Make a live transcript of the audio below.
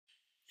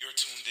You're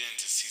tuned in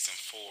to season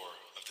 4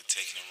 of the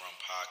Taking and Run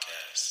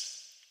podcast.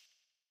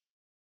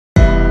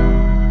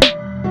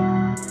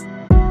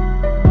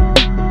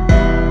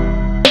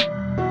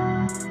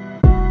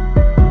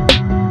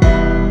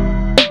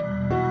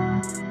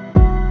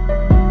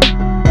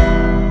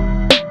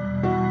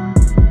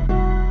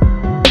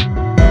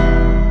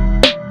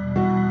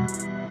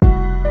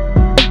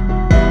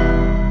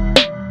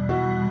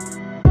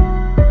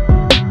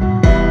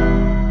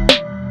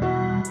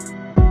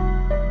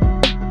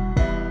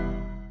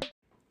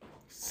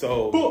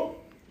 So,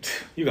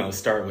 you're going to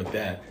start with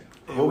that.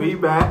 We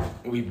back.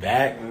 We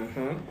back.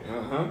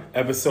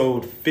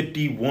 Episode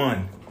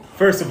 51.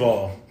 First of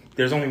all,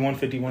 there's only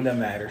 151 that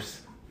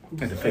matters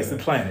in the face of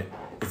the planet.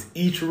 It's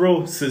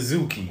Ichiro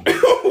Suzuki.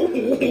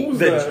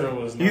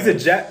 He's a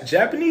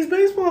Japanese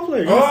baseball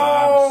player.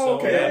 Oh,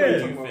 So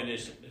okay. when you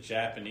finished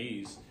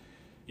Japanese,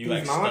 you He's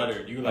like not?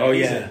 stuttered. You like, Oh,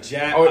 he's yeah. a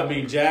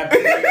Japanese. I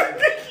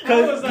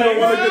was like, Don't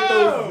want to get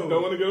wow. those.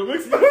 Don't want to get them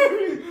mixed up.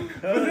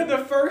 Within the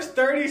first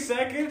 30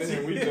 seconds?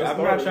 And we just I'm not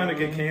started. trying to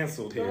get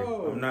canceled here.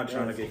 No, I'm not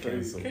trying to get that's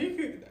canceled. Can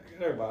you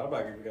everybody, I'm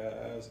not giving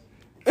guys.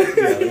 Yeah,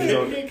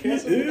 Can you get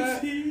canceled for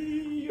that?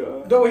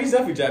 No, he's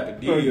definitely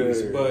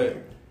Japanese, but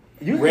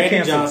You Randy get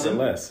canceled Johnson. for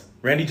less.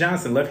 Randy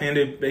Johnson,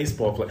 left-handed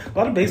baseball player. A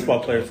lot of baseball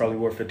players probably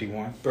wore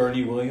 51.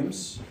 Bernie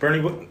Williams,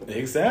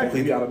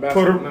 Exactly. He out of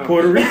basketball now.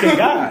 Puerto Rican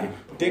guy.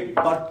 Dick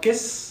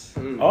Butkus.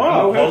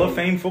 Oh, Hall of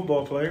Fame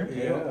football player.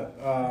 Yeah.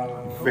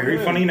 Very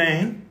funny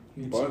name.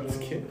 Bud's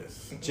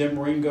Kiss. Jim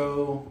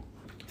Ringo,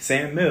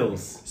 Sam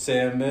Mills.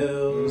 Sam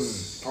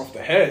Mills. Off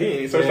the head. He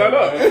ain't searched Yeah,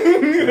 that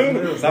Sam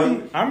up. Mills.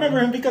 I remember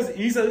him because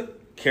he's a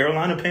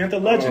Carolina Panther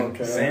legend.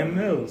 Okay. Sam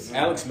Mills.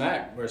 Alex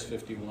Mack, verse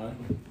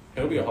 51.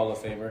 He'll be a Hall of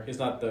Famer. He's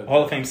not the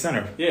Hall of Fame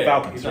center. Yeah,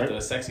 Falcons, he's not right?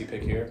 the sexy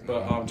pick here.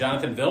 But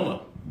Jonathan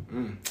Vilma,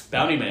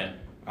 Bounty Man.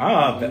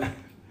 Yo,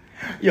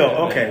 Yeah,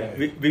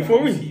 okay.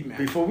 Before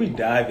we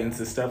dive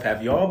into stuff,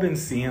 have y'all been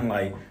seeing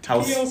like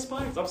how Keo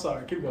Spikes. I'm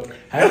sorry, keep going.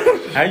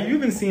 have you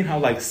been seeing how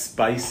like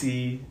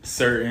spicy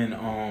certain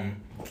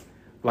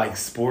like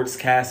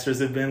sportscasters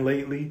have been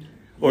lately?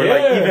 Or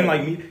like Yeah. even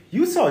like me.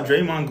 You saw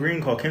Draymond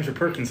Green call Kendrick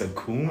Perkins a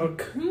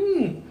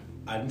coon.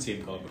 I didn't see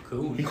him call him a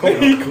coon. He called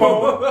He him a coon.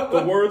 called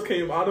the words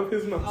came out of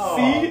his mouth. Oh,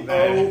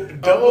 C-O-O-N.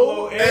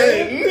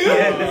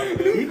 Yeah,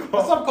 he Let's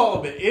called. not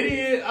call him an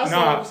idiot. That's Nah,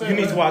 all I'm saying.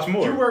 you need to watch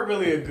more. You weren't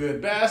really a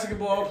good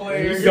basketball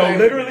player. Yo,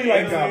 literally,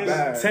 like, got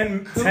bad.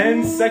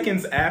 10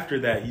 seconds after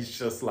that, he's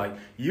just like,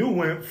 you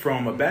went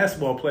from a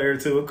basketball player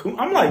to a coon.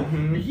 I'm like,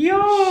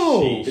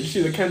 yo. Sheesh. Did you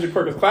see the Kendrick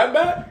Perkins clap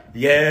back?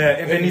 Yeah,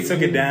 and then he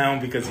took it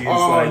down because he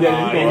was like,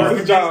 yeah, he he worked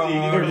his job.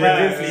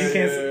 against you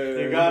can't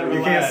You gotta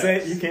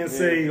you can't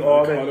say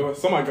all that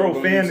Somebody dropped it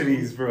on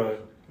profanities, bro.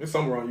 It's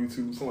somewhere on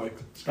YouTube. Somebody.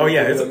 Oh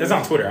yeah, it's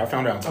on Twitter. I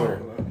found it on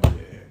Twitter. Oh,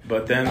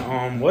 But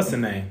then, what's the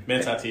name?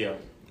 Mentatio.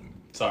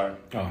 Sorry.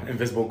 Oh,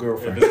 Invisible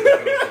Girlfriend.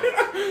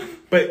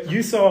 But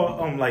you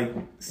saw like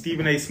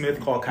Stephen A. Smith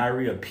call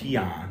Kyrie a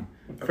peon.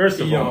 First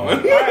of all,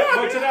 Alright,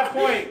 but to that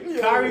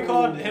point, Kyrie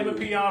called him a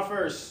peon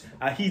first.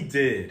 he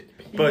did.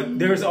 But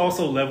there's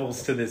also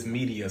levels to this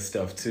media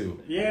stuff too.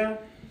 Yeah.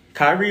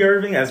 Kyrie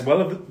Irving, as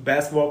well as a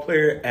basketball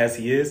player as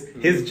he is,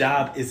 his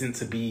job isn't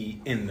to be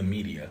in the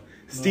media.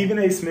 Stephen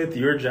A. Smith,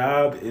 your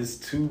job is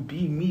to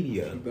be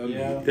media.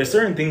 Yeah. There's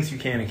certain things you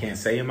can and can't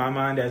say in my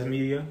mind as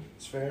media.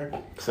 It's fair.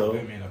 So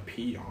That man a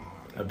peon.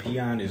 a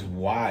peon is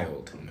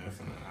wild.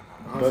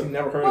 I honestly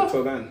never heard it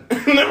till then.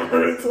 Never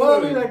heard it till Well, I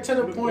then. mean, like, to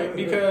the point,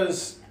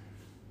 because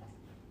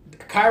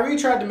Kyrie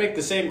tried to make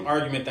the same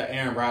argument that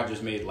Aaron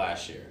Rodgers made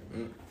last year.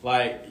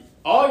 Like,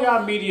 all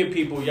y'all media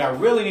people, y'all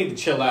really need to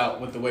chill out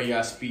with the way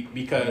y'all speak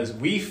because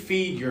we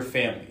feed your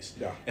families.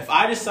 Yeah. If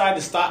I decide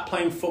to stop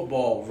playing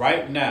football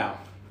right now,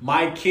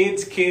 my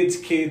kids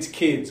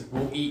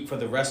will eat for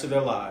the rest of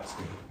their lives.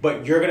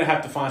 But you're going to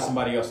have to find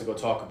somebody else to go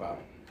talk about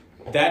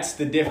it. That's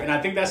the difference. And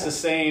I think that's the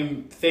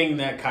same thing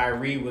that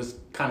Kyrie was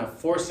kind of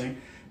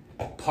forcing.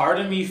 Part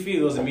of me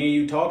feels, and me and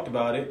you talked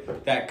about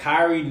it, that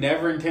Kyrie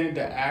never intended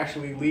to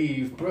actually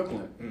leave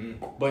Brooklyn.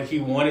 But he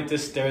wanted to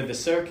stir the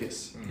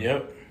circus.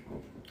 Yep.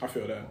 I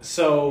feel that.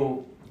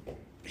 So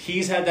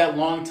he's had that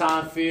long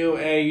time feel,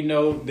 hey, you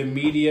know, the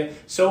media,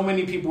 so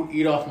many people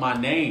eat off my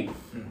name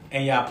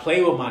and y'all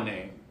play with my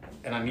name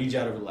and I need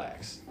y'all to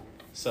relax.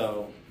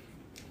 So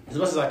as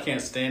much as I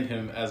can't stand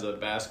him as a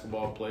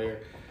basketball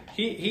player,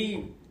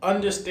 he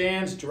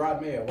understands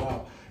Gerard Mayer,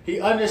 wow. He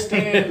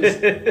understands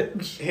the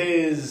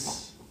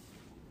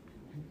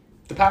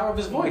power of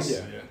his voice. Yeah.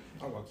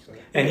 I was about to say.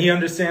 And he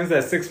understands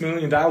that $6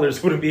 million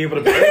wouldn't be able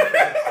to pay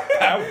the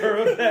power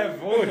of that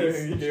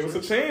voice. He gave us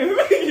a chance.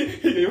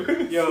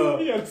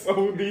 He had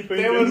so deep.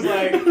 There was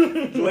like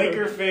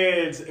Laker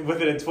fans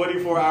within a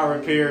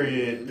 24-hour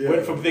period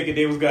went from thinking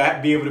they was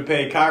gonna be able to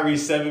pay Kyrie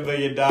 $7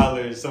 million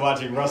to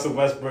watching Russell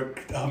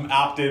Westbrook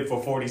opt in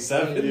for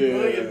 $47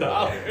 million.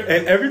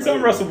 And every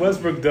time Russell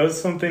Westbrook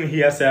does something, he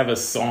has to have a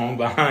song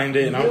behind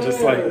it. And I'm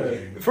just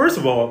like, first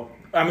of all,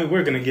 I mean,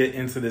 we're going to get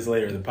into this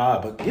later in the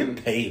pod, but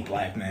get paid,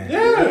 black man.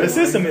 Yeah. The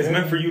system is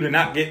meant for you to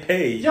not get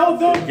paid. Yo,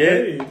 the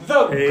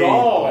Paid,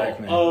 gall black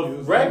man.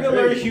 of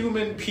regular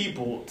human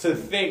people to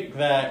think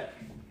that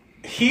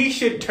he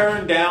should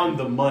turn down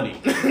the money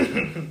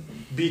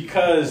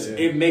because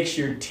it makes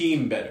your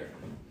team better.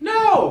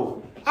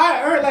 No!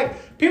 I heard,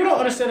 like, people don't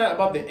understand that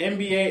about the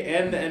NBA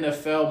and the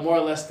NFL, more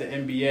or less the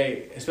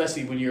NBA,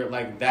 especially when you're,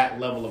 like, that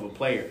level of a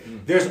player.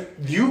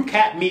 You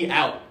cap me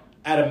out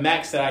at a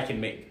max that I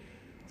can make.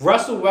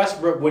 Russell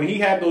Westbrook, when he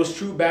had those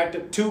two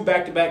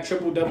back-to-back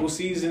triple-double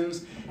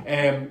seasons,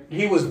 and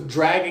he was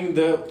dragging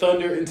the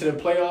Thunder into the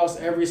playoffs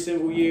every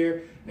single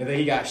year, and then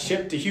he got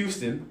shipped to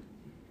Houston,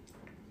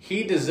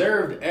 he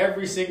deserved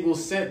every single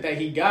cent that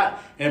he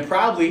got, and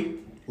probably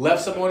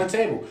left some on the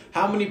table.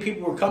 How many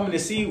people were coming to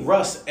see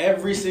Russ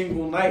every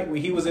single night when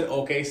he was in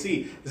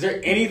OKC? Is there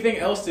anything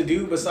else to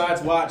do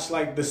besides watch,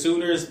 like, the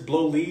Sooners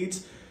blow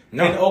leads in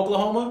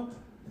Oklahoma?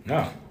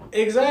 No.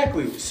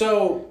 Exactly.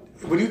 So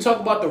when you talk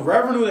about the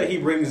revenue that he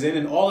brings in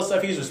and all the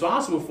stuff he's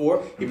responsible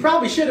for, he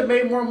probably should have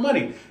made more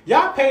money.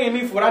 Y'all paying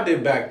me for what I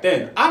did back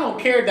then. I don't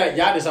care that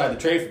y'all decided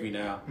to trade for me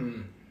now.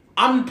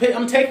 I'm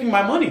taking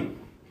my money.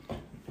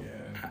 Yeah,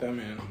 that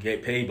man.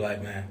 Get paid,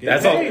 black man.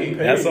 Get paid.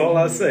 That's all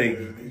I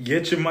say.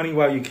 Get your money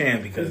while you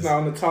can, because He's now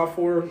in the top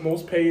 4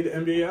 most paid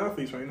NBA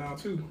athletes right now,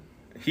 too.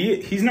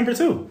 he's number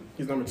 2.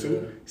 He's number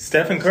 2.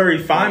 Stephen Curry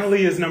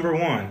finally is number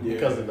 1. Yeah.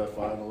 Because of the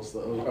finals,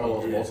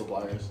 all those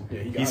multipliers.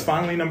 Yeah, He's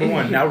finally number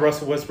 1. Now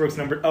Russell Westbrook's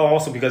number... Oh,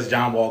 also because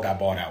John Wall got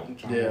bought out.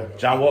 Yeah.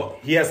 John Wall,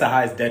 he has the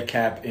highest dead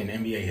cap in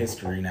NBA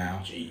history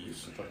now. Jeez.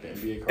 Fuck the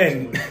NBA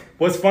And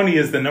what's funny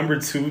is the number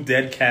 2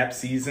 dead cap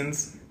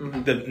seasons,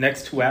 the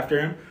next 2 after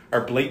him,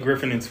 are Blake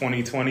Griffin in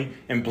 2020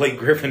 and Blake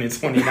Griffin in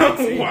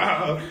 2019.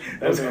 Wow.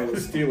 That man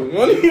was stealing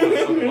money.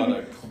 on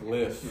a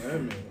cliff.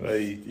 That man was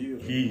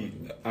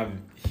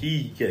stealing.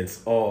 He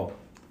gets all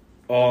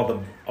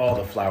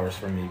the flowers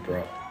from me,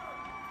 bro.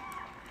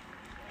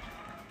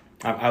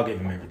 I'll give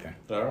him everything.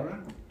 All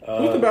right.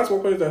 Who's the basketball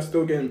players that's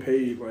still getting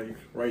paid, like,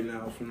 right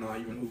now from not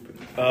even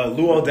hooping?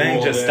 Luol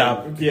Deng just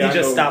stopped. Yeah, he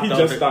just stopped.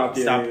 stopped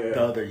The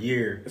other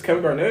year. Is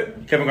Kevin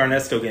Garnett? Kevin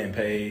Garnett's still getting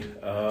paid.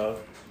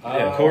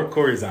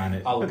 Corey's on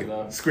it. I'll look it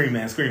up. Scream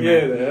man.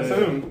 Yeah, that's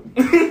him.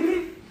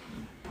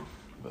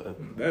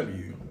 That'd be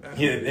you.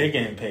 Yeah, they're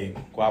getting paid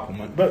guapo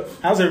money. But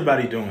how's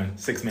everybody doing?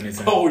 6 minutes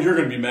in. Oh, you're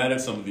gonna be mad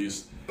at some of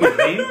these. Me?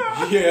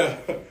 Yeah.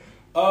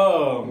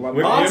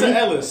 Monta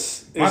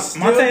Ellis.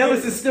 Monta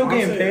Ellis is still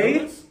getting paid?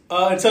 Paid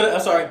until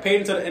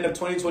the end of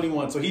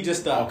 2021. So he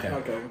just stopped.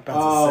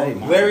 Okay.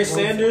 Larry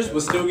Sanders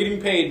was still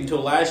getting paid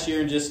until last year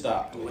and just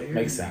stopped.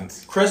 Makes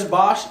sense. Chris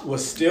Bosh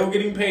was still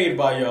getting paid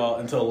by y'all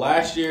until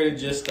last year and it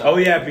just stopped. Oh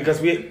yeah, because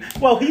he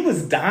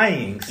was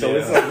dying, so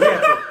it's like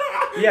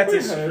we had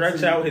to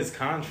stretch out his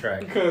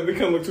contract. They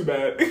couldn't look too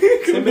bad.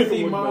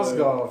 Timothy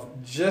Mozgov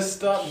just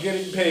stopped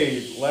getting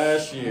paid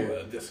last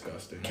year.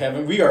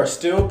 Disgusting. We are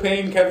still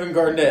paying Kevin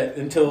Garnett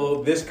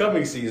until this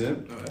coming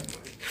season.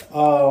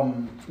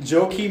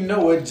 Joakim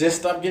Noah just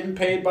stopped getting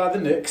paid by the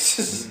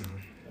Knicks.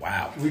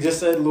 Wow. We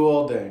just said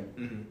Luol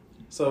Deng.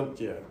 So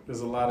yeah,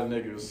 there's a lot of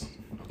niggas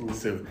who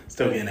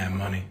Still getting that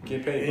money.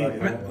 get paid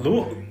by the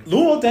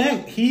Luol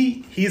Deng,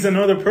 he's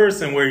another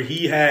person where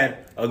he had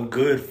a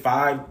good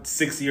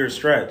 5-6 year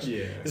stretch.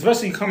 Yeah.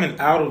 Especially coming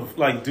out of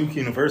like Duke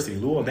University.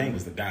 Luol Deng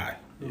was the guy.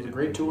 He was a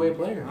great two-way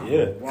player.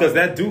 Yeah. Because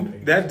that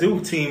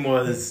Duke team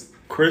was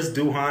Chris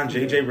Duhon,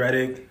 JJ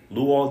Redick,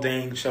 Luol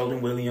Deng,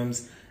 Sheldon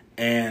Williams,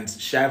 and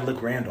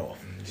Shavlik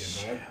Randolph.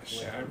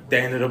 They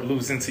ended up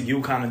losing to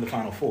UConn in the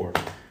Final Four.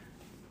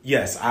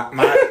 Yes,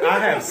 I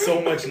have so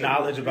much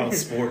knowledge about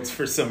sports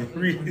for some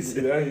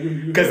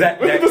reason. Because that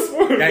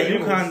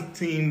UConn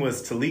team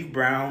was Talik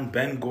Brown,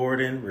 Ben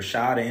Gordon,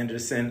 Rashad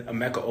Anderson,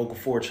 Emeka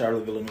Okafor,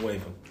 Charlie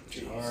Villanueva.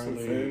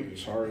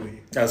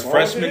 Charlie. That was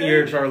freshman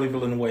year, Charlie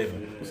Villanueva.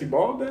 Was he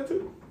bald then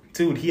too?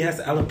 Dude, he has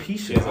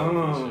alopecia.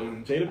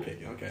 Jada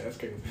Pickett. Okay, that's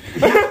crazy.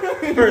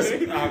 First,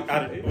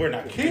 we're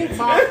not kidding. Keep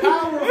my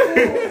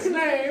powerful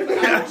name.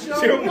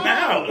 Chill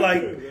out.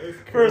 Like,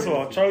 first of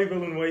all, Charlie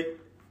Villanueva,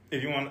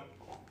 if you want...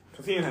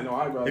 Because he ain't had no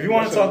eyebrows. If you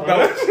want to talk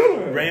about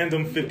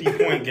random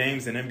 50-point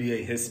games in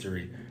NBA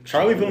history,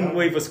 Charlie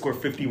Villanueva scored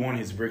 51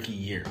 his rookie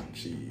year.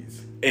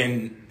 Jeez.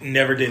 And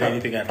never did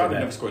anything after Probably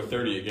that. never scored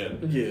 30 again.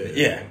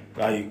 Yeah.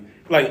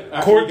 Like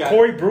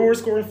Corey Brewer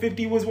scoring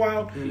 50 was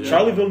wild. Yeah.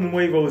 Charlie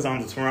Villanueva was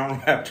on the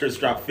Toronto Raptors,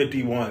 dropped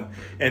 51.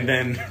 And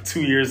then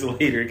 2 years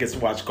later, gets to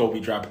watch Kobe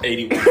drop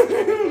 81.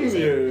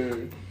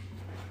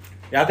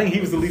 Yeah, I think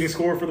he was the leading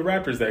scorer for the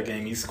Raptors that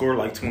game. He scored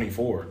like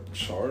 24.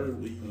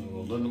 Charlie.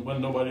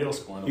 When nobody else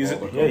scoring. He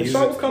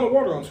shot was kind of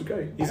water on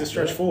 2K. He's a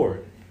stretch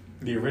forward.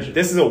 The original.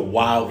 This is a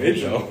wild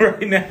video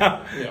right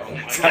now. Yeah, oh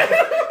my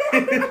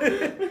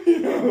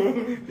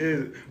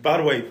God. By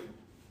the way,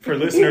 for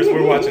listeners,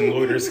 we're watching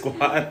Loiter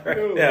Squad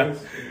right now.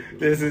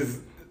 This is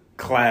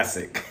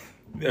classic.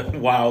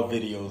 Wild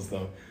videos,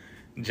 though.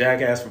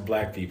 Jackass for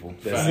black people.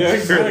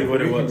 That's really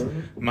what it was.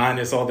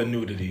 Minus all the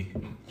nudity.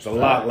 There's a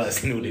lot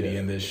less nudity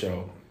in this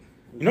show.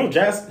 You know,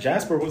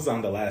 Jasper was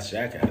on the last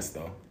Jackass,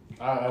 though.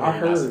 I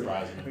heard.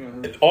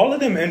 Surprising. All of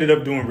them ended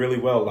up doing really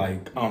well.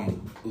 Like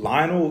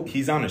Lionel,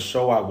 he's on a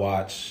show I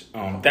watch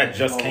that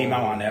just came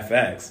out on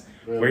FX,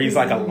 where he's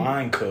like a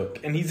line cook,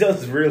 and he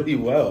does really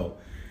well.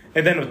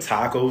 And then with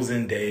Tacos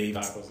and Dave,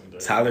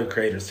 Tyler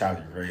Creator's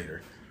Tyler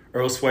Creator.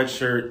 Earl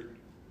Sweatshirt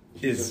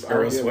is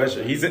Earl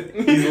Sweatshirt. He's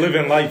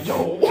living life.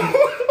 Yo.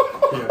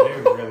 Yeah,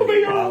 they were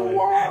really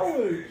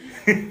wild.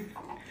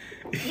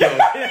 He's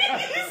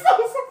so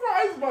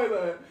surprised by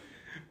that.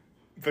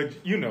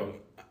 But you know,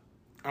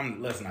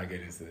 let's not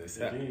get into this.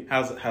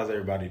 How's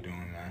everybody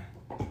doing, man?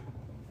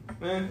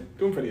 Man,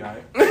 doing pretty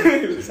alright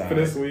for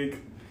this week.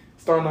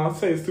 Starting off,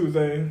 say it's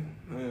Tuesday.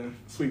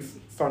 This week's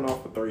starting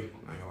off with 3. I ain't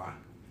gonna lie.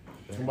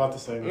 I'm about to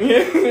say.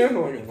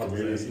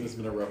 It's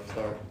been a rough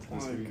start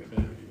this week.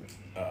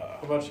 How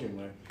about you,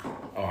 Mike?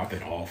 Oh, I've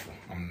been awful.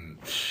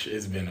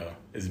 It's been a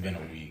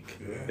week.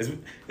 Yeah.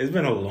 It's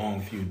been a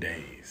long few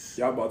days.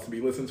 Y'all about to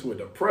be listening to a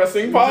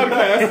depressing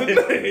podcast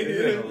today.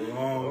 It's been a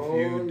long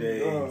few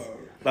days. God.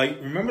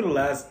 Like, remember the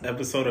last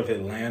episode of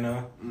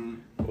Atlanta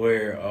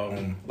where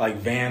like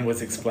Van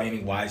was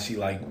explaining why she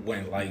like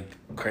went like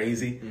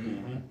crazy?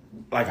 Mm-hmm.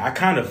 Like, I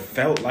kind of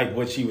felt like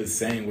what she was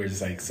saying, where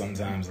it's like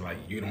sometimes like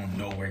you don't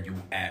know where you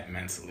at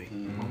mentally.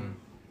 Mm-hmm.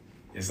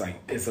 It's like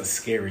it's a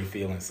scary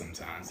feeling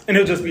sometimes, and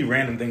it'll just be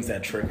random things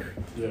that trigger.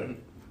 Yeah.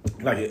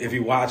 Like, if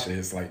you watch it,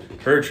 it's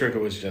like her trigger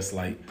was just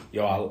like,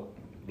 yo, I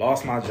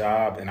lost my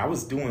job and I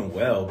was doing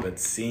well, but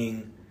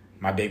seeing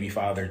my baby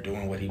father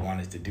doing what he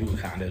wanted to do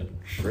kind of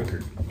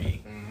triggered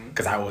me,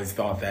 because I always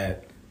thought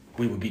that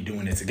we would be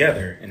doing it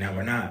together, and now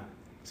we're not.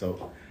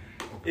 So,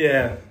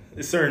 yeah,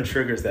 there's certain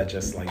triggers that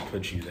just like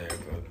put you there,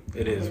 but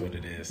it is what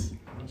it is.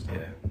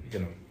 Yeah, we're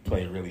gonna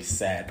play a really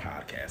sad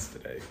podcast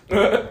today.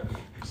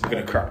 I'm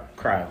gonna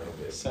cry a little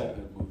bit. Sad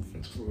hood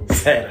movie.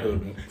 Sad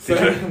hood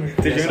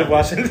movie. Did you end up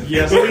watching?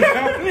 Yes.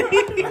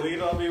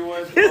 Lead on me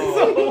one.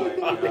 Oh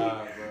my god,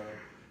 bro.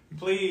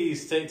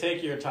 Please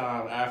take your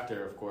time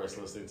after, of course,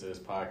 listening to this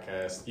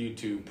podcast.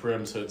 YouTube,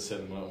 Prim's Hood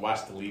Cinema.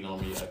 Watch the Lean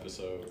On Me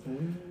episode.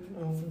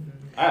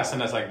 I assume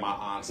that's like my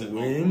aunts and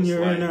uncles. When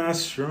you're like, not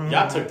strong.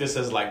 Y'all took this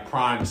as like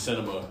prime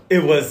cinema.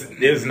 It was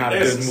not a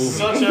good movie. It's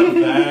such a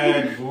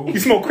bad movie. You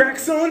smoke crack,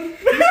 son? You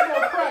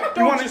smoke crack,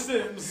 don't you,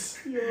 Sims?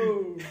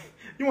 Yo.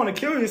 You want to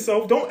kill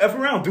yourself? Don't F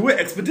around. Do it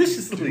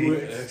expeditiously.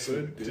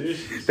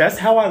 Expeditiously. That's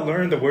how I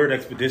learned the word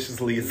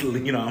expeditiously is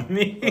lean on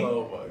me.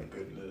 Oh my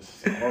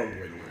goodness.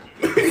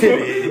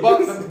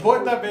 But the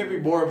point that made me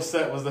more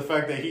upset was the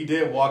fact that he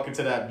did walk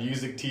into that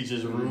music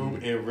teacher's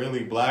room and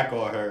really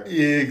blackball her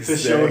to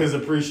show his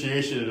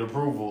appreciation and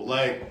approval.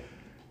 Like,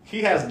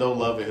 he has no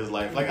love in his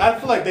life. Like, I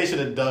feel like they should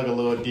have dug a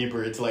little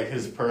deeper into like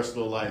his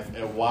personal life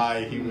and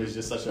why he was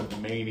just such a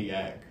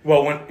maniac.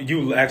 Well, when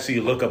you actually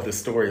look up the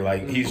story,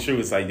 like, he's true.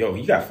 It's like, yo,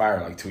 he got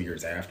fired like 2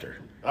 years after.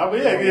 I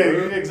mean, yeah,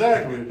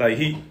 exactly. Like,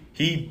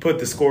 he put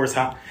the scores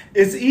high.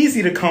 It's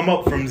easy to come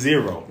up from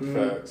zero.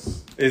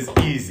 Facts. It's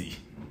easy.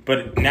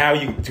 But now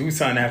you do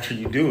something after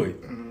you do it.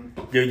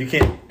 Yo, you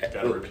can't.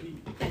 Gotta repeat.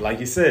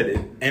 Like you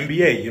said,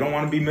 NBA, you don't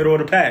want to be middle of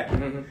the pack.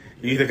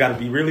 You either got to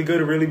be really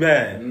good or really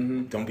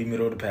bad. Don't be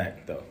middle of the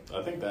pack, though.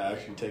 I think that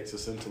actually takes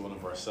us into one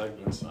of our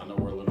segments. I know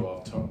we're a little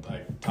off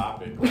topic,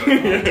 timing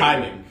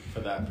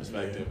for that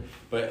perspective.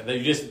 But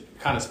you just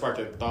kind of sparked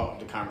the thought of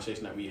the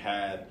conversation that we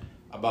had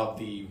about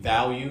the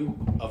value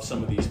of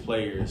some of these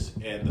players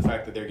and the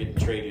fact that they're getting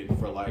traded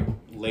for like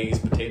Lay's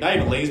potato, not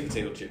even Lay's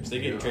potato chips. They're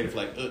getting traded for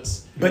like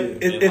Utz. But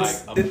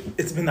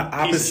it's been the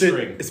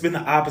opposite. It's been the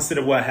opposite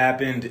of what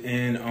happened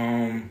in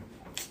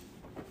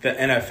the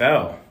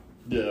NFL.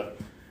 Yeah.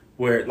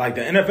 Where like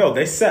the NFL,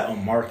 they set a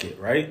market,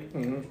 right?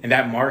 And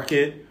that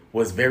market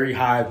was very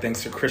high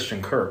thanks to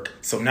Christian Kirk.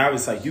 So now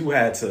it's like you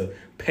had to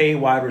pay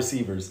wide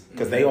receivers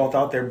because they all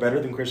thought they're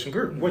better than Christian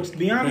Kirk. Which, to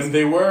be honest, and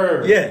they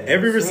were. Yeah,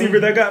 every receiver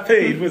that got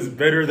paid was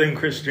better than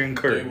Christian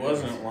Kirk. He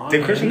wasn't lying.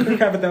 Did Christian Kirk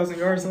have 1,000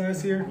 yards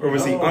last year, or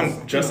was he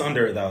just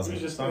under 1,000?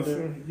 He was just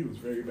under. He was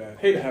very bad.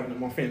 Hated having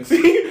him on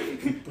fantasy.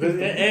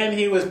 And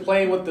he was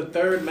playing with the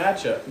third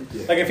matchup.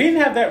 Yeah. Like if he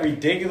didn't have that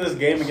ridiculous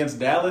game against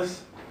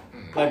Dallas,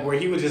 like where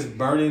he was just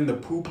burning the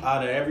poop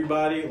out of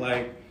everybody,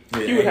 like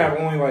he would have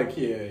only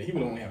he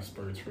would only have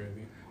spurts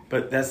really.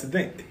 But that's the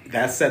thing.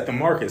 That set the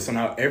market. So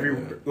now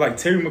like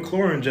Terry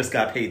McLaurin just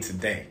got paid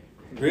today.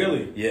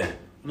 Really? Yeah.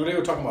 No, they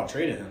were talking about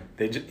trading him.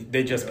 They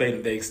just paid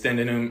him. They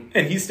extended him,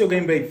 and he's still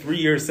getting paid 3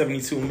 years,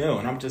 $72 million.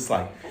 And I'm just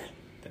like,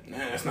 nah,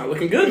 that's not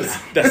looking good.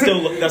 That's still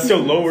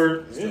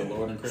lower. Still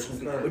lower than Christian.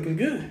 It's not looking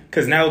good.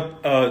 Because now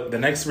the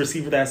next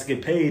receiver that has to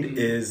get paid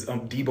is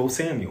Debo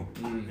Samuel.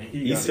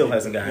 He still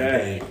hasn't gotten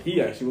paid.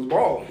 He actually was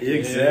balling.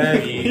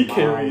 Exactly. He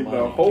carried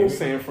the whole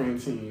San Fran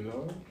team.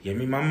 Give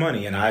me my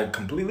money, and I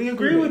completely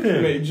agree with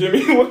him. Made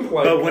Jimmy look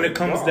like. But when it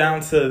comes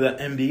down to the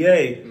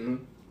NBA,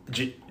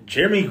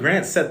 Jeremy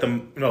Grant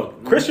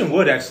Christian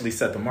Wood actually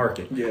set the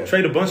market. Yeah.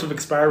 Trade a bunch of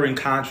expiring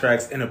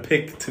contracts and a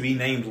pick to be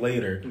named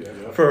later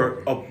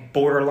for a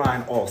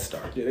borderline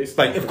all-star. Yeah,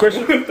 if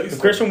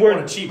Christian Wood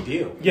on a cheap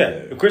deal. Yeah,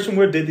 if Christian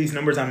Wood did these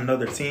numbers on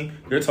another team,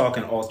 you're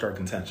talking all-star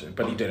contention.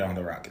 But he did it on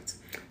the Rockets.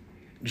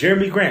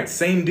 Jeremy Grant,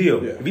 same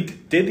deal. Yeah. If he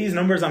did these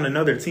numbers on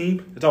another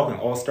team, they're talking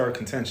all-star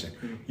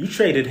contention. You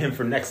traded him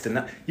for next to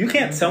nothing. You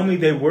can't tell me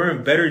they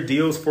weren't better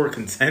deals for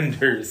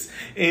contenders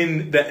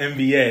in the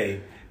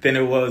NBA than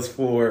it was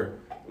for,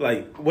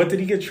 like, what did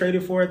he get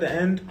traded for at the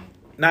end?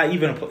 Not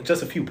even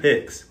just a few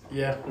picks.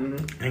 Yeah.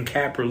 And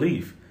cap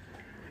relief.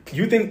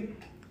 You think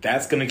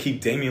that's going to keep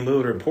Damian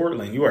Lillard in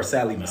Portland? You are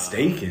sadly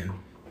mistaken.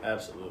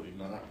 Absolutely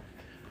not.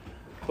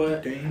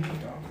 But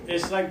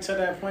it's like to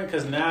that point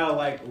because now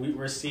like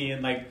we're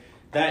seeing like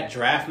that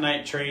draft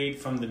night trade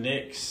from the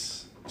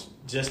Knicks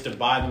just to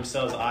buy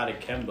themselves out of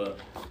Kemba.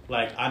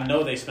 Like I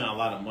know they spent a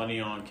lot of money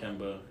on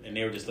Kemba and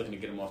they were just looking to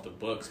get him off the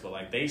books, but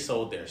like they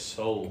sold their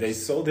souls. They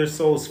sold their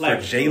souls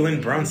like, for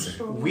Jalen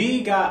Brunson.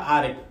 We got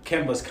out of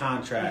Kemba's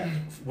contract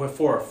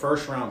for a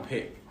first round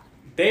pick.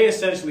 They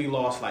essentially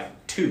lost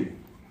like 2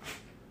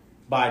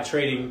 by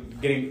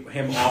getting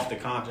him off the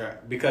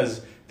contract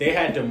because they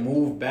had to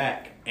move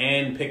back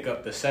and pick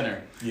up the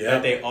center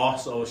that they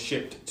also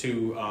shipped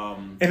to.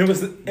 And it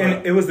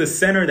was the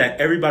center that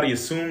everybody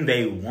assumed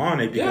they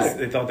wanted because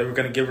they thought they were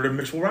going to get rid of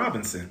Mitchell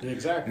Robinson.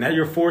 Exactly. Now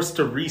you're forced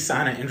to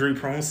re-sign an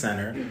injury-prone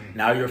center.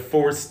 Now you're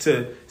forced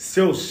to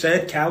still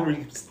shed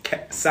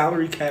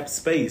salary cap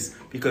space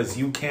because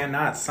you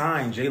cannot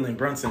sign Jalen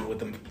Brunson with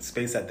the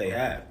space that they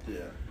have. Yeah.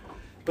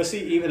 But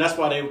see, even that's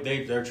why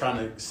they're trying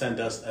to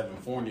send us Evan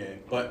Fournier.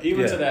 But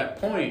even to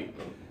that point,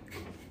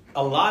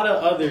 a lot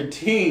of other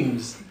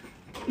teams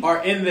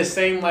are in the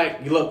same,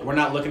 like, look, we're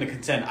not looking to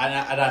contend.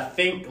 And I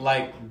think,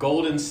 like,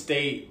 Golden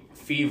State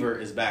fever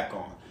is back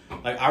on.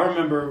 Like, I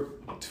remember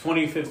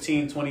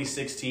 2015,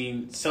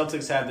 2016,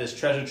 Celtics had this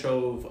treasure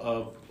trove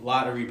of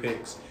lottery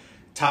picks,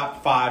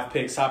 top 5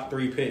 picks, top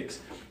 3 picks.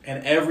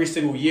 And every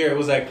single year, it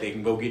was like, they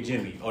can go get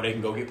Jimmy, or they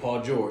can go get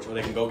Paul George, or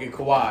they can go get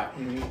Kawhi.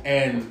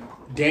 And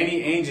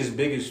Danny Ainge's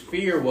biggest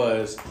fear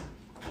was,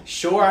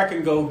 sure, I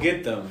can go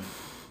get them,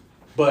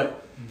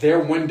 but their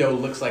window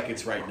looks like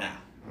it's right now.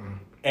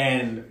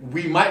 And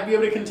we might be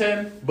able to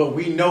contend, but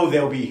we know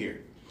they'll be here.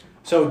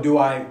 So do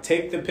I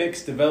take the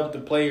picks, develop the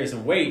players,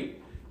 and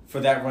wait for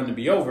that run to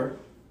be over?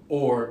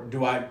 Or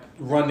do I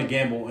run the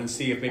gamble and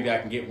see if maybe I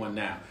can get one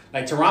now?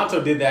 Like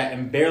Toronto did that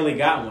and barely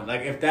got one.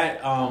 Like if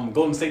that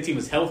Golden State team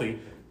is healthy,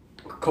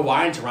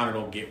 Kawhi and Toronto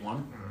don't get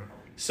one.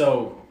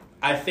 So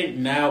I think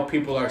now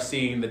people are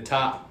seeing the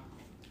top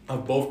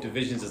of both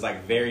divisions as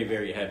like very,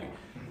 very heavy.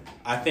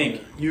 I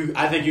think you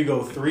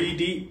go 3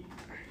 deep.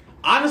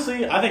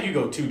 Honestly, I think you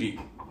go 2 deep.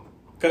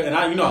 And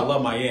I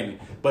love Miami,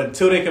 but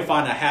until they can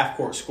find a half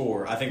court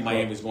scorer, I think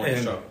Miami's going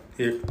to struggle.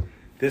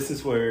 This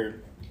is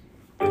where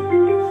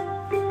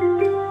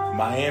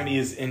Miami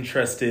is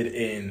interested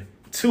in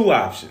 2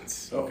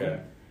 options.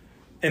 Okay.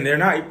 And they're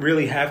not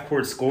really half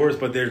court scorers,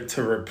 but they're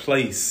to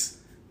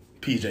replace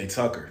PJ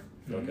Tucker.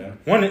 Okay.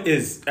 One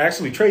is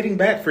actually trading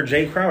back for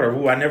Jay Crowder,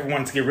 who I never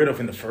wanted to get rid of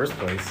in the first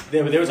place.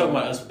 They were talking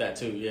about us with that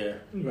too, yeah.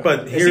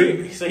 But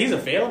so he's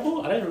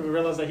available? I didn't even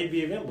realize that he'd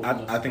be available.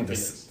 I think the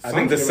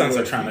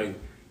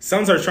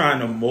Suns are trying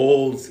to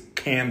mold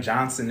Cam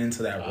Johnson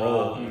into that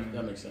role.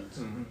 That makes sense.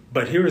 Mm-hmm.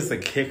 But here is the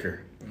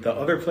kicker: the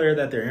other player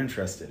that they're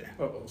interested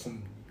in,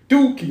 some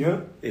Dookie,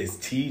 huh? is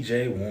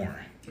T.J.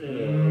 Warren.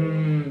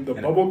 The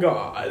bubble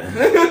god.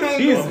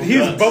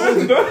 He's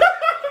bubble.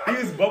 He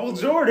was Bubble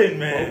Jordan,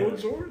 man. Bubble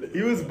Jordan.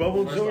 He was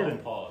Bubble Jordan.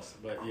 Pause.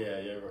 But yeah,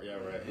 you're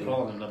right.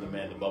 Calling another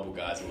man the Bubble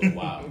God's a little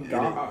wild.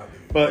 God.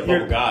 But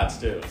Bubble Gods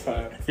too.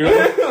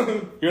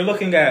 You're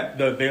looking at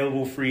the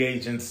available free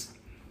agents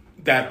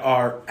that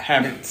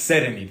haven't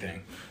said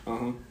anything.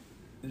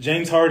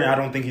 James Harden, I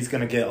don't think he's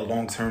going to get a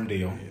long-term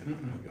deal.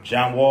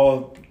 John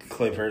Wall,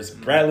 Clippers.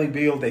 Bradley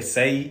Beal, they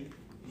say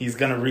he's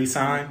going to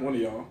re-sign. One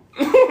of y'all.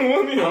 I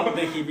don't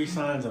think he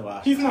resigns a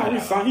lot. He's not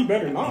resigning. He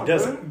better not. He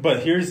doesn't.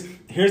 But here's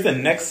the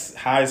next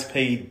highest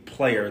paid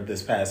player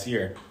this past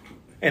year,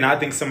 and I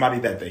think somebody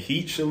that the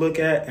Heat should look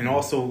at, and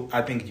also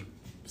I think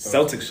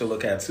Celtics should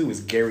look at too,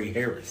 is Gary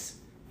Harris.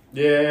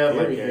 Yeah,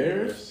 Gary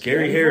Harris.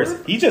 Gary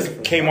Harris. He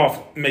just came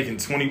off making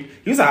 20.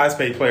 He was the highest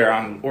paid player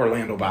on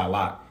Orlando by a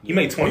lot. He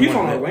made 21. He's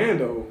on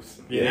Orlando.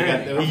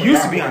 Yeah, he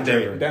used to be on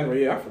Denver. Denver,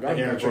 yeah, I forgot.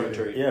 Aaron Gordon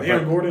trade. Yeah,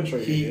 Aaron Gordon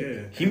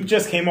trade. He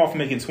just came off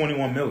making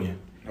 $21 million.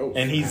 Oh,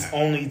 and he's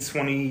only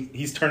 20.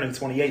 He's turning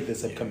 28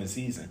 this upcoming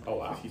season. Oh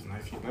wow, he's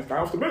nice. He's a nice guy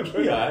off the bench.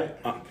 He's alright.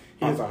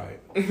 He's alright.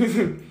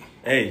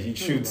 Hey, he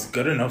shoots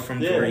good enough from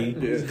 3.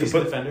 He's a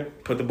decent defender.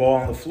 Put the ball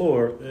on the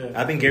floor. Yeah.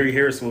 I think Gary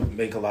Harris would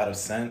make a lot of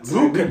sense.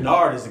 Luke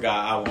Kennard is the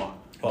guy I want.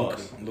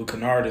 Luke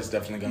Kennard is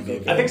definitely going to be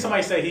available. I think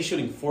somebody said he's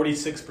shooting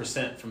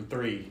 46% from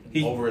 3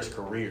 over his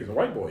career. He's a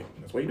white boy.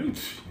 That's what he do.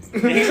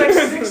 And he's like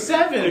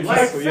 6'7".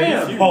 Like,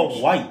 fam. Paul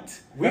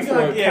White. We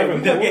gotta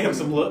get him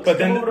some looks. But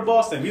then come over to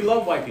Boston. We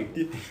love white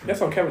people.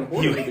 That's how Kevin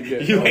Horton need to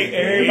get. You hate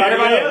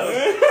everybody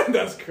else.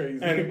 That's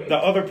crazy. And the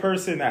other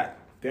person that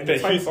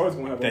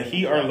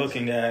he are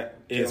looking at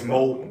is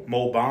Mo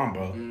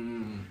Bamba.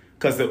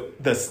 Because the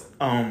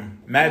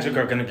Magic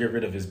are going to get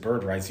rid of his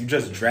bird rights. You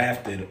just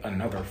drafted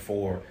another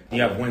 4.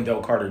 You have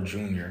Wendell Carter Jr.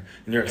 And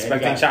you're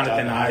expecting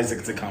Jonathan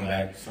Isaac to come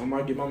back.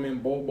 Somebody give my man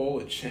Bol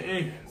a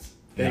chance.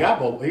 They got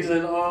both. He's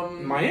in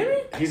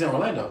Miami? He's in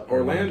Orlando.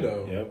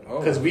 Orlando. Yep.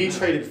 Because we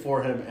traded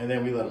for him and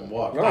then we let him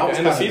walk. Like I was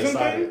in the kinda season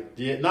decided.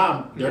 Yeah,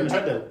 nah, during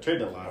the trade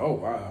deadline. Oh,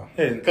 wow.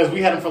 Because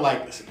we had him for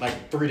like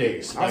 3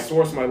 days. I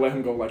swore somebody let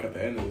him go like at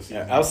the end of the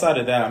season. Yeah, outside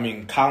of that, I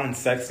mean, Colin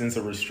Sexton's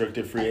a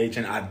restricted free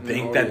agent. I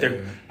think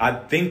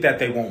that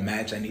they won't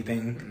match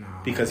anything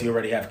because you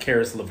already have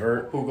Karis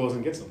LeVert. Who goes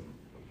and gets him?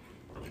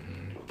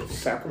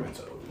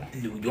 Sacramento.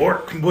 New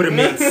York would have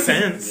made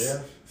sense.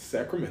 Yeah.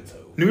 Sacramento.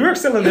 New York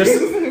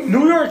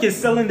is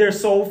selling their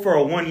soul for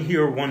a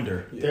 1-year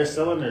wonder. Yeah. They're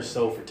selling their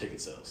soul for ticket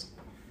sales,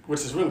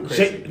 which is really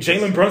crazy.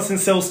 Jalen Brunson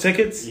sells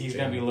tickets. He's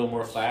gonna be a little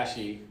more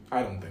flashy.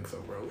 I don't think so,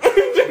 bro.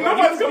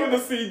 Nobody's coming to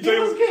see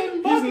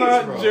Jalen. He's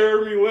not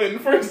Jeremy Lin,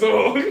 first of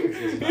all.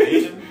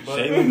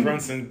 Jalen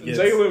Brunson is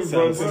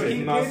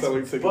not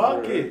selling tickets.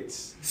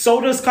 Buckets. So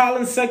does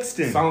Colin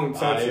Sexton.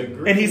 I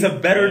agree. And he's a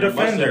better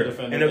defender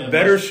and a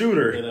better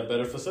shooter. And a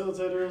better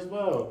facilitator as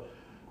well.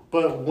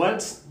 But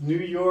once New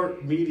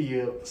York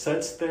media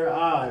sets their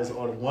eyes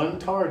on one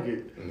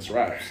target, that's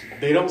right.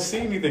 They don't see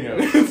anything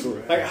else. That's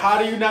right. Like, how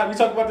do you not? We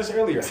talked about this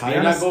earlier. How do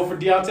you not go for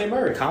Deontay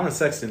Murray? Colin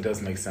Sexton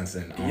does make sense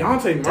in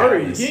Deontay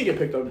Murray. He didn't get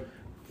picked up.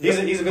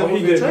 He's available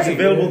through trade. He's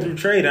available through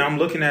trade, and I'm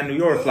looking at New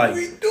York like, what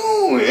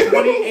are we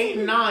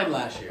doing? 28-9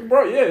 last year,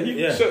 bro. Yeah,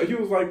 he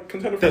was like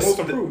contender for most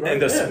improved, right?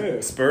 And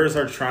the Spurs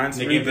are trying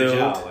to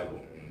rebuild.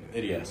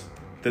 Idiots.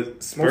 The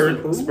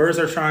Spurs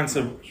are trying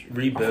to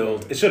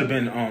rebuild. It should have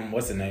been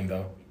what's the name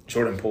though?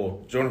 Jordan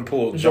Poole.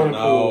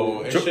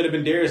 No, it should have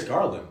been Darius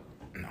Garland.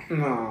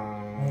 No.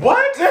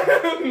 What?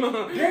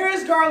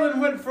 Darius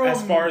Garland went from.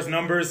 As far as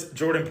numbers,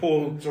 Jordan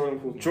Poole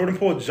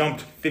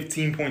jumped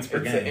 15 points per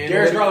game.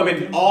 Darius Garland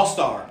made an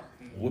all-star.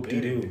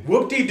 Whoop-de-doo.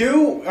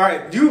 Whoop-de-doo. All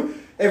right,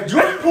 if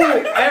Jordan Poole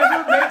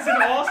ever makes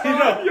an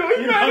all-star,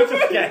 you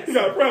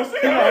got pressed.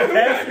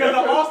 Because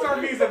the all-star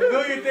means a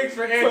million things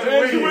for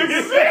Andrew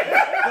Wiggins,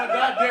 but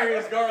not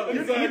Darius Garland.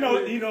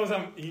 Exactly. He knows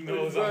I'm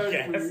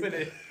gassing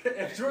it.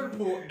 If Jordan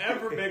Poole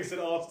ever makes an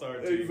all-star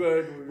team,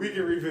 we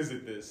can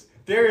revisit this.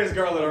 Darius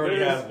Garland already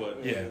has one.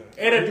 Yeah.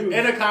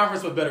 And a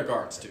conference with better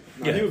guards, too.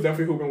 Yeah. He was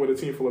definitely hooping with a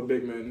team full of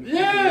big men.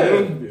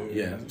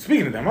 Yeah.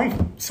 Speaking of them,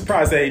 I'm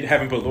surprised they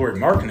haven't put Lauri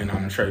Markkanen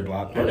on the trade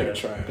block.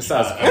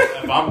 Besides,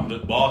 if I'm the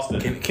Boston,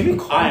 can you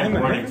call I am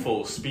him running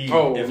full speed.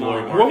 Lauri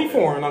Markkanen. Well, he's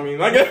foreign. I mean,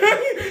 I guess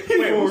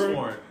he's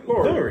foreign.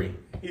 Lauri.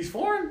 He's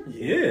foreign?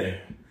 Yeah.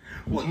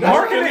 Is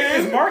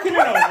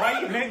Markkanen a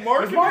white name?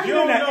 You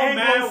don't know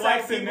mad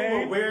white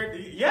people wear.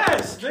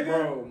 Yes, nigga.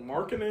 Bro,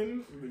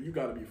 Markkanen, you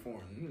gotta be foreign.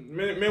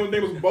 Man, his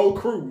name was Bo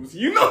Cruz.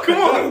 You know, come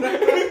on.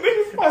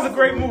 That was a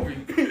great movie.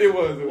 It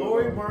was.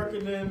 Lauri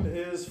Markkanen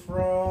is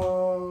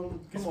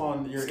from. Come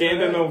on,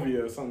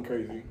 Scandinavia, something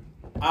crazy.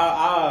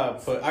 I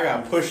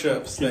got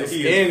push-ups that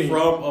he is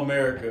from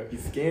America.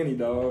 He's scanny,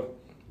 dog.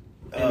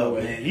 Oh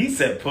man, he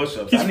said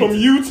push-ups. He's from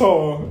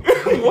Utah.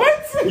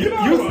 What?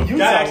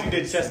 Utah actually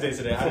did chest day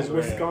today. I just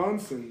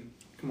Wisconsin.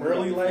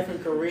 Early life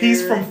and career.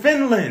 He's from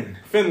Finland.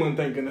 Finland,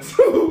 thank goodness.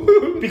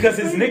 Because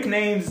his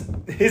nickname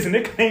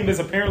is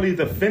apparently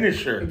the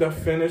Finnisher. The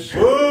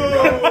Finnisher.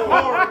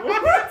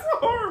 That's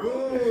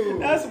horrible.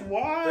 That's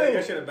wild.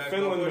 I should have backed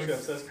Finland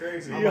push-ups. That's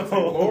crazy.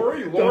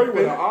 Lauri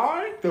with an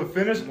I. The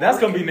Finnisher. That's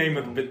gonna be the name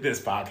of this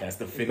podcast.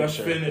 The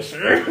Finnisher. The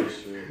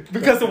Finnisher.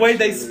 Because the way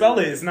they spell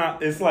it,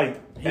 it's like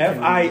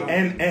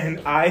FINNISHER.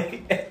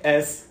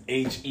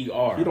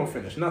 He don't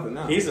finish nothing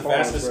now. He's the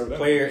fastest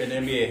player in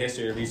NBA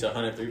history to reach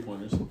 100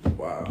 3-pointers.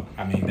 Wow.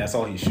 I mean, that's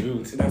all he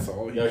shoots. That's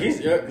all he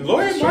shoots.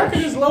 Lauri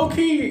Markkanen is low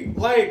key.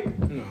 Like,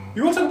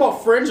 you want to talk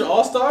about fringe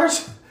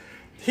all-stars?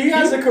 He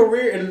has a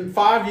career in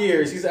 5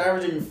 years. He's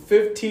averaging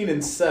 15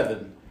 and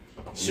 7,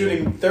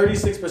 shooting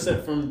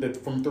 36%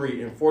 from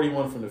three and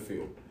 41 from the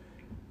field.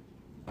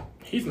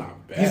 He's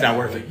not bad. He's not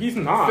worth it. He's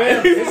not.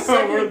 But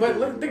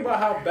think about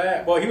how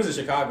bad. Well, he was in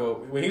Chicago.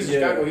 When he was in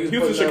Chicago, he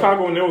was in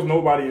Chicago, and there was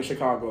nobody in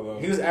Chicago though.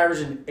 He was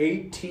averaging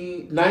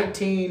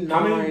 19, How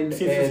 9, many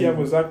seasons he had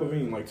with Zach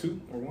LaVine? Like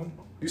 2 or 1?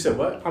 You said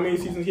what? How many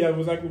seasons he had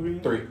with Zach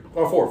LaVine? 3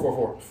 or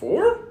 4.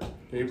 4? Yeah,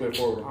 he played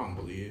 4. I don't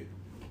believe it.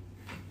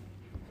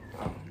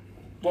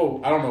 Well,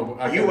 I don't know.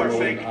 You are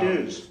fake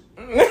news.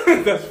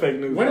 That's fake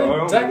news. When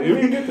did Zach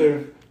LaVine get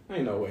there?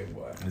 Ain't no way,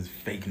 boy. It's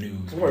fake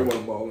news. Lauri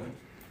wasn't balling.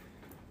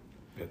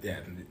 But yeah,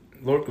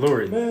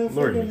 Lauri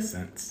makes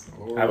sense.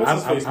 I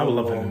would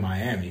love him in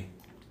Miami.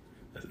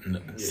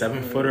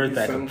 7-footer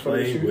that can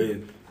play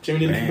with. Jimmy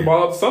need to kick the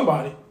ball out to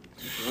somebody.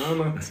 I don't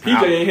know.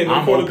 PJ ain't hitting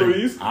no 4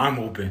 threes. I'm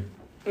open.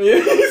 Yeah,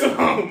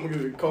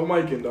 he's call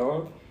Mike in,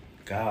 dog.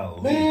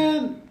 Golly.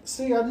 Man,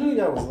 see, I knew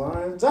y'all was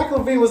lying. Zach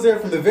LaVine was there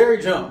from the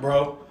very jump,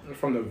 bro.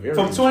 From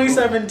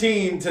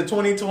 2017 to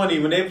 2020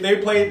 when they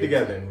played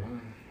together.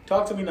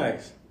 Talk to me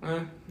nice.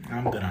 I'm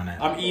good on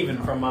that. I'm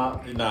even from my.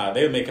 Nah,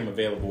 they'll make him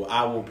available.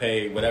 I will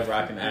pay whatever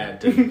I can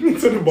add to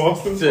the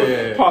Boston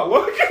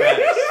potluck.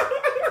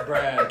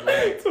 Brad,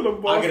 like, to the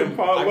Boston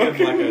potluck.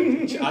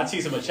 I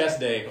teach him a chest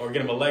day or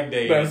get him a leg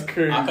day. That's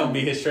crazy. I'll come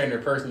be his trainer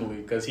personally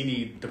because he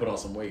need to put on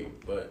some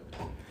weight. But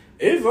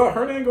Is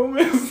Hernan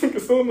Gomez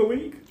still in the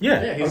league?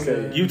 Yeah, he's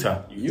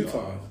Utah.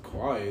 Utah.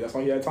 Quiet. That's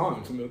why he had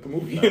time to make the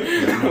movie.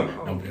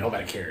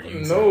 Nobody cared.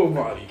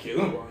 Nobody cares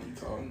about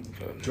Utah.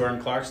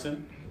 Jordan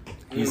Clarkson.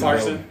 He's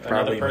Clarkson,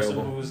 probably another person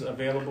available. who's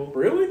available.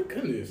 Really?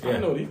 Goodness. I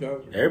know these guys.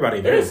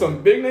 Everybody There's available.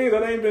 some big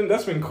names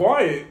that's been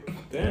quiet.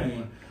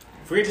 Damn.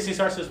 Free agency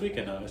starts this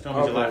weekend, though. It's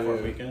normally July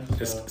 4th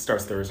weekend. It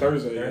starts Thursday.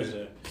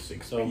 Thursday.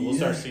 So we'll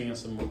start seeing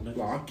some movement.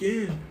 Lock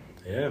in.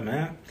 Yeah,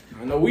 man.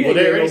 I know we Well, ain't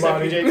they getting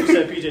already nobody. said PJ. You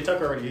said PJ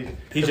Tucker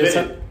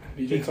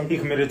already. He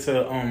committed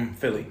to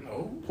Philly.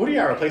 No. Who do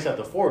y'all replace at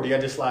the 4? Do y'all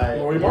just slide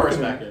Laurie Morris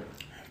Markkinen. back in?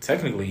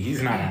 Technically,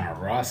 he's not on our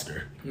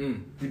roster.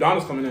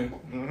 Udonis coming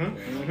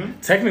in.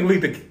 Technically,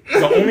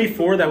 the only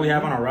 4 that we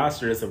have on our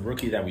roster is a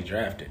rookie that we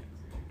drafted.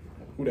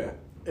 Who that?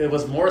 It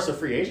was Morris a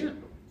free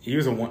agent? He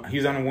was on a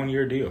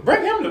 1-year deal.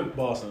 Bring him to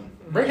Boston.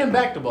 Bring him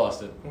back to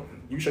Boston.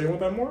 You sure you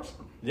want that, Morris?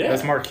 Yeah.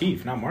 That's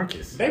Markeith, not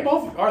Marcus. They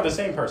both are the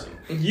same person.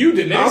 You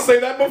did not say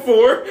that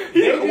before.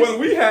 When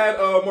we had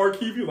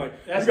Markeith, you like,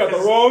 you got the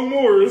wrong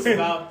Morris. It's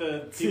about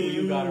the people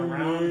you got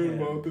around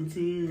him. About the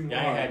team. Yeah,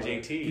 I ain't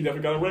had JT. He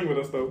definitely got a ring with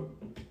us, though.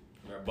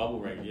 Or a bubble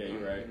ring. Yeah,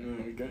 you're right.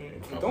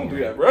 Don't do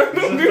that, bro.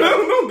 Don't do that.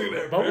 Don't do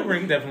that, bro. Bubble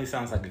ring definitely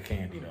sounds like a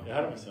candy, though.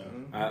 Yeah,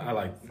 100%. I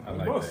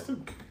like Bust, that.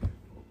 too.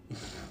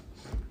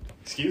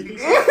 Excuse me?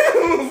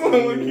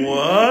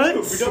 What?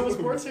 We done with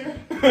sports here?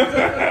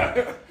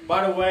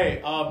 By the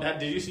way,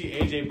 did you see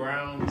AJ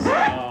Brown's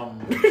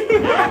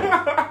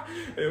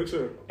Hey, what's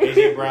up?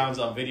 AJ Brown's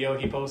video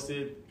he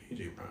posted?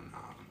 AJ Brown, nah.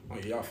 Oh,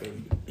 yeah, y'all feel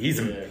me.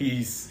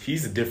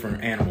 He's a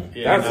different animal.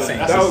 Yeah, That's no, a,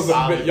 that's that a was a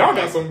solid big, y'all nigga.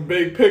 got some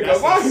big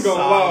pickups. That's a I ain't gonna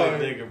solid lie.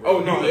 nigga, bro. Oh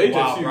no, He was AJ's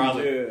wild huge.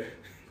 rally. Yeah.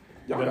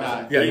 Y'all But got nah,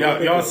 some Yeah, big y'all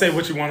pickups. say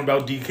what you want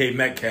about DK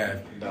Metcalf.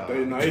 No,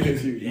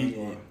 AJ's huge.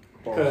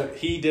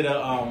 He did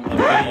a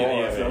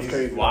video. That was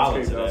crazy. Wild That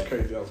was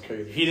today.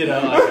 crazy. He did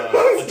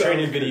a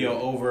training video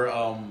over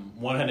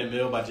 100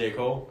 mil by J.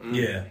 Cole.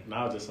 Yeah. And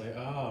I was just like,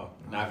 oh,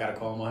 now I gotta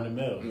call him 100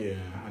 mil. Yeah,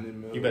 100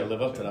 mil. You better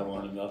live up to that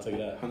 100 mil. I'll tell you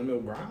that. 100 mil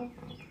Brown.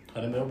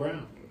 100 mil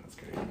Brown. That's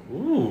crazy.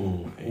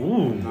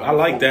 Ooh, I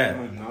like that.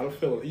 I'm not a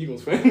Philly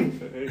Eagles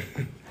fan.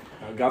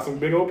 I got some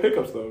big old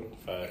pickups though.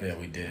 Yeah,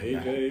 we did.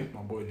 AJ,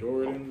 my boy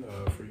Jordan,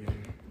 freaking.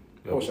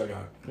 What else I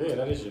got? Yeah,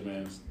 that is your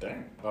man's.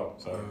 Dang. Oh,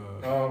 sorry.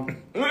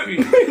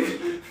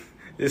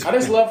 It's- I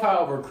just love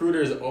how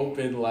recruiters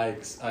open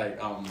like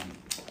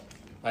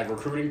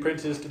recruiting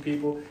pitches to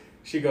people.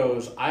 She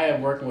goes, I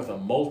am working with a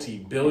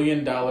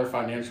multi-billion-dollar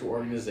financial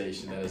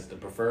organization that is the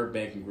preferred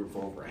banking group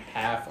for over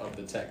half of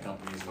the tech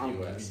companies in the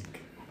U.S.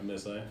 I'm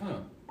just like,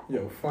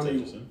 Yo,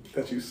 funny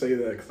that you say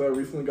that because I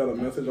recently got a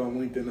message on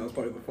LinkedIn that was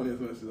probably the funniest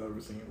message I've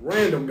ever seen.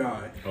 Random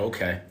guy.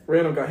 Okay.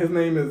 Random guy. His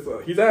name is,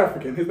 he's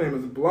African. His name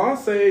is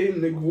Blase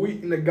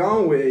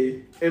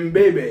Ngangwe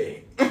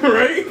Mbebe.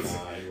 Right?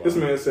 This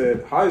man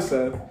said, hi,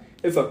 Seth.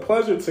 It's a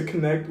pleasure to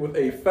connect with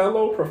a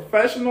fellow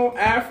professional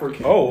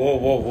African. Oh,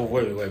 whoa,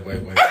 wait. Who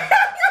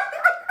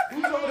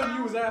told him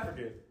you was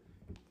African?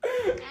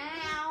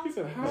 He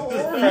said, how old are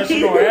you?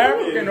 Professional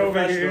African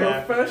over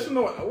here.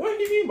 Professional. What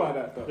do you mean by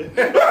that, though?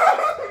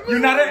 You're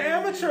not an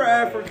amateur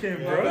African,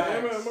 bro.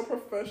 I'm a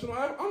professional.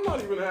 I'm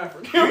not even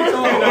African.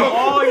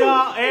 All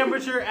y'all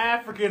amateur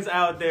Africans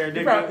out there,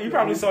 You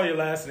probably saw your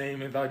last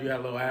name and thought you had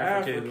a little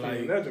African,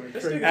 like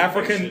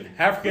crazy.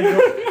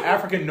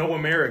 African, no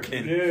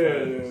American.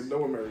 Yeah,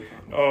 no American.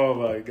 Oh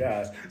my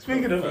gosh.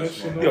 Speaking of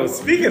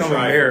Professional.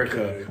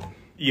 America,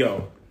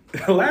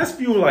 the last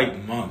few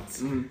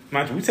months,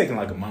 mind you, we taking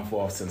a month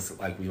off since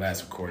we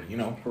last recorded. We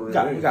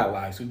got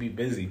lives. We be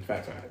busy.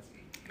 Facts.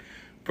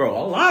 Bro,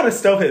 a lot of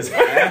stuff has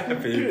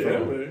happened,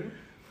 bro. Man.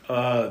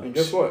 And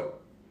guess what?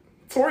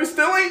 Tory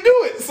still ain't do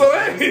it. So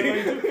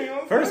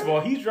hey. First of all,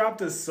 he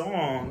dropped a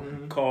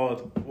song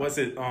called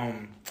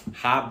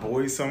Hot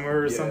Boy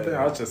Summer or something.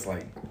 I was just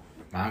like,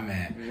 my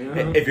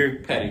man. If you're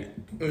petty.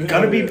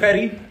 gonna be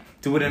petty,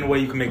 do it in a way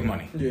you can make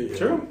money. Yeah.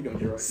 True. You're gonna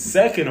be right.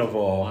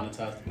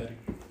 Monetize the petty.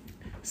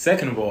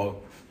 Second of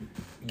all,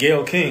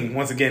 Gayle King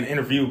once again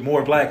interviewed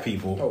more black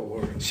people. Oh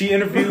Lord. She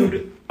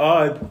interviewed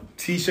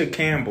Tisha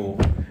Campbell,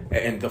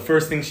 and the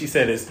first thing she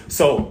said is,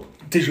 "So,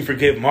 did you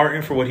forgive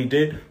Martin for what he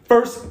did?"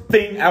 First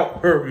thing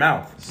out her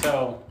mouth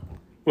So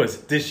was,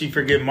 "Did she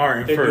forgive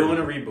Martin they're for?" doing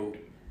a reboot.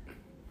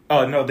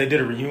 Oh no, they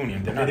did a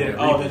reunion. They're not doing a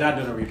They're reboot. not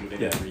doing a reboot. They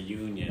did a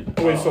reunion.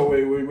 Wait. What do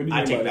you mean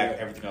I take by back that?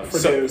 everything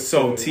else.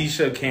 So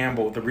Tisha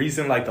Campbell, the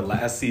reason the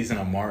last season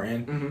of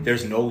Martin,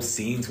 there's no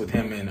scenes with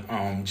him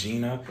and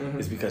Gina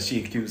is because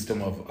she accused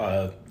him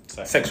of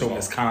sexual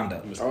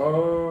misconduct.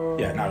 Oh.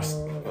 Yeah, not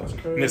that's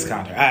crazy.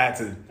 misconduct.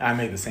 I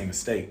made the same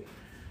mistake.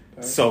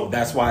 So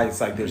that's why it's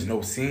there's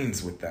no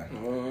scenes with them.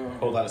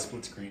 Whole lot of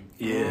split screen.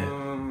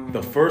 Yeah.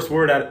 The first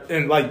word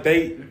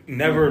they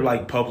never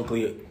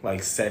publicly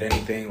said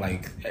anything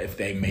if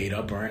they made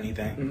up or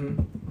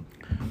anything.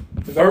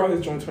 Is that why his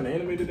joints were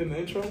animated in the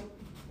intro?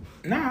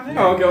 Nah,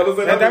 Oh,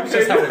 okay, that was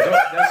just how it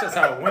that's just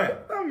how it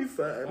went. That'd be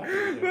sad.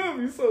 That'd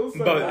be so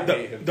sad.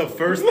 But the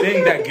first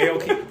thing that Gayle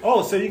King,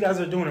 so you guys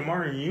are doing a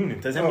Martin reunion.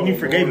 Does that mean you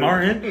forgave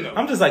Martin? No.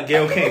 I'm just like,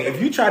 Gayle King,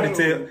 if you try to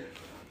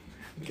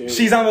tell,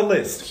 she's on the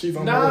list. She's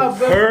on the Nah,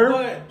 list. but Her-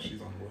 but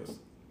She's on the list.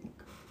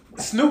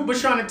 Snoop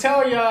was trying to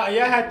tell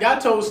y'all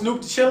told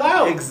Snoop to chill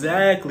out.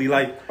 Exactly.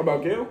 Like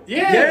About Gail?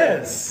 Yeah.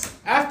 yes.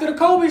 After the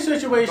Kobe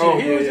situation,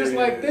 he was just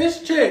like,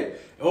 this chick.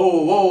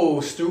 Oh,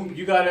 whoa, Snoop,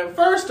 you got it.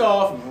 First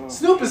off,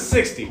 Snoop is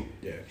 60.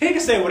 Yeah. He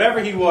can say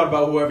whatever he want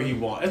about whoever he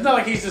want. It's not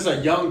like he's just a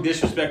young,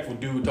 disrespectful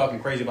dude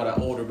talking crazy about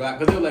an older black.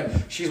 Because they're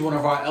like, she's one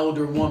of our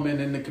elder women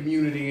in the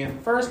community.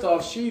 And first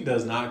off, she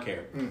does not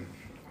care.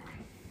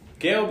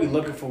 Gail be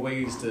looking for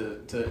ways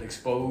to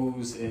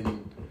expose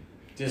and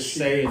just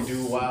say and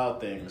do wild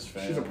things,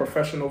 fam. She's a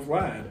professional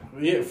Vlad.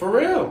 Yeah, for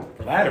real.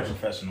 Vlad a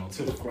professional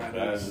too.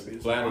 Vlad is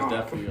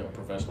definitely a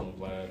professional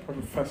Vlad.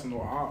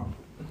 Professional op.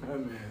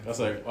 That man. That's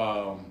like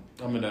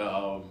I'm in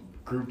a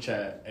group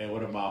chat and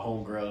one of my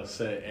homegirls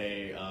said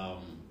a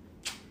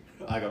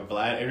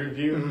Vlad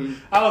interview. Mm-hmm.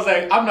 I was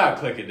like, I'm not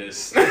clicking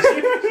this. She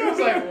was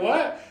like,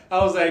 what? I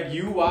was like,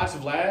 you watch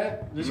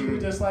Vlad? And she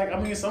was just like, I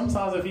mean,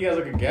 sometimes if he has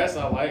like a guest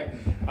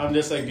I'm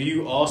just like, do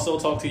you also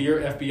talk to your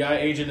FBI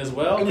agent as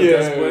well? Because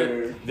that's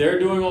what they're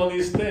doing all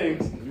these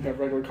things. You have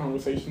regular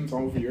conversations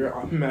over your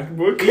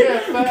MacBook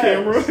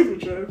camera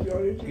with your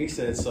FBI agent. He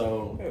said,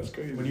 so That's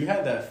crazy. when you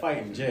had that fight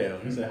in jail,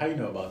 he said, how you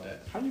know about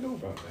that? How you know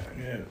about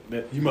that?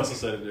 Yeah. You must have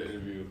said it in the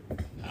interview.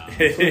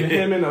 So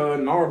him and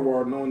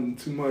Nardwar knowing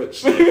too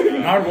much.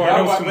 Nardwar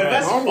knows too But much.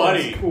 that's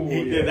funny. Cool,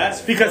 Yeah,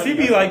 that's Because funny.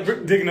 he'd be like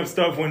digging up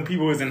stuff when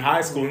people was in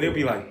high school, and they'd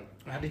be like,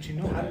 "How did you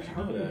know? How did you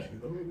know that?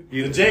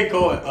 You, The J.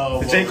 Cole.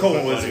 the J.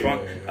 Cole was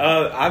funny. fun.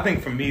 I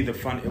think for me the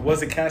fun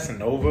was it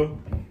Casanova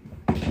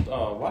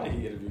Why did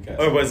he interview Cass?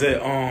 or was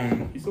it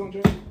You still in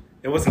jail?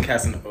 it wasn't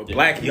Casanova,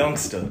 Black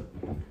Youngster.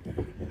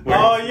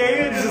 Oh yeah,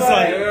 It's just just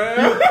like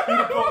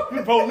like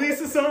you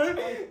police or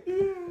something.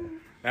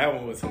 That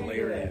one was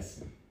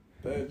hilarious.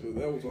 That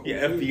was a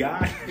Yeah,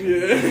 FBI.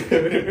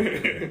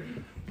 Yeah.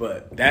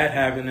 But that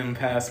happened in the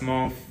past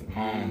month.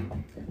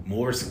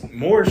 More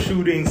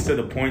shootings to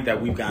the point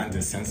that we've gotten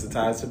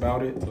desensitized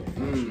about it.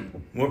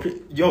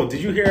 Yo,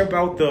 did you hear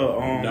about the?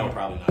 no,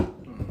 probably not.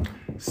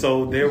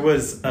 So there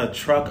was a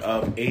truck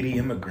of 80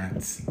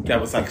 immigrants that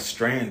was like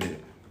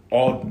stranded.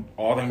 All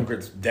the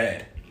immigrants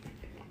dead.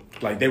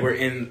 Like they were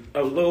in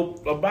a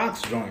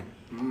box joint.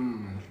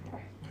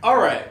 All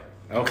right.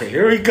 Okay,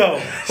 here we go.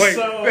 Wait,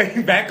 So-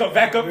 wait, back up.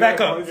 Guys,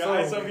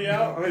 help me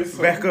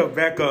out.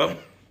 Back up.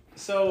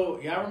 So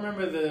y'all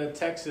remember the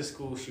Texas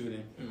school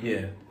shooting?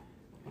 Yeah.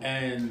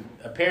 And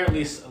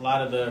apparently a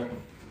lot of the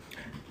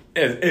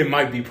It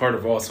might be part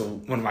of also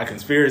one of my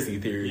conspiracy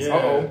theories. Yeah.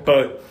 Uh-oh.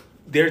 But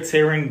they're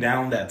tearing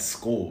down that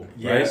school,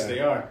 yes, right? they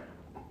are.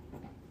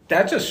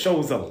 That just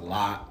shows a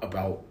lot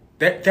about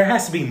that. There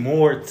has to be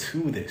more to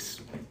this.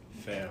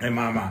 Fam. In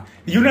my mind,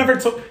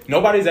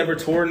 nobody's ever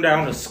torn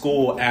down a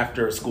school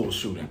after a school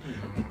shooting.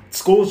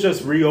 Schools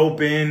just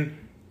reopen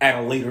at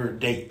a later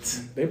date.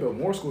 They built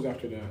more schools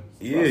after that.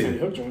 Yeah. Sandy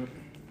Hook joint.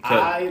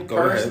 I Go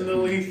ahead.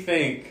 personally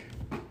think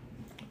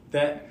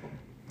that.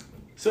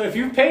 So if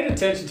you've paid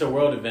attention to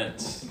world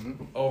events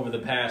over the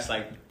past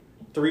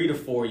 3 to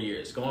 4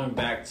 years, going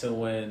back to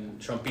when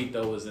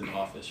Trumpito was in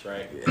office,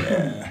 right?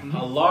 Yeah.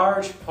 A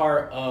large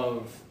part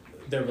of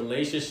the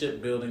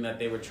relationship building that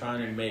they were trying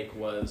to make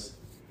was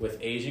with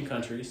Asian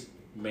countries,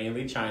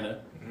 mainly China,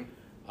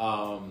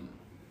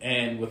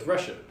 and with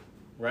Russia,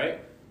 right?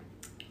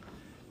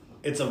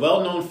 It's a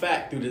well-known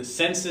fact through the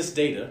census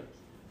data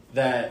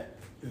that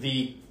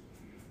the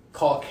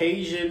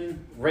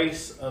Caucasian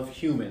race of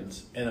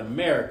humans in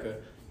America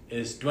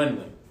is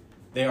dwindling.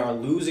 They are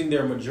losing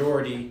their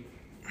majority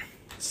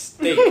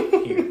stake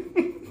here.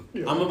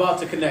 I'm about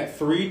to connect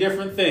 3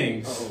 different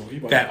things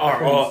That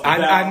are all.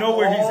 I know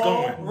where he's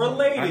going.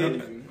 related I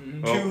know-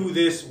 to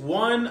this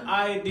one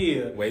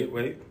idea. Wait.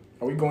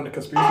 Are we going to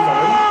conspiracies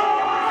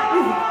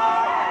already?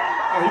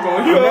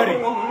 I'm ready.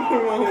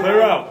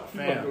 Clear out.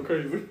 Fam. Go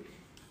crazy.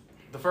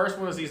 The first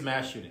one is these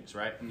mass shootings,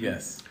 right?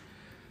 Yes.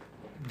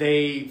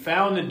 They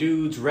found the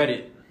dude's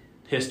Reddit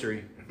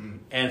history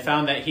and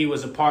found that he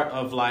was a part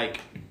of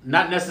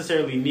not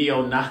necessarily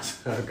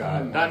neo-Nazi,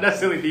 not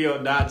necessarily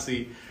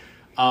neo-Nazi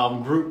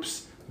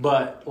groups,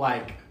 but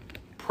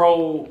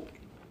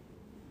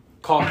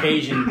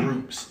pro-Caucasian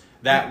groups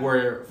that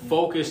were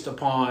focused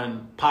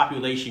upon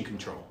population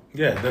control.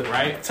 Yeah. The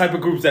Right? type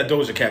of groups that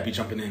Doja Cat be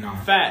jumping in on.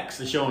 Facts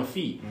and showing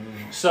feet.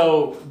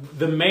 So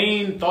the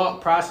main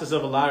thought process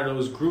of a lot of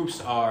those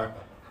groups are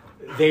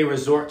they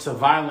resort to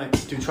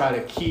violence to try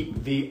to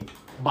keep the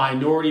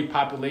minority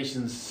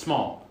populations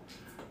small.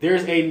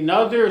 There's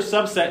another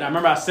subset, and I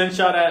remember I sent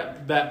y'all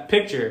that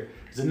picture.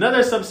 There's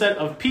another subset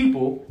of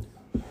people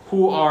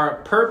who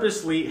are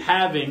purposely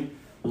having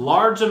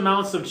large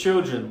amounts of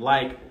children,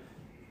 like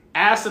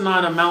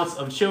asinine amounts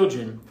of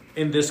children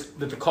in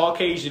the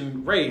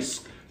Caucasian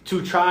race, to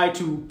try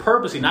to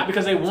purposely, not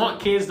because they want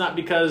kids, not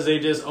because they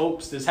just,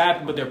 oops, this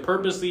happened, but they're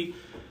purposely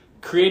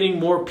creating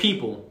more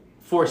people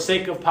for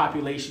sake of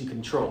population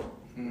control.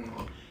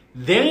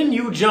 Then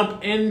you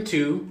jump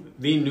into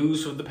the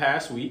news of the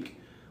past week,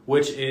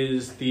 which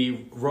is the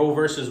Roe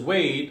versus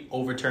Wade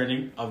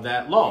overturning of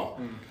that law.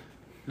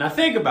 Now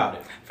think about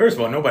it. First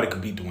of all, nobody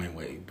could beat Dwayne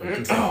Wade.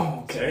 But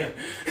Okay.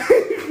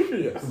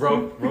 Yes.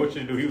 Roach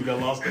knew he was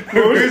gonna lose.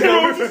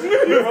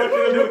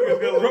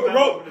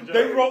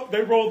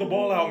 They rolled the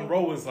ball out, and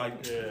Roe was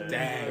like,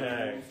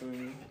 "Dang."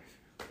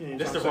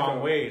 That's the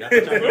wrong way. I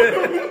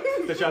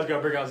thought y'all was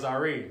gonna bring out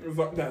Zari.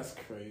 That's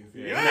crazy.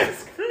 Yeah.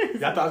 That's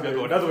crazy. I thought I was gonna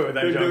go another way with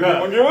that They joke. did Huh?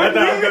 one I game? thought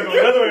I was gonna go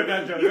another way with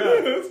that joke.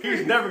 Huh? He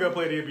was never gonna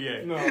play the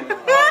NBA. No.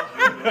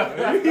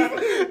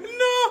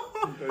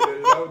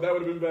 No. That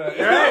would have been bad.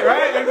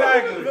 Right,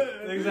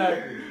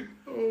 exactly.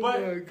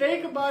 But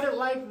think about it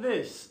like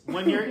this: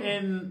 when you're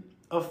in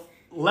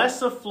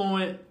less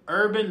affluent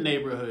urban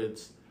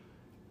neighborhoods,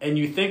 and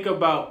you think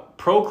about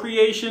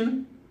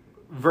procreation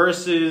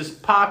versus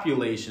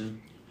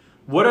population,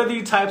 what are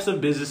the types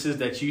of businesses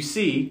that you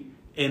see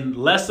in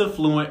less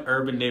affluent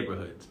urban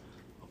neighborhoods?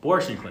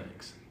 Abortion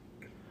clinics.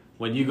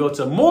 When you go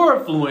to more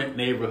affluent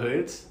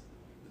neighborhoods,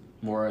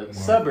 more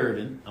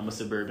suburban, I'm a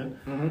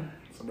suburban,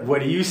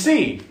 what do you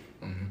see?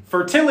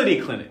 Fertility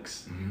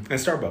clinics. And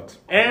Starbucks.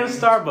 And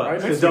Starbucks.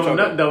 Right, Because don't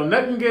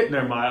nothing get...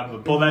 Never mind, I'm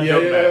going to pull that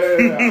joke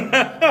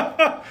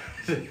back.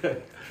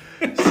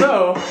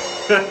 So...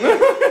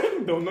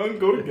 Don't nothing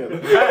go together.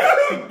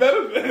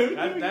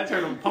 that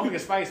turned them pumpkin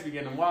spice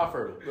begin them wild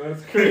fertile.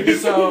 That's crazy.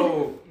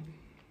 So...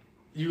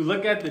 You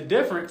look at the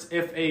difference.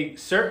 If a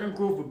certain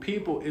group of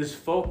people is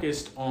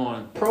focused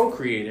on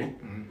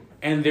procreating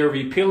and they're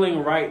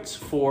repealing rights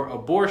for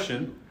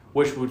abortion,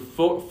 which would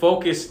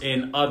focus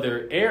in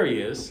other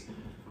areas,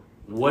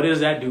 what does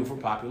that do for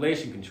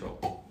population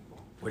control?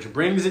 Which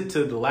brings it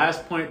to the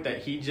last point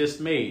that he just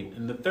made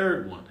in the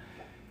third one.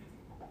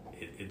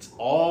 It's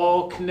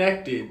all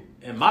connected,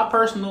 in my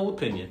personal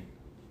opinion,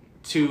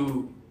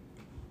 to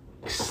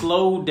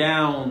slow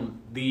down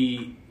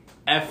the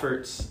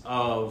efforts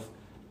of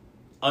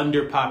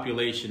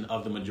underpopulation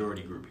of the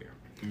majority group here.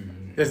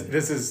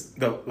 This is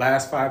the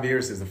last 5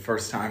 years is the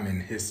first time in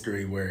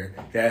history where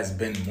there has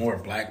been more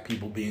black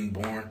people being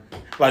born.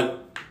 Like,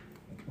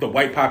 the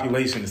white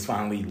population is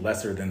finally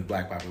lesser than the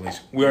black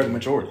population. We are the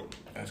majority.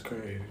 That's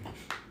crazy.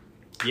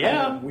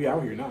 Yeah. We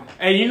out here now.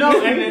 And you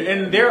know,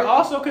 and they're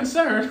also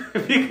concerned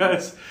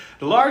because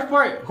the large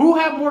part, who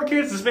have more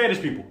kids than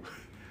Spanish people?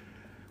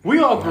 We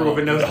all grew up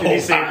in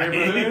these same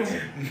neighborhoods.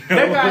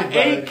 They got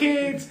 8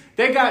 kids.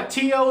 They got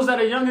TOs that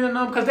are younger than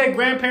them because their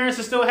grandparents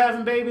are still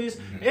having babies.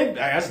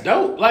 That's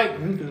dope. Like,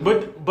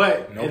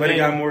 but nobody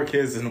got more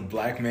kids than a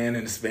black man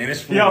and a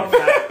Spanish woman. Yo,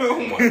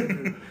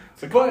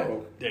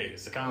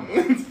 it's a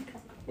combo.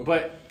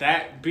 But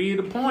that be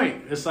the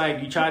point. It's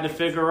like you try to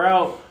figure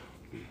out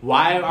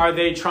why are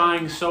they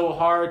trying so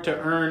hard to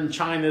earn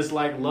China's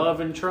like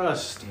love and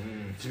trust?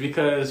 It's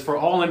because for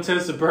all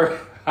intents and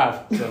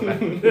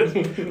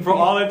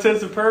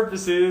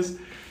purposes,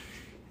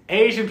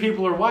 Asian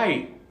people are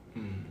white.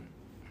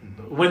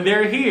 When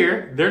they're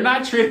here, they're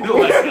not treated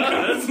like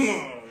us.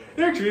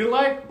 They're treated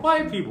like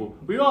white people.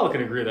 We all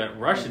can agree that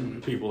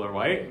Russian people are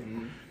white.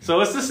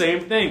 So it's the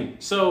same thing.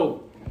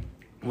 So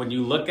when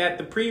you look at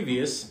the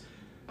previous,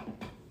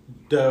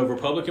 the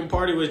Republican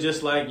Party was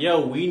just like,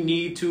 yo, we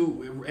need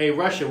to, hey,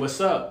 Russia, what's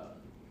up?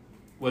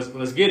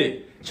 Let's get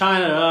it.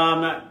 China,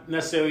 I'm not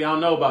necessarily, I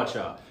don't know about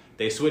y'all.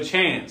 They switch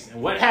hands.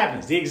 And what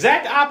happens? The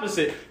exact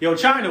opposite. Yo,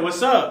 China,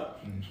 what's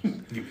up?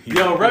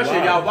 Yo,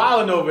 Russia, y'all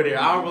wilding over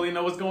there. I don't really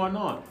know what's going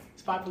on.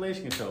 It's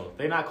population control.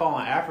 They're not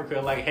calling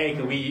Africa like, hey,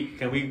 can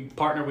we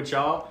partner with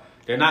y'all?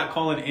 They're not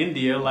calling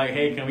India like,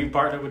 hey, can we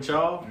partner with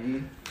y'all?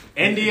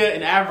 India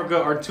and Africa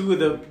are two of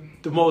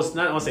the most,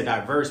 not I want to say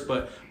diverse,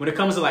 but when it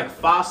comes to like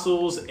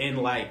fossils and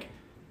like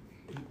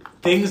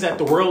things that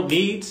the world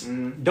needs,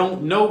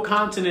 don't no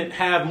continent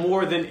have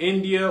more than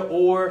India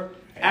or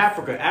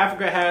Africa.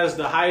 Africa has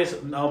the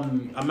highest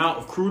amount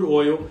of crude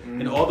oil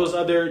and all those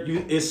other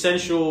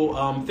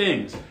essential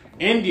things.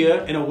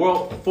 India, in a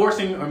world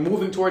forcing or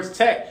moving towards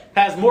tech,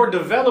 has more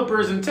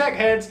developers and tech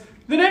heads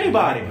than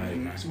anybody.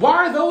 So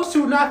why are those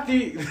two not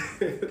the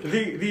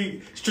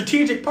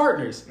strategic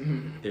partners?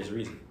 There's a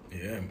reason.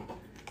 Yeah.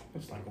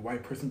 It's like a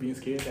white person being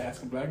scared to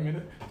ask a black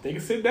man if they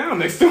can sit down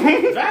next to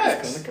him.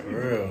 Facts. For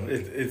real.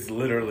 It's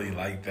literally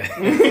like that.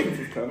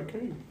 It's kind of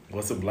crazy.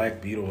 What's a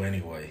black beetle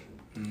anyway?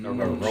 A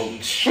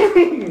roach.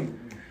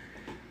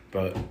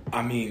 But,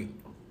 I mean,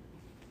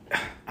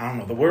 I don't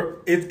know. The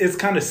world. It's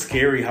kind of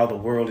scary how the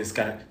world is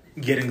kind of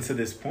getting to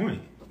this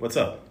point. What's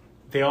up?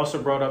 They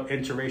also brought up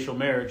interracial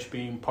marriage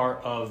being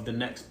part of the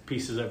next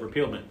pieces of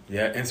repealment.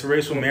 Yeah,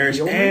 interracial marriage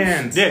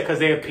and... Yeah, because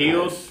they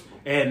appealed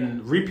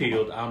and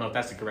repealed. I don't know if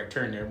that's the correct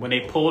term there. When they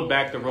pulled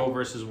back the Roe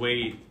versus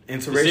Wade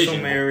interracial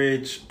decision.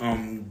 Marriage,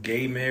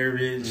 gay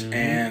marriage,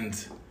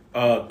 and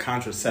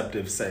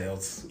contraceptive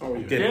sales. Oh,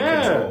 yeah. Getting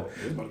control.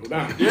 It's about to go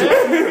down. Yeah.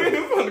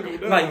 It's about to go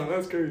down. Like,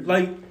 that's crazy.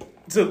 Like,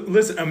 so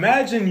listen,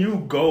 imagine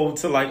you go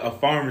to like a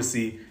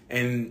pharmacy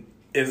and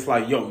it's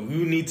like, yo,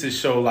 you need to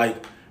show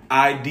like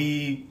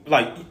ID,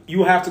 like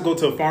you have to go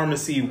to a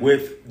pharmacy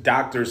with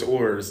doctor's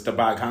orders to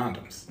buy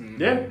condoms.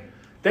 Yeah.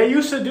 They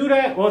used to do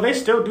that. Well, they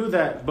still do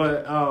that.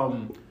 But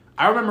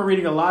I remember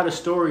reading a lot of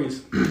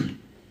stories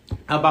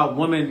about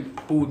women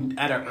who,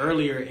 at an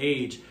earlier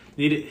age,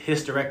 needed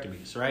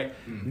hysterectomies, right?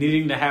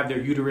 Needing to have their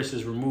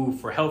uteruses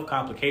removed for health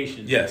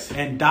complications. Yes.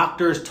 And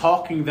doctors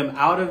talking them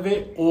out of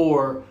it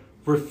or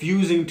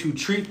refusing to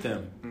treat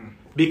them.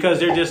 Because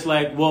they're just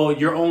like, well,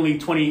 you're only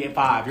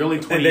 25, you're only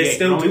 28. And they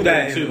still do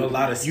that 32. in a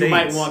lot of states. You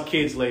might want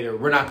kids later.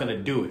 We're not going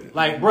to do it.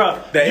 Like,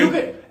 bruh,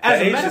 The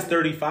as age is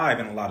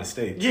 35 in a lot of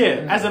states.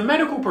 Yeah, as a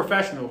medical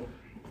professional,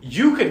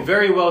 you could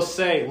very well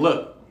say,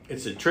 look,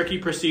 it's a tricky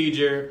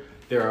procedure.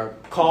 There are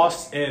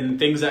costs and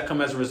things that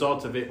come as a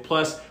result of it.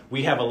 Plus,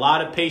 we have a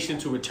lot of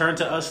patients who return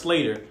to us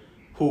later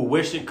who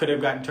wish it could have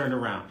gotten turned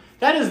around.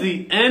 That is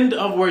the end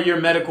of where your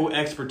medical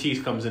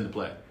expertise comes into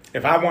play.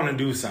 If I want to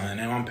do something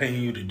and I'm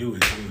paying you to do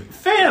it.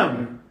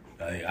 Fam!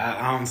 Like,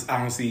 I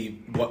don't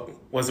see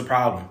what's the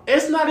problem.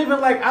 It's not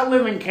even like I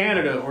live in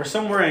Canada or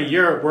somewhere in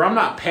Europe where I'm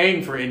not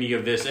paying for any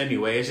of this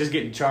anyway. It's just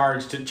getting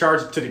charged to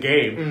the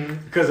game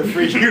because of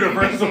free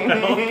universal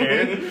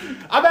healthcare.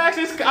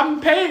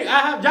 I'm paying.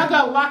 Y'all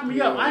gotta lock me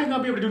up. I ain't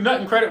gonna be able to do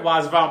nothing credit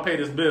wise if I don't pay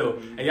this bill.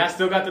 And y'all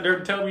still got the nerve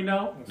to tell me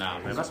no? Nah,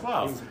 man, that's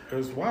wild.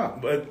 It's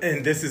wild.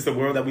 And this is the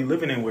world that we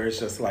living in where it's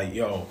just like,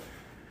 yo,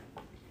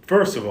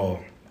 first of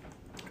all,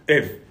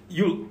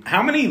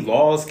 how many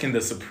laws can the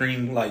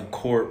Supreme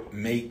Court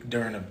make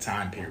during a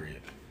time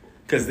period?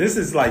 Because this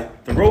is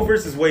like the Roe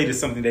versus Wade is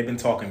something they've been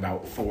talking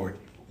about for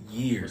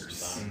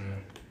years.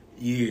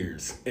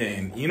 Years.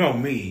 And you know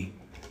me,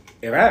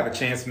 if I have a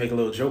chance to make a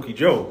little jokey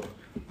joke,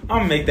 I'm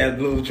gonna make that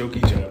little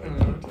jokey joke.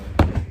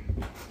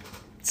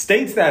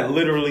 States that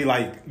literally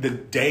the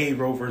day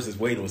Roe versus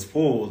Wade was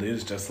pulled, it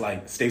was just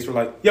like states were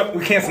like, yep,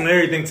 we're canceling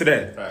everything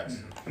today. Facts.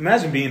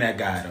 Imagine being that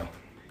guy though.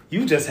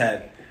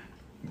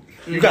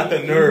 You got the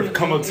nerve to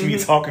come up to me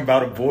talking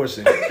about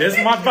abortion. This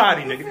is my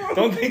body, nigga.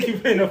 Don't think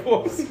you've been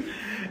divorced.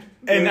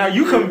 And now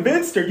you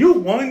convinced her. You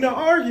won the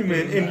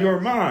argument in your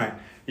mind.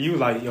 You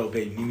like, yo,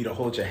 babe, you need me to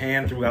hold your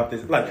hand throughout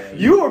this.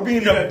 You are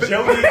being the best. You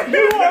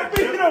are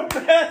being the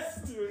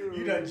best.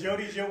 You done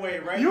Jody's your way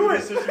right through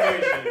this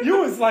situation. You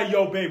was like,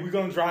 yo, babe, we're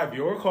going to drive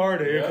your car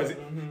there because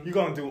you're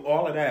going to do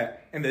all of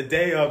that. And the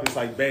day of, it's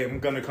like, babe, I'm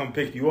going to come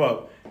pick you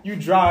up. You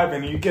drive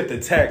and you get the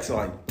text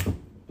like,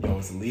 yo,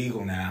 it's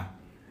legal now.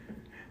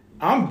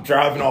 I'm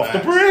driving off the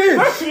bridge.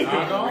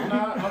 No, I'm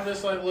not. I'm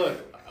just like,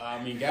 look,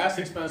 I mean, gas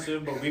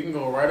expensive, but we can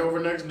go right over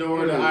next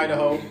door to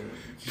Idaho.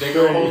 They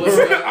go hold us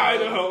to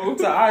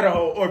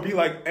Idaho. Or be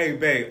like, hey,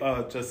 babe,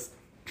 just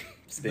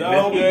stay there.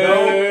 No.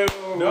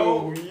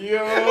 No.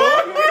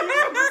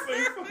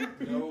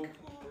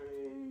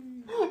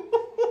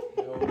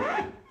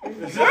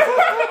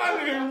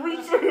 I didn't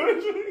reach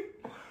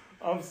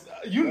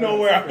you know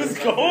where I was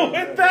going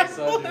with that.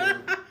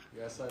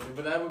 Yes, I do.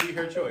 But that would be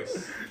her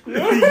choice. In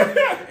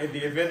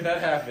the event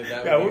that happened,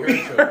 that would be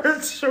her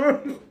choice.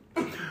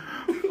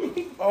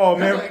 Oh,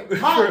 man.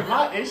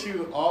 My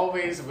issue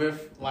always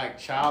with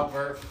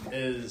childbirth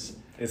is...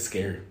 It's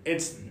scary.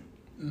 It's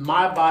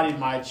my body,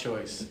 my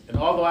choice. And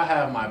although I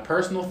have my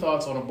personal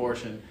thoughts on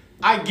abortion,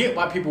 I get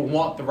why people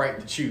want the right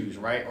to choose,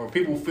 right? Or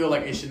people feel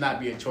like it should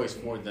not be a choice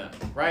for them,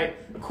 right?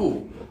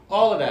 Cool.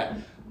 All of that.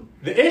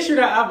 The issue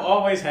that I've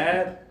always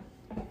had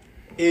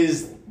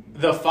is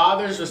the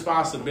father's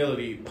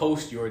responsibility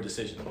post your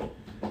decision.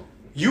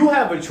 You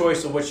have a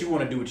choice of what you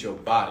want to do with your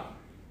body.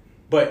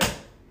 But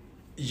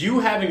you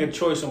having a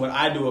choice on what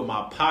I do with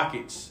my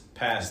pockets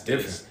past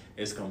this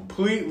is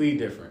completely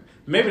different.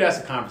 Maybe that's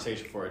a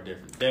conversation for a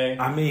different day.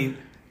 I mean,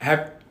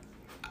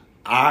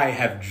 I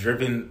have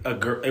driven a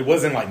girl. It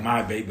wasn't like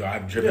my baby.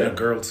 I've driven a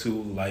girl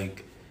to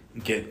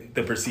get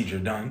the procedure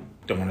done.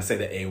 Don't want to say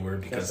the A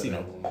word because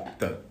the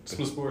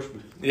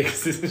Smorshman.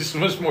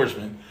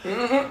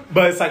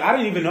 But it's like I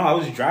didn't even know I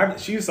was driving.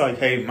 She was like,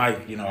 "Hey,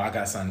 Mike, I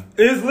got something."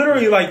 It's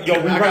literally like,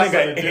 "Yo, we're running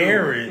an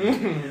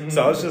errand."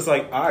 So I was just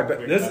like, "All right,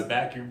 but this is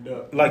vacuumed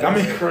up."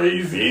 I'm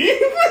crazy.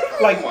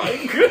 My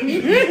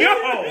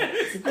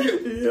goodness,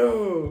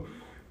 yo.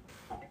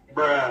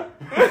 Bruh,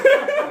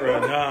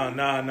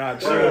 nah.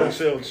 Chill.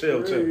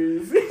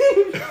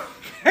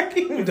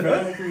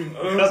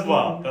 That's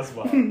wild. That's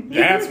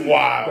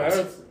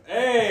wild.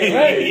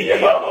 Hey,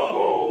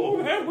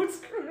 yo. That was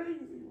crazy.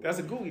 That's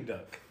a gooey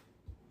duck.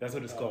 That's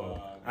what it's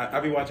called. I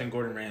be watching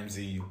Gordon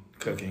Ramsay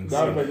cooking.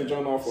 Gotta make the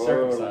joint off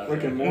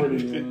Rick and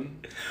Morty.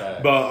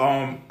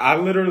 But I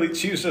literally,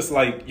 she was just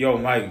like, "Yo,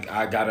 Mike,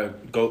 I gotta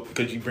go.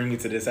 Could you bring me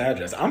to this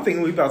address?" I'm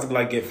thinking we about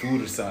to get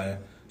food or something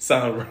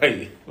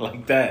right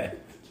like that.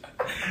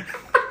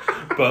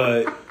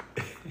 But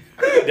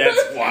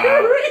that's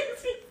wild.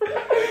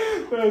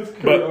 That's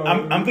crazy. But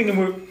I'm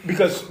thinking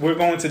because we're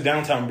going to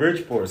downtown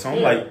Bridgeport, so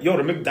I'm like, yo,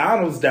 the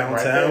McDonald's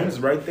downtown is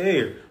right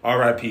there.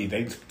 R.I.P.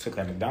 They took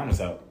that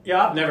McDonald's out.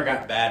 Yeah, I've never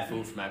got bad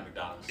food from that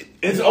McDonald's.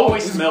 It's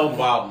always smelled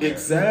wild. There,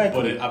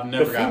 exactly. But I've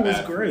never got bad food. The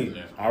food was great.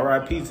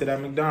 R.I.P. to that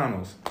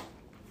McDonald's.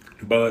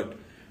 But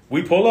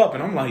we pull up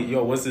and I'm like,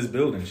 yo, what's this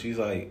building? She's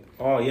like,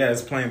 oh yeah,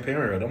 it's Planned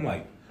Parenthood. I'm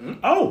like,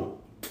 oh.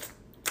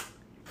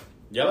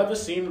 Y'all ever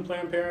seen the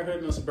Planned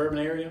Parenthood in a suburban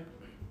area?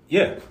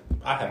 Yeah.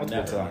 I have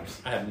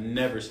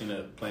never seen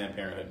a Planned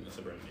Parenthood in a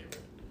suburban neighborhood.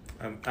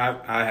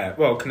 I have.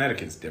 Well,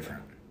 Connecticut's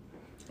different.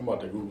 I'm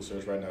about to Google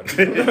search right now.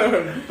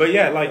 But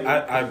yeah, like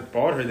I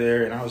brought her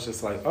there, and I was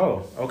just like,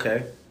 oh,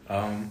 okay.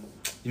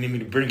 You need me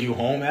to bring you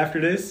home after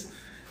this?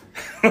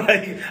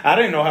 Like, I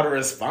didn't know how to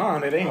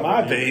respond. It ain't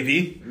my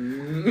baby.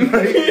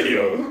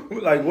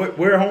 Like,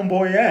 where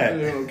homeboy at?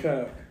 Yeah,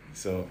 okay.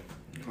 So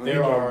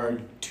There are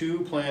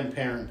 2 Planned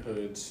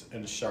Parenthoods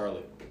in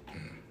Charlotte.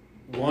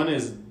 One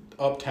is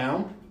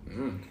uptown,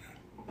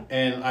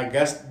 and I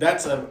guess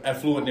that's an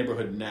affluent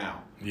neighborhood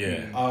now.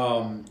 yeah.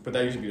 But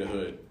that used to be the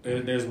hood.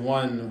 There's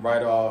one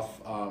right off,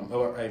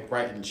 like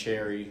right in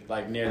Cherry,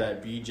 like near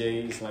that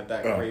BJ's, like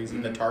that crazy,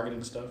 the Target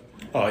and stuff.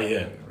 Oh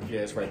yeah.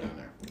 Yeah, it's right down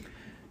there.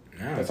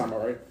 Yeah. That sound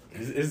about right.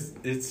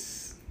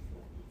 It's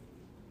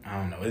I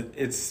don't know.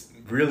 It's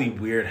really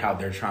weird how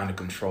they're trying to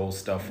control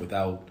stuff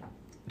without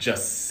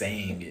just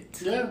saying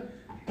it. Yeah.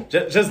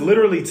 Just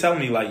literally tell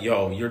me like,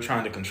 yo, you're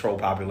trying to control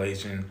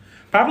population.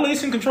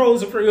 Population control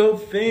is a real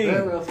thing. Yeah,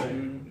 real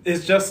thing.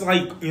 It's just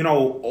like, you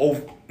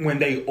know, when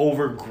they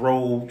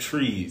overgrow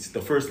trees,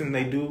 the first thing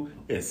they do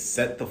is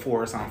set the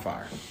forest on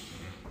fire.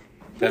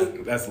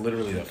 That's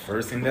literally the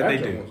first thing that they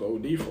do. Was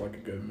OD for like a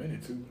good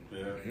minute too.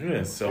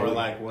 Yeah, so Or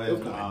like when It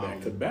was going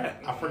back to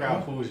back. I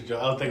forgot who was. I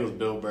don't think it was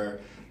Bill Burr.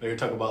 They were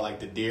talking about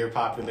like the deer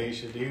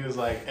population. He was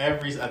like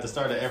at the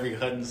start of every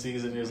hunting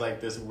season, there's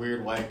like this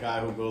weird white guy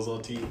who goes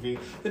on TV.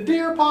 The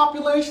deer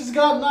population's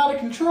gotten out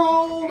of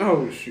control.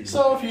 Oh shoot!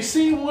 So if you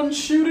see one,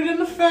 shoot it in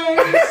the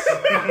face.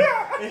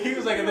 And he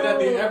was like, and then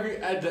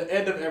at the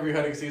end of every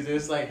hunting season,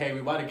 it's like, hey,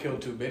 we might have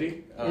killed too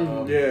many.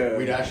 Yeah.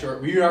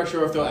 We aren't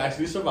sure if they'll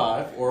actually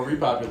survive or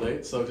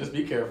repopulate. So just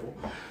be careful.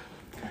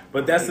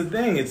 But that's the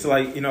thing. It's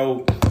like, you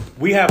know,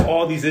 we have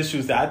all these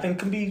issues that I think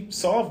can be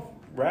solved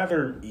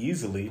rather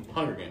easily.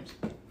 Hunger Games.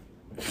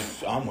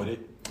 I'm with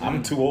it.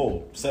 I'm too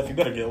old. Seth, you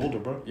better get older,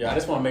 bro. Yeah, I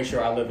just want to make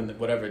sure I live in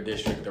whatever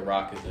district The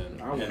Rock is in.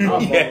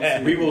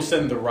 Yeah. We will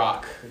send The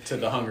Rock to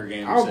the Hunger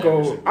Games. I'll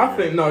go. I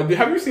think no.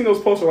 Have you seen those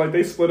posters? Like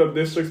they split up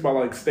districts by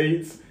like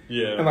states.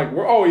 Yeah. And like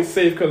we're always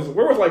safe because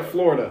we're with like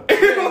Florida.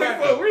 Like,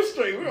 look, we're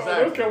straight. We're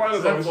North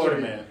Carolina's always Florida,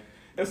 straight. man.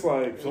 It's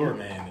like Florida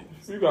man.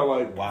 you got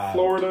like Wow.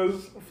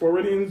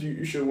 Floridians.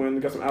 You should win.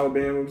 You got some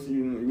Alabamans.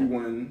 You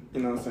win.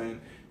 You know what I'm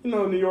saying? You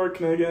know New York,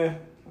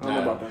 Connecticut. I don't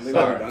know about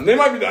them. They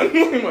might be done.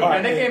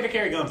 And they can't even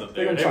carry guns up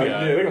there.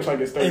 They're gonna try to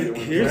get started.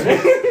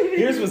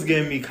 Here's what's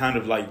getting me kind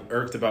of like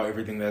irked about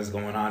everything that's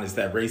going on is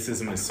that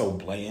racism is so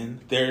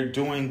blatant. They're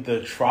doing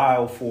the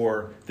trial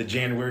for the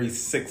January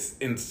 6th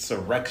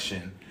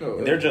insurrection.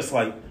 And they're just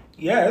like,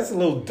 yeah, it's a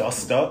little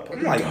dust up.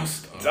 I'm like,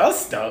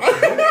 dust up?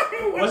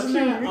 Wasn't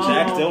that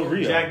Jack Del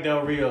Rio? Jack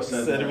Del Rio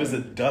said it was a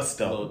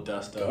dust a up. little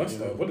dust up. Dust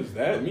up. What does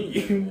that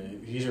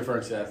mean? He's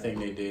referring to that thing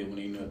they did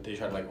when they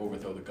tried to like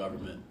overthrow the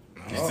government.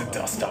 It's a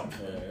dust up.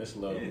 Yeah, it's a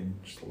little.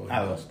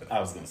 I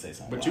was gonna say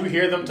something. But you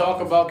hear them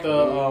talk about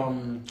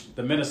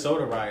the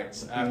Minnesota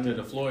riots after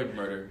the Floyd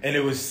murder. And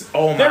it was,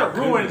 oh my They're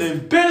goodness.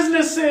 ruining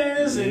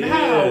businesses and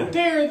how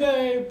dare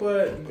they?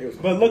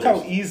 But look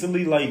how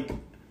easily, like,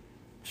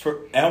 for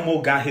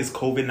Elmo got his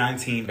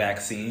COVID-19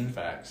 vaccine.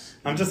 Facts.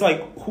 I'm just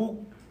like,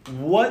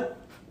 what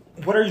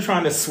are you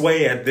trying to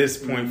sway at this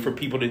point for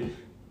people to,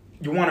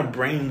 you want to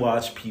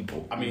brainwash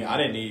people? I mean, I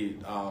didn't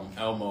need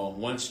Elmo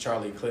once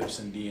Charlie Clips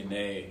and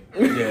DNA.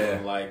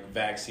 Yeah. Like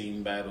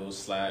vaccine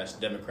battles /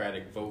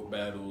 Democratic vote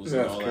battles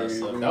That's and all crazy.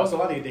 that stuff. That was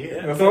all I needed to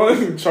hear. That's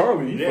all.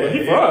 Charlie.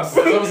 He for us.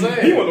 That's what I'm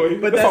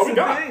saying. But that's all that's we the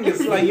got. thing.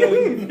 It's like, yo,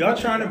 y'all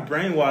trying to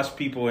brainwash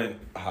people, and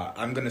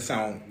I'm going to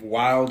sound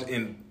wild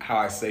in how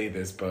I say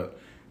this, but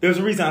there's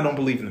a reason I don't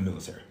believe in the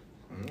military.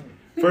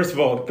 First of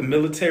all, the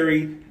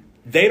military,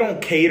 they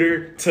don't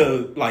cater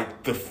to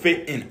like the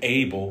fit and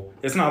able.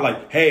 It's not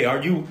like, hey,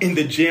 are you in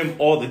the gym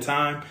all the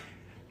time?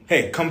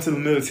 Hey, come to the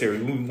military.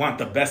 We want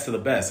the best of the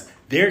best.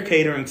 They're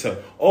catering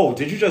to, oh,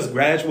 did you just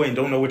graduate and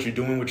don't know what you're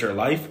doing with your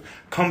life?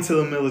 Come to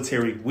the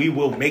military. We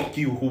will make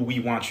you who we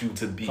want you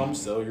to be. Come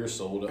sell your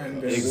soul to us.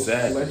 And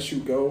Exactly. we'll let you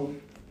go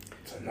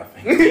to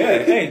nothing.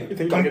 Yeah, hey, You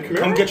think come you got a Camaro?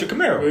 come get your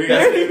Camaro. You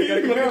got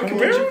a Come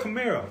get your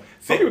Camaro.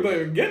 Some people don't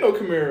even get no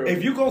Camaro.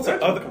 If you go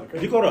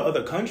to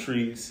other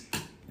countries,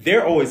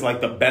 they're always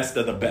like the best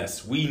of the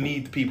best. We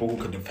need the people who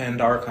could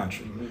defend our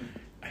country.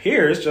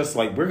 Here, it's just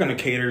like we're gonna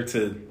cater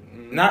to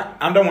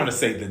I don't want to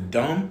say the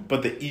dumb,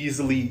 but the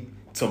easily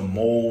to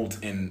mold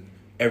and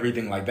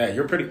everything like that.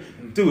 You're pretty,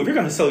 dude. If you're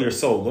gonna sell your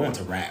soul, go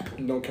into rap.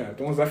 No cap.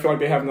 The ones that feel like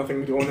they have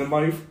nothing doing in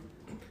life,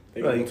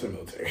 they go Like, into the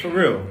military. For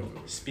real.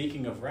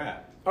 Speaking of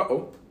rap,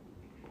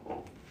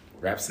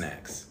 Rap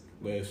snacks.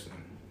 Listen,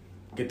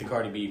 get the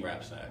Cardi B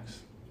rap snacks.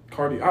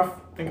 Cardi. I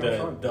think I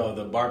tried.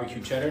 The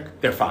barbecue cheddar.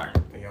 They're fire.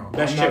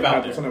 Best chip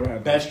out there.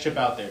 Best chip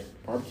out there.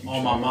 Barbecue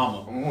On my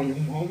mama. On your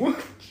mama.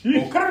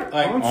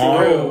 Like,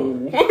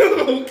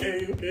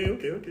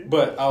 Okay.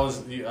 But I was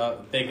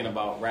thinking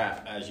about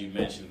rap as you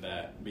mentioned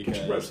that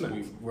because rap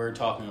snacks. we're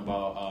talking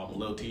about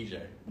Lil TJ.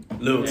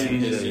 Lil and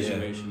his TJ,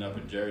 situation up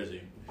in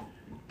Jersey.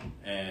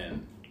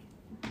 And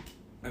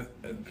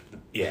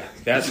yeah,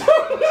 that's we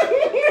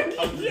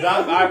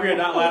are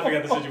not laughing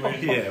at the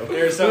situation. yeah.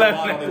 There's something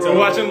wild on the We're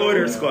watching television.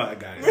 Loiter Squad,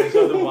 guys. There's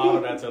something wild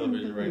on that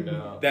television right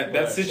now.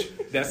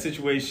 That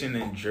situation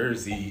in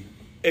Jersey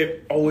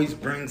it always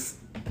brings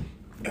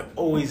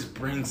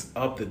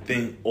up the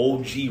thing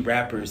OG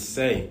rappers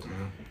say.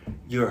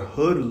 Your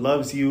hood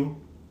loves you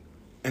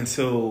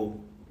until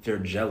they're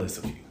jealous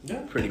of you.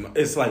 Yeah. Pretty much.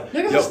 It's like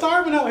niggas are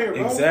starving out here,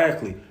 bro.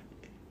 Exactly.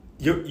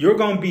 You're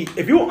gonna be,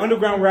 if you're an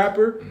underground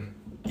rapper,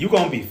 you're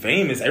gonna be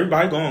famous.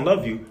 Everybody gonna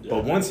love you. Yeah.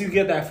 But once you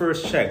get that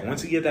first check,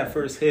 once you get that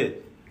first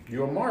hit,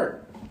 you're a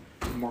mark.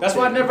 That's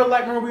why I never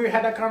liked. Remember we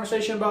had that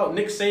conversation about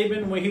Nick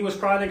Saban when he was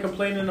crying and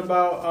complaining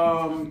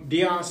about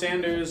Deion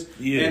Sanders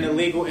and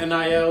illegal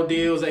NIL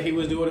deals that he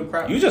was doing and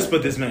crap. You just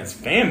put this man's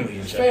family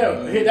in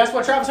check. That's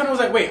why Travis Hunter was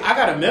like, "Wait, I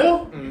got a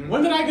mill? Mm-hmm.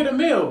 When did I get a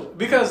mill?"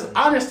 Because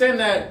I understand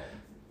that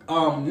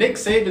Nick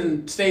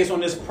Saban stays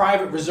on this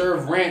private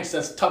reserve ranch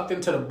that's tucked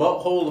into the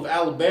butthole of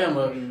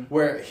Alabama,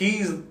 where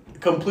he's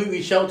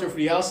completely sheltered from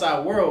the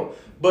outside world,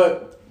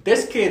 but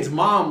this kid's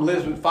mom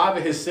lives with 5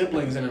 of his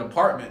siblings in an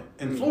apartment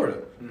in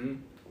Florida. Mm-hmm.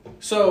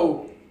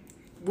 So,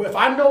 if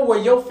I know where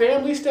your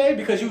family stay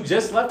because you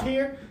just left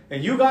here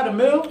and you got a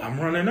mill, I'm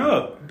running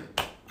up.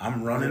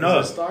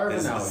 Starving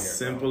it's out as here,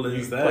 simple bro. as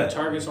You that. put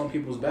targets on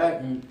people's back.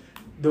 And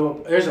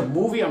there's a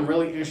movie I'm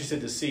really interested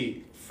to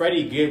see.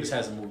 Freddie Gibbs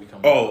has a movie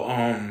coming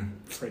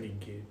out. Freddie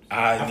Gibbs.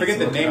 I forget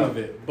the name of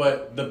it,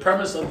 but the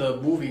premise of the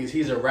movie is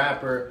he's a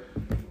rapper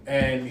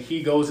and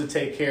he goes to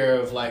take care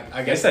of, like,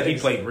 I guess that he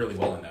played really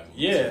well in that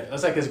movie. Yeah,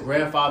 it's like his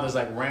grandfather's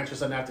like ranch or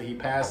something after he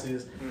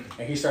passes,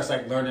 and he starts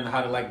like learning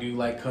how to like do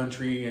like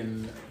country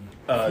and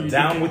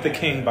Down with the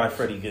King by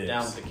Freddie Gibbs.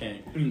 Down with the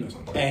King,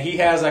 and he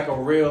has like a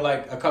real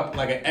like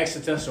an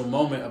existential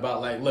moment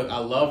about like, look, I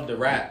love the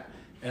rap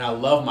and I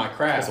love my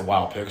craft. That's a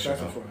wild picture.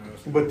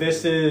 But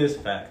this is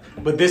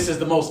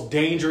the most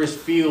dangerous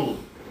field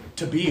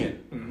to be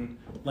in.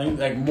 Mm-hmm.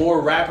 Like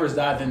more rappers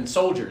die than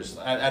soldiers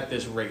at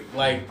this rate.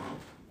 Like.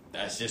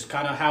 That's just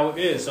kind of how it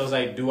is. So it's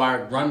like, do I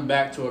run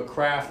back to a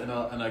craft and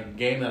a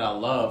game that I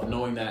love,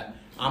 knowing that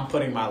I'm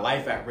putting my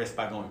life at risk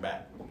by going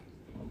back?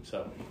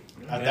 So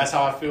that's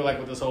how I feel like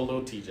with this whole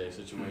Lil TJ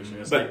situation.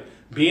 It's like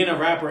being a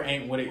rapper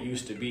ain't what it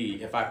used to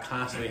be if I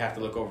constantly have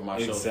to look over my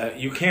shoulder.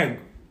 You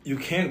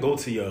can't go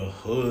to your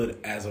hood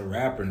as a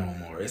rapper no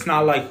more. It's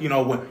not like,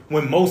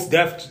 when Mos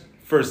Def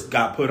first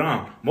got put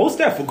on, Mos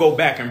Def would go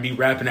back and be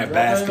rapping at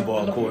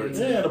basketball courts.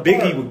 Yeah,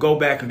 Biggie would go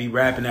back and be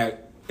rapping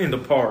in the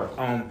park.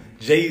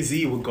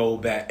 Jay-Z would go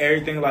back,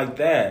 everything like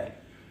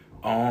that.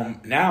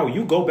 Now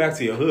you go back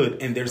to your hood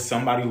and there's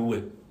somebody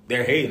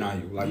they're hating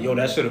on you. Like, yo,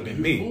 that should have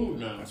been me.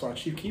 That's why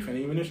Chief Keef ain't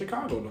even in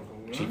Chicago no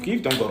more. Chief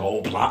Keef don't go to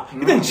Old Block.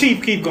 You think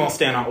Chief Keef gonna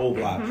stand on Old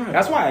Block?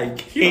 That's why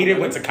I hated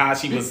when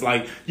Tekashi was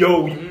like,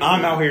 yo,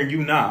 I'm out here and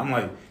you not. I'm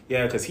like,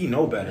 yeah, because he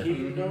know better. He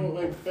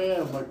like,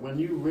 fam, like when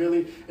you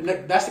really... And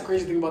that's the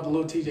crazy thing about the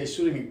Lil TJ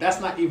shooting.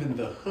 That's not even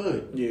the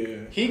hood.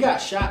 Yeah. He got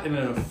shot in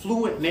an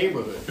affluent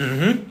neighborhood.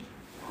 Mm-hmm.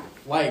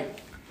 Like...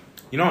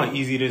 You know how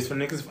easy it is for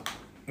niggas?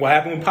 What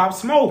happened with Pop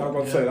Smoke? I was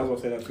going to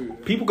say that too.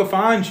 People could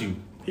find you.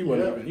 He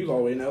wasn't even. He was all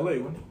the way in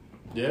LA, wasn't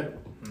he? Yeah.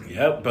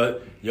 Yep,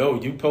 but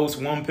you post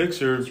one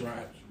picture. That's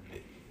right.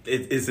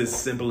 It's as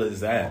simple as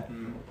that.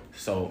 Mm.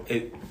 So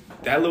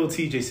that Lil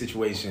TJ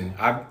situation,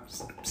 I've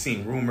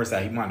seen rumors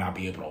that he might not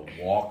be able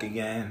to walk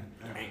again.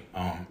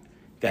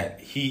 That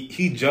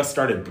he just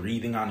started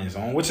breathing on his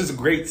own, which is a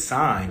great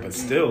sign, but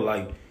still,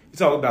 like, you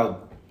talk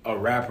about a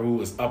rapper who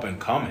was up and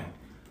coming.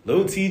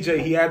 Lil TJ,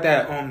 he had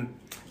that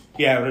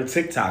he had a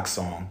TikTok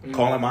song,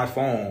 Calling My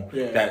Phone,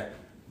 that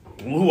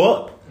blew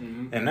up.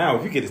 Mm-hmm. And now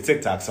if you get a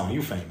TikTok song,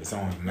 you famous. It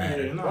don't even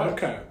matter. Yeah, no,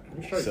 okay.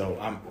 So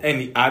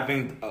and I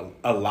think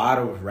a lot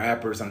of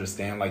rappers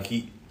understand, like,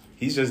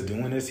 he's just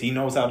doing this. He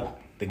knows how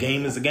the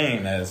game is a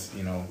game, as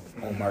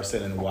Omar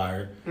said in The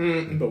Wire.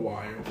 The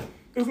Wire.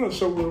 It's not a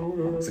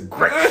show. It's a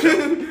great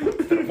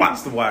show.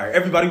 Watch The Wire.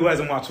 Everybody who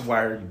hasn't watched The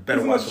Wire, you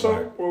better watch The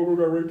Wire. Who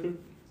got raped?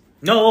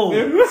 No,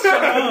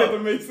 shut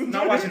up.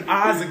 Not watching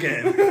Oz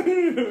again.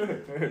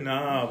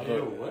 No,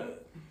 but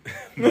what?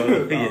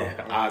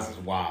 But Oz is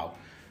wild.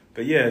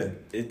 But yeah,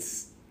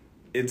 it's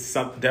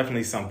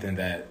definitely something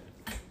that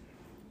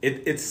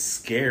it's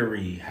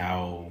scary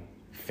how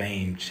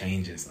fame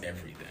changes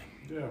everything.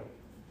 Yeah.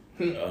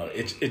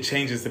 It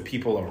changes the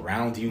people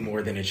around you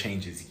more than it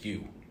changes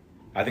you.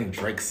 I think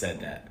Drake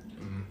said that.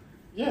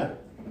 Yeah,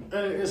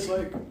 it's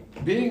like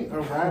being a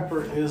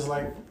rapper is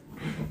like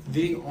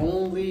the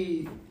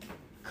only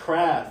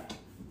craft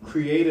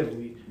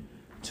creatively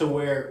to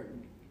where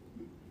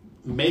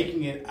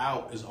making it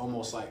out is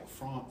almost like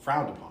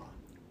frowned upon.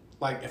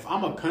 Like if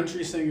I'm a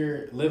country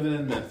singer living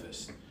in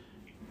Memphis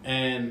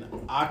and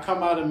I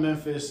come out of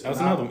Memphis,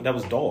 that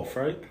was Dolph,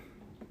 right?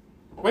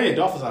 Well, yeah,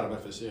 Dolph is out of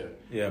Memphis, yeah.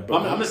 Yeah,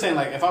 but I'm just saying,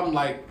 like, if I'm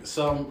like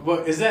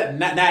is that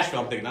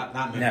Nashville? I'm thinking not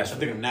Memphis. Nashville. I'm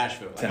thinking of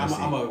Nashville. Like,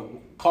 I'm a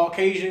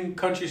Caucasian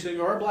country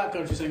singer or a black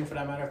country singer for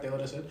that matter, if they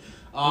let us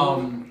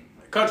in.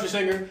 Country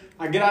singer.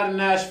 I get out of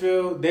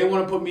Nashville. They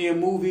want to put me in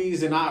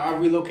movies, and I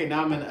relocate.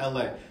 Now I'm in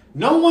LA.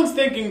 No one's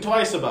thinking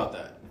twice about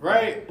that,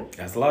 right?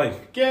 That's life.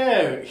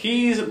 Yeah,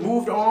 he's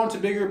moved on to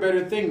bigger,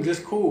 better things. It's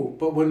cool.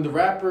 But when the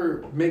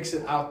rapper makes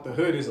it out the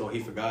hood, he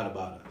forgot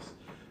about us.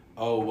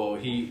 oh, well,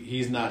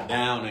 he's not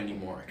down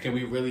anymore. Can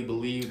we really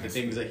believe the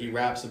things that he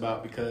raps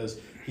about because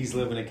he's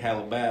living in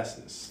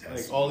Calabasas?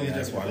 Like, all these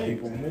different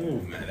things. That's why people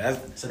move, man.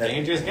 It's a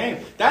dangerous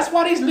game. That's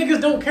why these niggas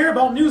don't care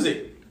about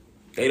music.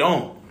 They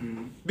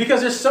don't.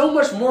 Because there's so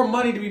much more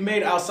money to be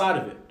made outside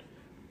of it.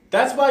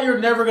 That's why you're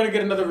never going to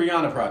get another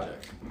Rihanna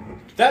project.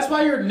 That's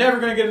why you're never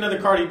going to get another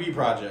Cardi B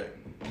project.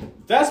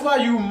 That's why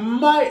you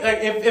might, like,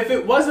 if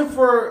it wasn't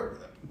for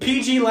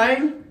PG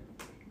Lang,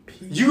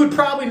 you would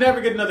probably never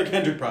get another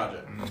Kendrick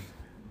project.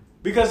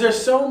 Because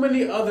there's so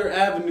many other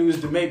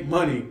avenues to make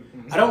money.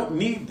 I don't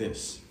need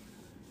this.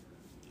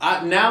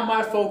 Now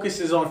my focus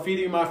is on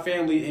feeding my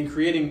family and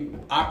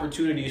creating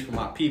opportunities for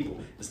my people.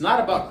 It's not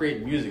about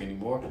creating music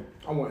anymore.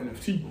 I want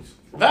NFTs.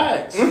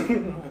 Facts.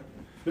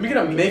 Let me get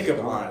a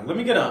makeup line. Let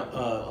me get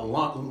a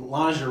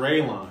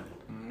lingerie line.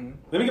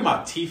 Let me get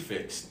my teeth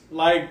fixed.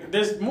 Like,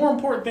 there's more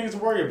important things to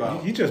worry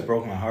about. You just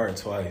broke my heart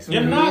twice.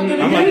 You're not gonna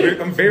get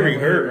it. I'm very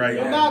hurt right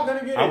now. You're not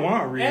gonna get it. I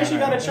want Rihanna. And she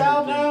got a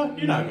child now.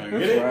 You're not gonna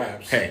get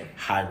it. Hey,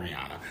 hi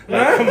Rihanna.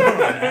 Like, come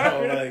on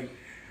now. Like,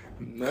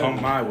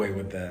 come my way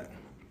with that.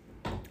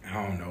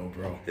 I don't know,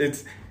 bro.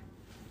 It's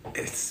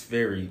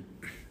very.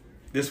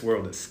 This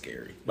world is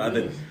scary. By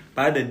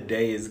the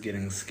day, it's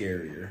getting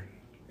scarier,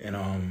 and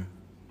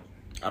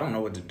I don't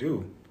know what to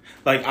do.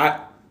 Like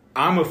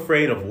I'm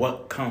afraid of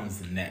what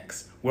comes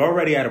next. We're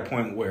already at a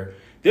point where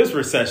this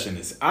recession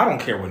is. I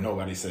don't care what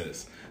nobody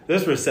says.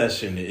 This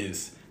recession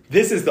is.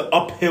 This is the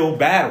uphill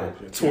battle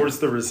towards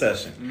the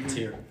recession. It's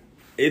here.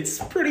 It's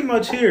pretty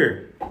much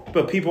here,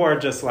 but people are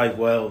just like,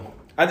 well.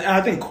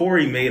 I think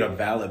Corey made a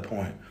valid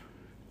point.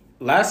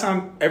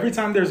 Every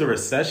time there's a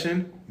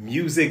recession,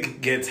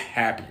 music gets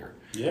happier.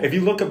 Yeah. If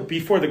you look up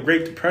before the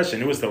Great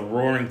Depression, it was the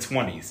Roaring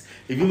 20s.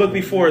 If you look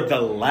before the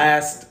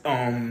last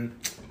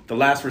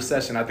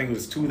recession, I think it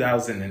was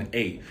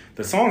 2008.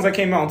 The songs that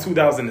came out in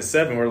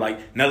 2007 were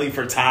like Nelly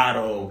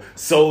Furtado,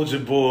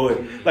 Soulja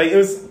Boy. Like, it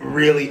was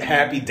really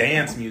happy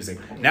dance music.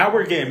 Now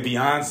we're getting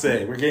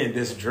Beyonce. We're getting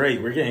this Drake.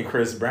 We're getting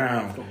Chris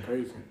Brown. That's going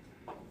crazy.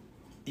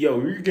 Yo,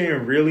 we're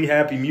getting really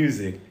happy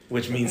music,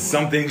 which means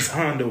something's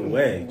on the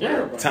way.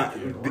 Yeah.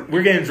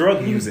 We're getting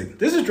drug music.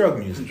 This is drug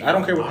music. I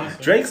don't care what.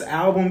 Drake's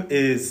album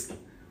is.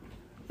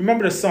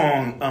 Remember the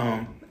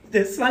song,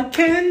 It's Like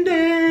Candy?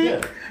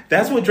 Yeah.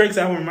 That's what Drake's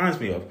album reminds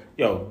me of.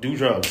 Yo, do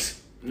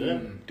drugs. Yeah.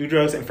 Do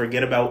drugs and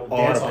forget about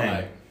all Dance the pain.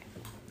 night.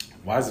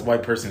 Why is this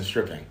white person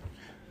stripping?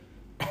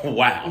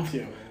 Wow.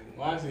 Yeah.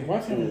 Why is he?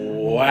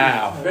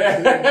 Wow.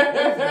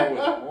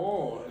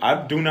 I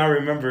do not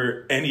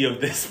remember any of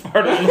this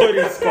part of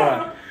Loiter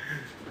Squad.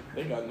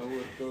 They got nowhere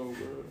to go,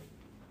 bro.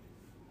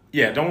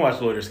 Yeah, don't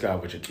watch Loiter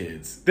Squad with your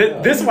kids.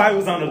 This is why it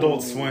was on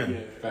Adult Swim.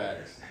 Yeah.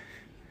 Facts.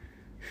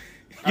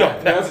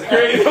 Yo, that's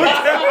crazy.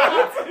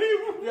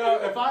 Yo,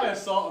 if I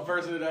assault a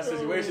person in that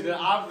situation, then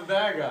I'm the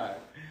bad guy.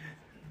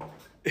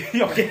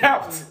 Yo, get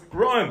out.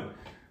 Run.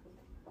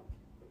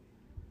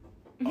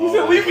 He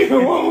said, leave me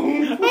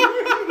alone.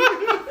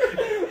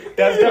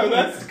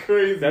 That's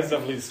crazy. That's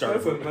definitely the start.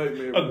 That's a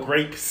nightmare. A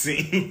grape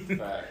scene.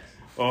 Facts.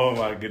 Oh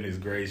my goodness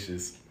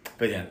gracious.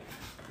 But yeah,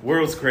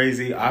 world's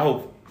crazy. I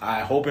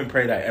hope and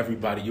pray that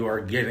everybody, you are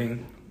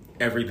getting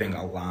everything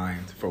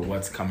aligned for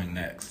what's coming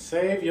next.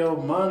 Save your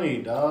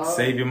money, dog.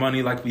 Save your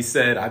money, like we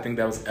said. I think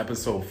that was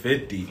episode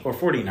 50 or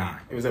 49.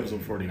 It was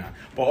episode 49.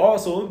 But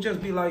also, it'll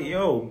just be like,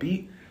 yo,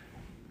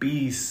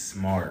 be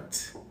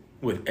smart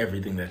with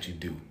everything that you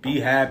do. Be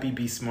happy,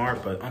 be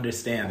smart, but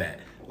understand that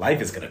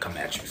life is gonna come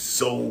at you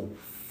so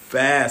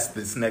fast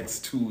this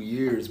next 2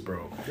 years,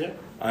 bro. Yeah.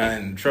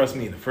 And trust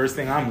me, the first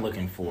thing I'm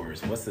looking for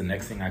is what's the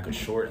next thing I could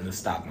short in the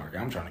stock market.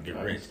 I'm trying to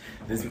get rich.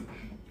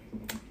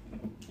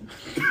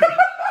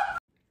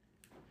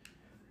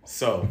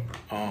 So,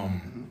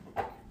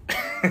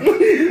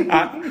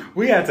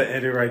 we had to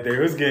end it right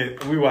there.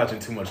 We watching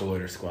too much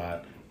Loiter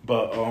Squad.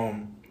 But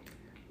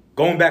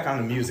going back on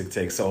the music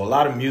take, so a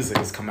lot of music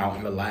has come out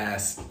in the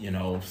last,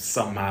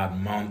 some odd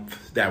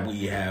month that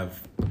we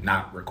have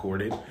not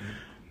recorded.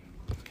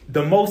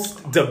 The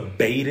most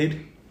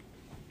debated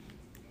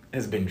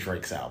has been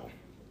Drake's album.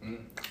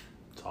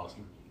 It's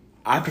awesome.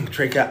 I think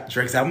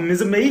Drake's album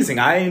is amazing.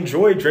 I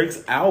enjoy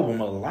Drake's album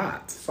a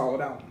lot.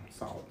 Solid album.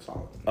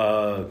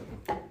 Solid.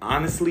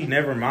 Honestly,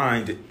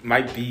 Nevermind, it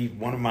might be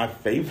one of my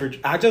favorite.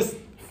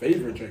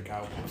 Favorite Drake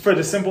album. For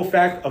the simple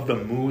fact of the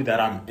mood that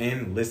I'm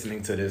in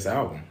listening to this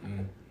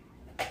album.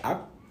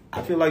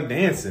 I feel like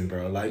dancing,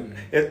 bro. Like,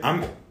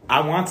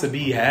 I want to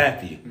be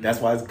happy. That's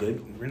why it's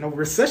good.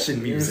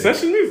 Recession music.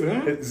 Recession music,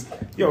 huh?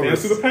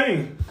 Dance through the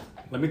pain.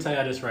 Let me tell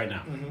you this right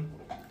now.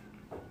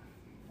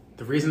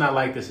 The reason I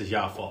like this is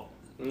y'all fault.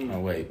 Oh,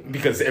 wait.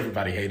 Because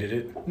everybody hated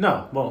it?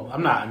 No. Well,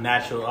 I'm not a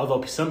natural,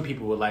 although some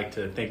people would like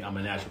to think I'm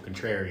a natural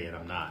contrarian.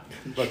 I'm not.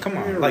 But come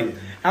on. Like,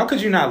 how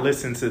could you not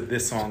listen to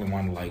this song and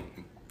want to, like...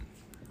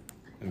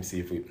 Let me see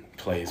if it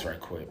plays right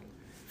quick.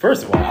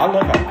 First of all, I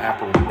love how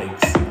Apple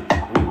makes...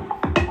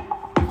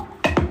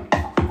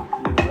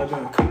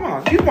 Come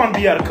on. You want to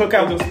be at a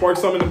cookout... Just spark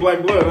some in the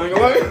black blood, I ain't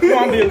gonna lie. You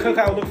want to be at a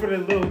cookout, look for the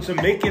little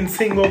Jamaican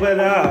thing over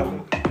there.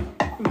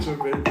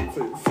 Jamaican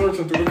thing.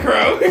 Searching through the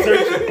crowd.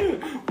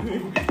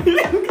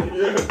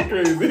 Yeah, that's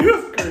crazy.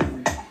 That's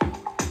crazy.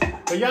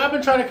 But y'all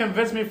been trying to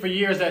convince me for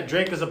years that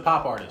Drake is a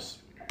pop artist.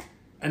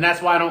 And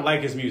that's why I don't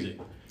like his music.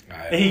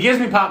 And he gives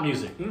me pop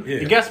music. Yeah.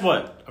 And guess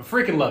what? I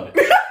freaking love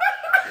it.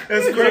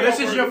 That's so crazy. this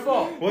is your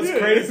fault. What's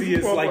crazy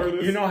is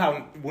like, you know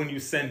how when you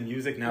send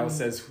music now it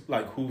says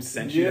like who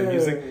sent you the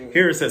music?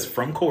 Here it says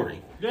from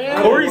Corey.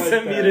 Yeah. Corey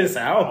sent me this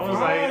I album. was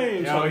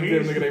like, trying to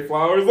give nigga they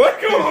flowers.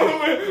 Like, come on,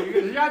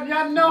 man.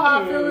 Y'all know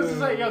how I feel. This is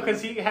like, yo,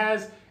 because he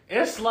has,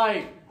 it's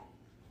like,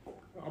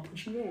 I'll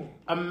put you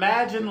on.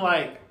 Imagine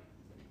like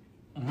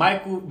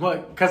Michael,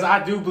 because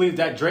I do believe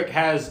that Drake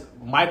has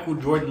Michael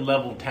Jordan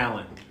level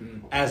talent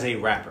as a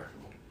rapper.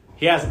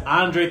 He has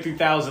Andre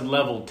 3000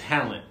 level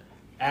talent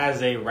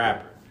as a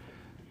rapper,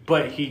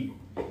 but he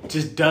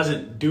just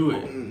doesn't do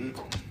it.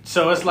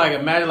 So it's like,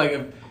 imagine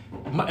like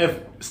if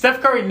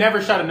Steph Curry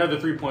never shot another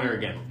 3-pointer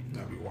again,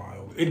 That'd be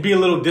wild. it'd be a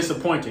little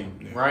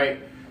disappointing, right?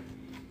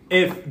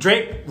 If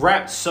Drake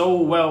rapped so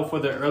well for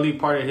the early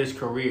part of his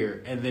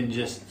career and then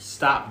just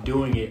stopped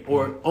doing it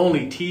or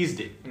only teased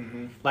it,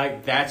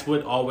 like that's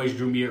what always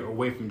drew me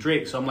away from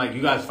Drake. So I'm like,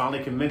 you guys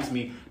finally convinced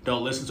me,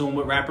 don't listen to him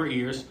with rapper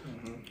ears.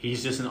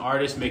 He's just an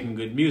artist making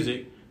good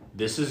music.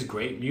 This is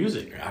great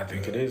music. I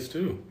think it is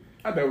too.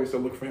 I definitely still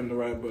look for him to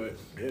rap, but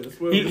yeah, that's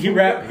what He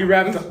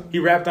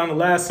rapped on the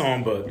last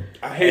song, but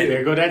I hate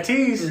There it. go that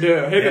tease.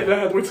 Yeah, I hate it.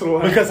 That wait till the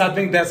last. because I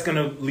think that's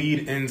gonna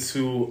lead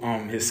into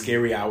his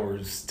Scary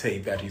Hours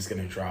tape that he's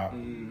gonna drop.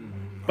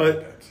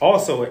 But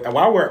also,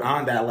 while we're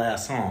on that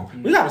last song,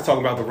 we got to talk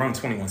about the run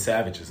 21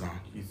 Savage is on.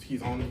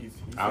 He's on. He's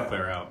I'll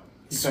clear out.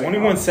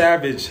 21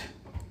 Savage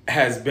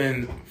has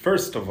been,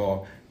 first of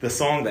all, the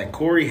song that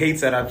Corey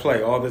hates that I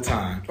play all the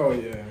time. Oh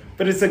yeah.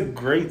 But it's a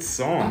great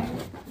song.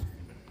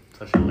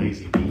 Such a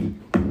lazy beat.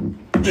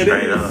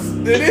 Straight up.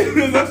 It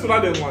is. That's what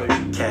I didn't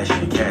like. Cash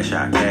in, cash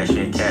out, cash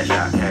in, cash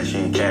out, cash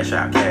in, cash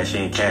out, cash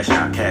in, cash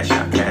out, cash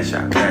out, cash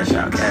out, cash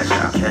out, cash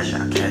out, cash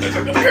out, cash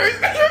out,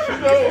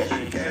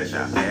 cash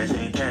out, cash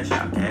in, cash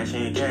out, cash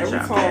in, cash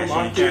out, cash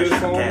out,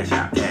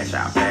 cash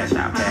out, cash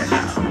out,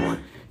 cash out.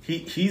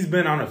 He's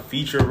been on a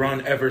feature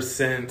run ever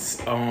since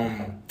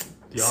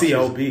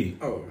CLB.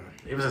 Oh.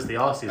 Ever since the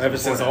off season. Ever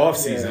since the off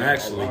season,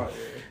 actually.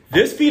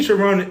 This feature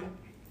run,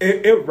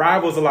 it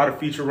rivals a lot of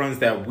feature runs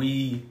that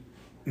we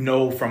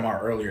know from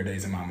our earlier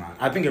days in my mind.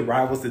 I think it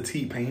rivals the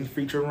T-Pain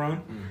feature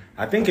run.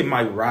 I think it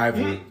might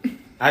rival.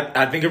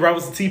 I think it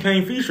rivals the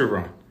T-Pain feature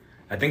run.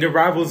 I think it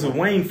rivals the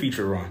Wayne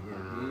feature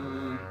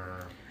run.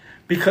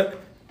 Because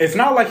it's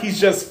not like he's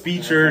just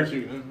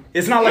featured.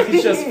 It's not like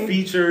he's just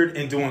featured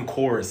and doing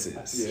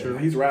choruses. Yeah,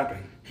 he's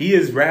rapping. He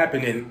is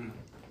rapping, and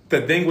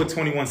the thing with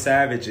 21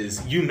 Savage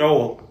is, you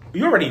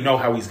already know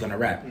how he's gonna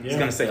rap. He's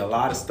gonna say a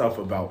lot of stuff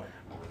about,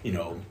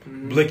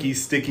 blicky,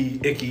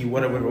 sticky, icky,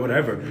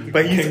 whatever.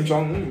 But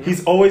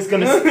he's always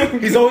gonna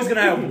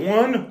have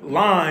one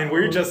line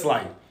where you're just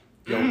like,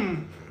 yo,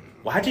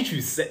 why did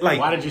you say that?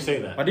 Why did you say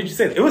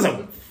that? It was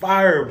a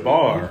fire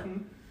bar.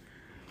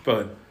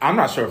 But I'm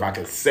not sure if I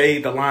could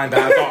say the line that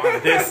I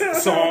thought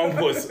this song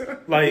was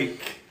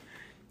like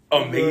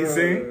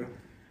amazing.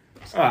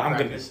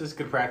 This is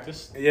good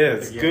practice. Yeah,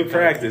 it's good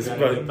practice.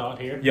 But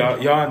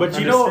y'all. But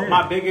you know what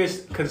my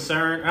biggest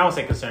concern? I don't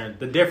say concern.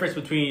 The difference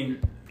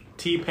between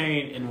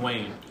T-Pain and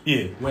Wayne.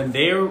 Yeah. When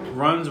their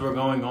runs were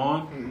going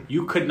on,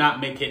 you could not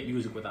make hit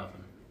music without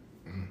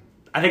them.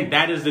 I think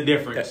that is the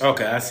difference.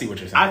 Okay, I see what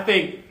you're saying. I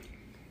think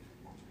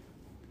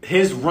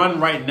his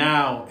run right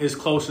now is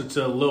closer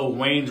to Lil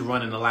Wayne's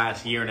run in the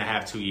last year and a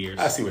half, 2 years.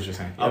 I see what you're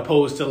saying. Yep.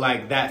 Opposed to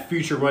like that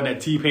future run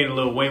that T-Pain and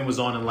Lil Wayne was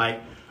on in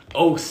like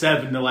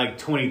 07 to like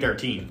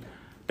 2013.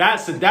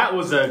 That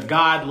was a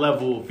god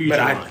level future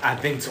run. But I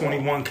think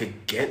 21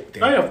 could get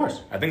there. Oh yeah, of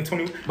course. I think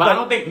 21. But I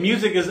don't think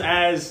music is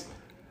as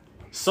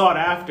sought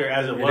after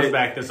as it was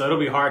back then, so it'll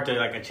be hard to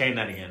like chain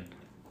that again.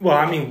 Well,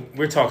 I mean,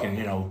 we're talking,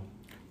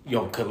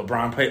 could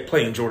LeBron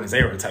play in Jordan's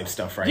era type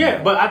stuff right now?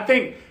 Yeah, but I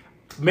think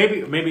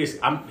maybe it's,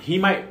 he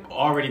might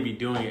already be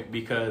doing it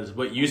because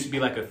what used to be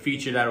like a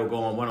feature that'll go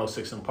on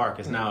 106 in Park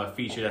is now a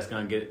feature that's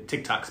going to get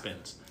TikTok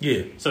spins.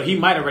 Yeah. So he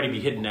might already be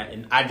hitting that,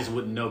 and I just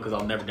wouldn't know because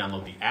I'll never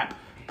download the app.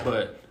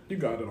 But you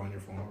got it on your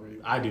phone already.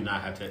 I do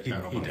not have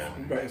TikTok on my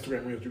phone. You got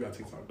Instagram Reels, you got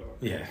TikTok, dog.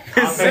 Yeah.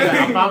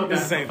 I'm fine with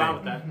that. Same I'm fine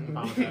with that. I'm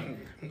fine with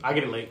that. I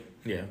get it late.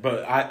 Yeah,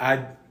 but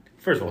I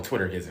first of all,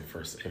 Twitter gets it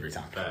first every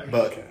time.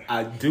 But Okay.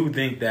 I do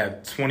think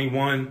that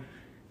 21,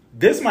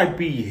 this might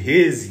be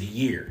his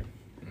year.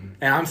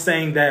 And I'm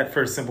saying that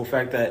for a simple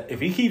fact that if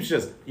he keeps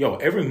just,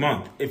 every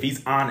month, if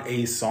he's on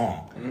a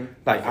song,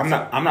 like I'm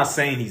not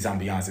saying he's on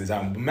Beyonce's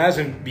album.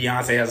 Imagine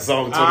Beyonce has a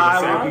song with 21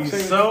 I would be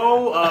Savage.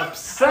 so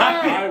upset.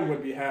 I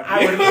would be happy.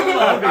 I would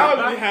love it. I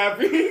would be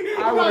happy.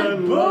 I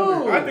would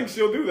love it. I think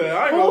she'll do that.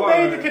 I ain't Who gonna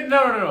lie. made the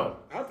no?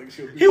 I think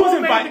she'll do He was Who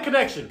made the invited.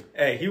 connection?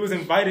 Hey, he was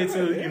invited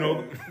to,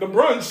 the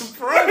brunch.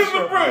 The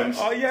brunch.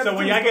 Oh yeah. So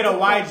when y'all get a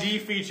YG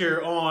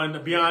feature on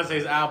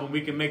Beyonce's album,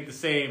 we can make the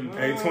same.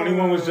 Hey,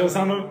 21 was just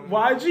on a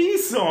YG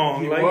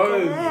song. He Like,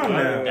 was. come on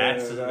now.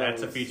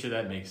 That's a feature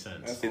that makes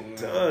sense. It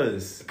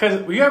does.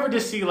 Because you ever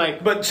just see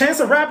like, But Chance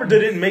the Rapper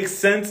didn't make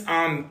sense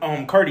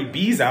on Cardi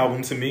B's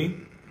album to me.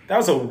 That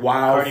was a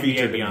wild Cardi B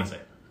feature. and to me. Beyonce.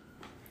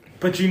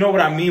 But you know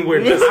what I mean? Where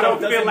I don't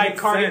feel like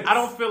Cardi. I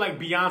don't feel like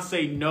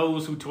Beyonce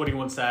knows who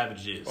 21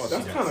 Savage is. Oh,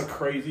 That's kind of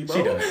crazy, bro.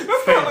 She does.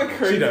 That's kind of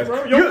crazy, does.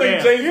 bro. You don't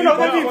think Jay-Z You know,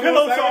 they brought be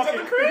pillow 21 Savage talking.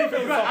 at the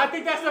crib? I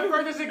think that's the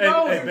furthest it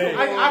goes. Hey, babe.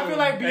 I feel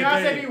like Hey,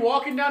 Beyonce babe. be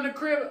walking down the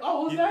crib.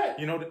 Oh, who's that?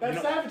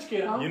 That Savage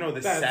Kid, huh? You know the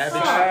That's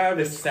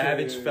savage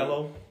Savage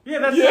fellow. Yeah,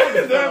 that's Yeah,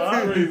 Savage. that's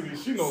Huh? crazy.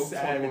 She knows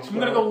Savage. I'm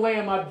gonna go lay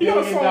in my He got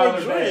a $1 song billion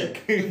with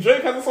bag. Drake.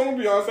 Drake has a song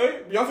with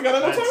Beyonce. Beyonce got that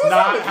no That's 21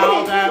 not Savage.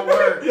 how that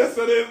works. Yes,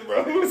 it is,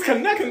 bro. It's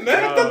connected.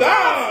 Connect the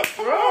dots,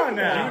 bro.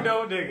 now. You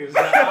know niggas.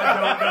 I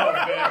don't know,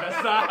 man.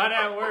 That's not how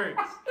that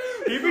works.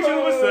 He be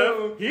chilling with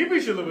Seth. He be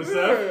chilling with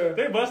Seth.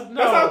 They must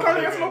know. That's how Kanye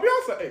nigga. answered on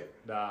Beyonce.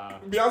 Nah.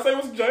 Beyonce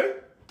was Jay.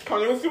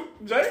 Kanye was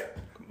Jay.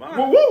 Come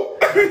Woo on. woo.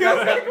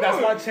 That's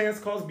why Chance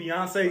calls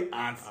Beyonce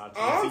auntie.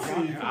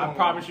 Auntie. I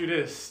promise you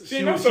this. She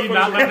She knows not something.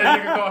 letting that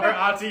nigga call her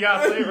auntie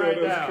That's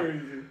right now.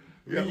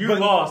 crazy. You but-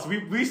 lost.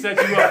 We set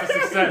you up for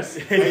success.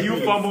 And you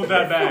fumbled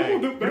that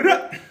bag.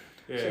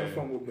 Yeah.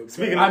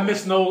 Speaking I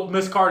miss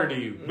Carter to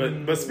you.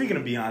 But speaking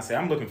of Beyonce,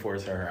 I'm looking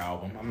forward to her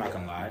album. I'm not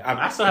gonna lie.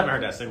 I still haven't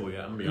heard that single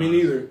yet. I'm gonna be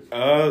Me honest.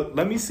 neither.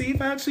 Let me see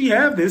if I actually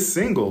have this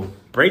single.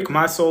 Break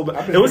My Soul. been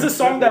It was a hearing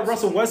song that snippets.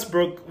 Russell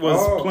Westbrook was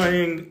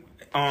playing.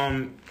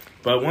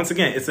 But once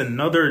again, it's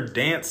another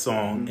dance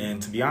song,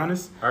 and to be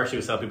honest, I heard she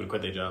was telling people to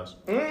quit their jobs.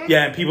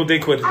 yeah, and people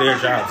did quit their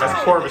jobs. That's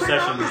core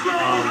recession.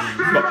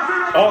 But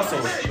also,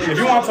 if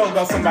you want to talk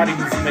about somebody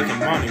who's making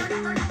money,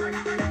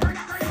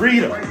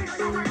 Frida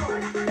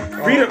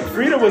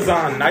was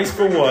on Nice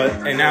for What,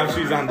 and now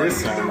she's on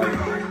this song.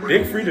 Like,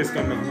 Big Frida's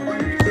gonna make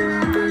money.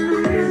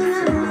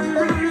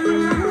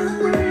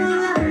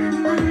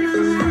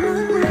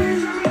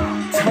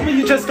 Tell me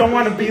you just don't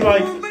want to be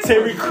like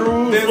Terry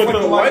Crews Dance with like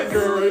the a white lights.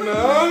 girl right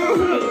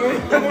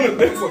now. I want to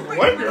dance like a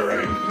white girl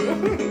right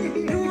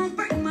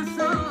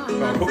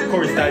now. Of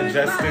course,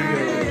 digesting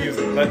the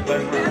music. Let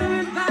him run.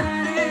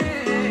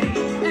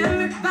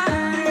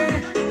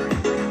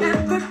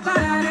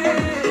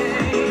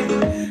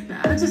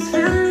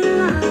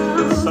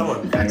 It's so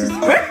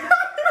unfair.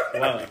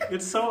 Wow.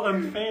 It's so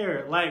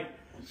unfair. Like,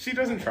 She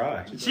doesn't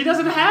try. she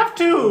doesn't have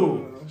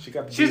to. She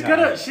got the She's beehive.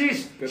 gonna.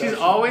 She's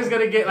always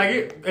gonna get like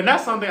it, and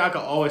that's something I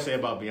could always say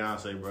about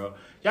Beyonce, bro.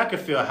 Y'all can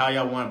feel how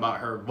y'all want about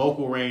her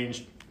vocal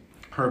range,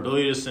 her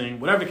ability to sing,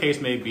 whatever the case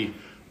may be.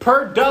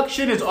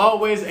 Production is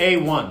always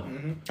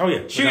A1. Oh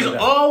yeah, She's without a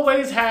doubt.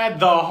 always had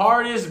the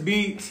hardest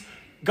beats.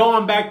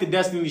 Going back to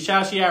Destiny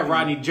Child, she had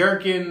Rodney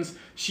Jerkins.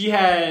 She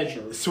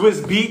had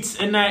Swiss Beats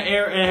in that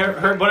era, in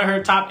her one of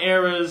her top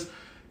eras.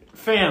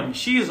 Fam,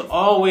 she's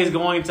always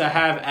going to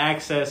have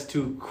access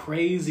to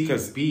crazy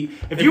 'Cause beat.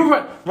 If you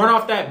run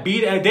off that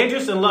beat,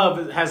 Dangerous in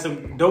Love has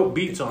some dope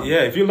beats on it.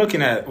 Yeah, if you're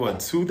looking at what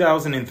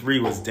 2003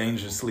 was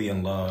Dangerously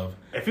in Love.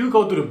 If you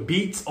go through the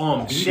beats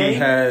on She B-Day,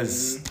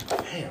 has.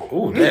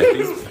 Ooh,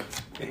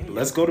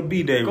 let's go to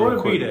B-Day Go real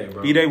to quick. B-Day,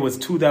 bro. B-Day was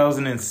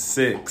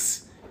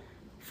 2006.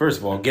 First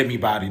of all, Get Me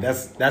Body.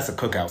 That's a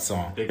cookout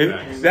song. Big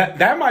facts.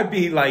 That might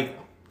be like,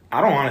 I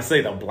don't want to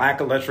say the black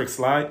electric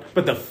slide,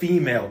 but the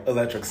female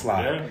electric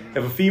slide. Yeah.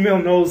 If a female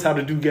knows how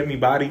to do Get Me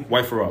Body,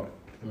 wife her up.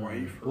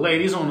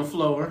 ladies on the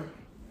floor.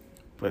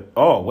 But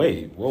oh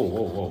wait,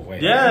 whoa,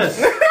 wait. Yes,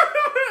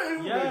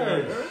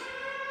 yes.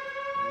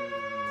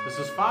 This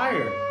is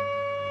fire,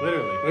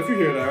 literally. If you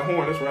hear that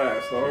horn, it's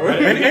Raz. All And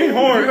right. any If you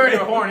horn. heard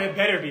a horn, it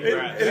better be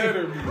right.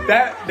 Better be.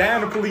 That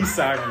and a police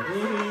siren.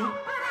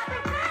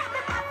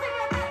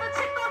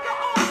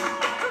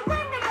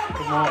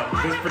 Come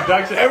on, this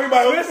production.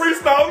 Everybody was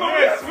freestyling on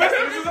Yes, this.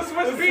 this is a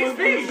Swiss Beats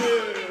beat.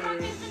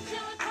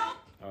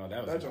 Oh, that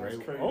was That a joint was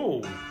great. crazy.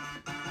 Oh,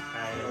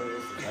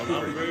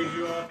 Upgrade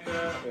you off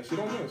that. Yeah, she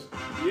don't miss.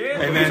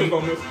 Yeah. And She then-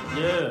 don't miss.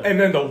 Yeah. and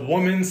then the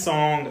woman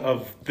song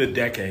of the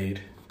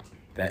decade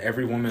that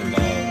every woman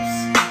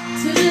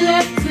loves. To the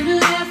left, to the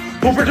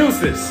left. Who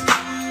produced this?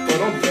 Bro,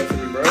 don't do that to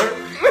me, bro.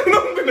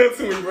 Don't do that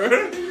to me, bro. I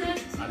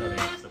know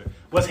the answer to that.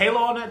 Was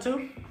Halo on that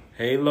too?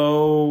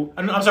 Halo,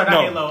 I'm sorry,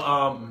 not No.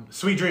 Halo.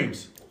 Sweet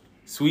Dreams.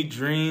 Sweet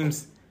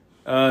Dreams.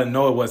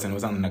 No, it wasn't. It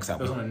was on the next It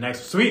was album. on the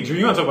next. Sweet Dreams.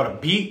 You want to talk about a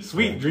beat?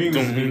 Sweet Dreams.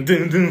 Dun,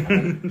 dun,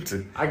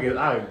 dun.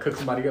 I cook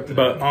somebody up. To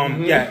But that.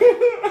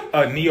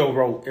 yeah, Neo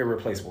wrote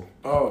Irreplaceable.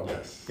 Oh,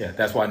 yes. Yeah,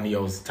 that's why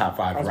Neo's top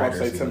 5 I was about to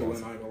writers. say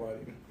Timberland. I ain't gonna lie to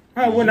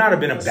you. It would not have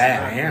been a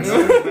bad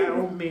answer.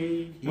 About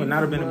me. Would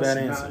not have been a bad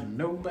You answer. must not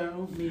know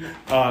about me.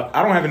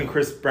 I don't have any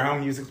Chris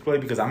Brown music to play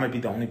because I might be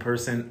the only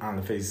person on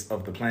the face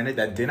of the planet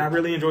that did not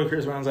really enjoy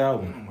Chris Brown's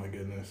album. Oh my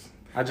goodness.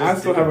 I I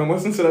still didn't. haven't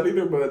listened to that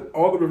either, but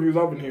all the reviews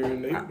I've been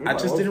hearing, I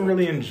just didn't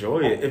really enjoy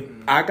it.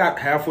 I got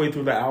halfway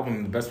through the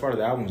album. The best part of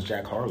the album was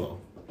Jack Harlow.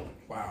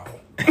 Wow.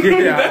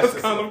 Yeah, That's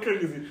kind of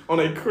crazy. On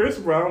a Chris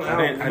Brown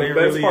album, I the didn't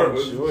best really part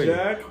was enjoy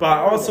Jack. it. But I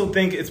also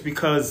think it's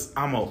because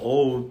I'm an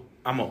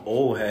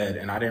old head,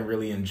 and I didn't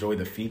really enjoy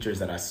the features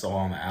that I saw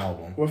on the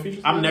album. What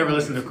features? I've never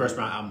listened to Chris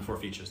Brown album for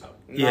features though.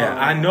 Yeah, No.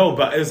 I know,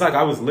 but it's like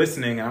I was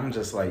listening, and I'm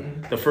just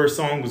like, the first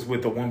song was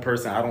with the one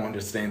person I don't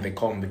understand. They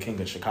call him the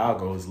King of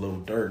Chicago, is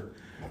Lil Durk.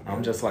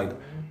 I'm just like,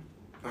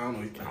 I don't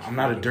know. You can't. I'm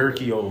not a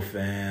Durkio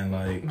fan.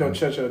 Like, Don't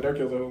Dirk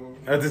is a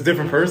That's a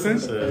different person?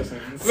 Person.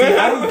 See,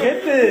 I don't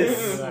get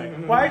this.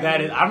 Why?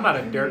 That is, I'm not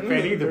a Dirk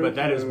fan either, but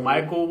that is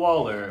Michael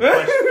Waller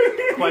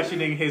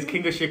questioning his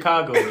King of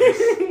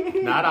Chicago-ness.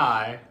 Not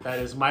I. That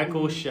is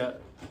Michael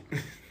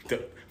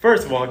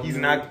First of all, he's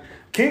not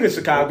King of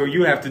Chicago.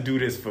 You have to do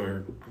this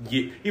for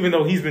even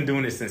though he's been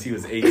doing this since he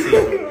was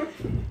 18.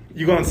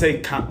 You're gonna say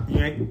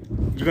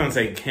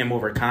him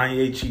over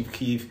Kanye, Chief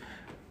Keef,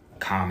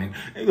 Common.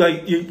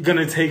 Like you're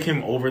gonna take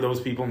him over those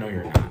people? No,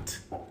 you're not.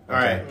 All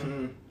right.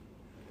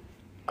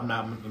 I'm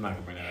not gonna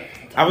bring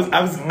that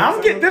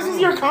I'm getting. This is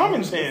your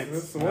Common chance.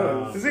 This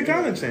This is your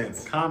Common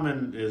chance. up.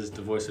 Common is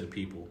the voice of the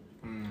people.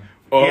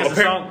 Oh, He has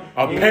a song.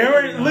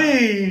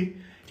 apparently,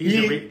 He's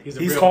a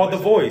he's real called voice.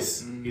 the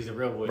voice, He's a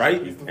real voice.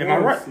 right? He's the Am I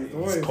voice. right? He's the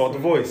He's voice. called the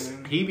voice.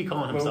 He be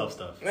calling himself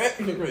stuff.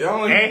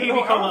 Y'all And he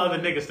be calling other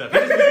niggas stuff.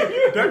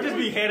 They're just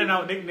be handing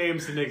out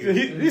nicknames to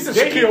niggas. He's a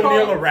Then he Shaquille call-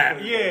 O'Neal of rap.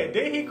 Yeah,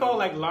 then he called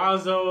like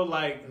Lonzo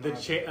like the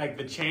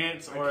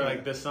chance or can't-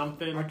 like the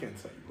something. I can't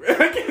tell you.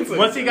 I can't tell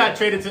Once you. he got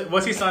traded to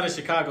once he signed in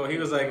Chicago, he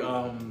was like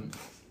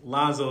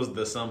Lonzo's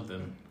the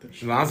something.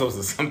 Lonzo's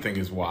the something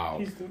is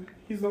wild.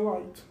 He's the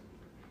light.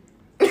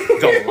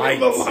 The light.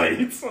 The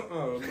light.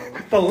 Oh, no.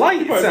 The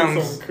light Probably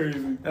sounds something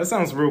crazy. that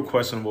sounds real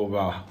questionable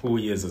about who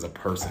he is as a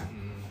person.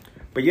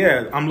 But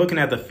yeah, I'm looking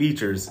at the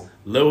features.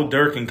 Lil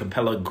Durk and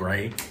Capella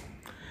Gray.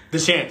 The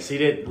Chance. He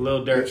did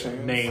Lil The Durk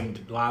Chance.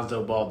 named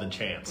Lonzo Ball the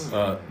Chance.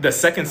 The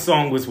second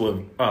song was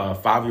with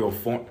Fabio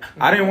Form.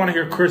 I didn't want to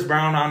hear Chris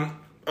Brown on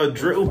a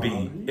drill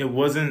beat. It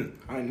wasn't.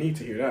 I need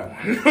to hear that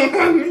one.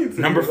 I need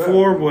to Number hear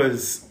 4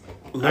 was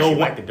actually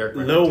like the Durk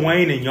record Lil too.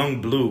 Wayne and Young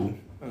Blue.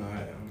 that.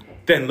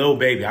 Then Lil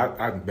Baby.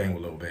 I bang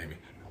with Lil Baby.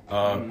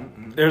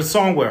 There's a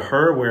song with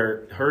her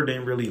where her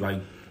didn't really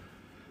like.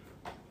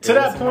 To it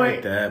that wasn't point,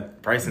 like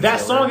that. Bryson that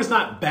Tiller. song is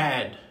not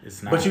bad.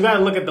 It's not. But you gotta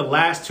look at the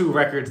last 2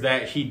 records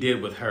that he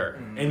did with her.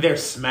 And they're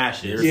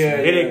smashes. Yeah,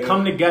 They didn't yeah,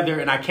 come together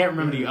and I can't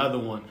remember the other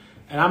one.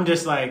 And I'm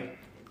just like,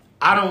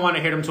 I don't want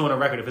to hear them 2 on a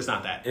record if it's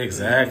not that.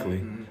 Exactly.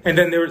 And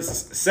then there was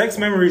Sex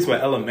Memories with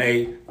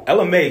LMA.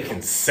 LMA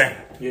can sing.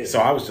 Yeah. So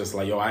I was just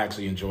like, yo, I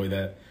actually enjoy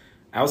that.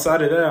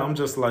 Outside of that, I'm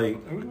just like,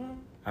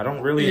 I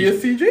don't really.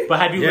 ESTG? But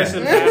have you Yeah.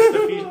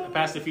 listened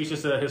past the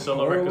features to his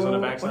solo records on the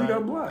Why you backside?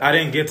 got black? I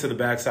didn't get to the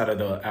backside of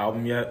the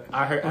album yet.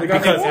 I heard They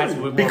got that's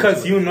that what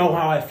Because you know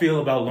how I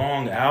feel about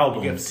long you get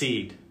albums.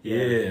 seed.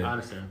 Yeah. I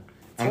understand.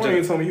 I'm Someone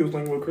just, told me he was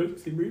playing with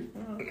Chris. He breathed.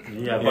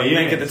 Yeah, oh, you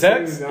didn't get the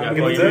text? I Yeah,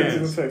 didn't boy, get you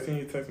the did. text. He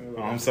didn't text me.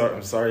 Oh, I'm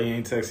sorry he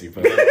ain't text you.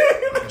 But,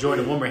 Join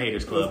the Woman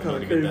Haters Club. That's kind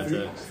to of get crazy.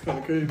 that text. It's kind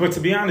of crazy. but to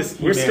be honest,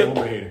 He banned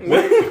Woman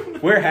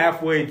Haters. we're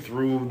halfway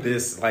through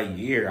this like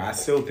year. I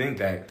still think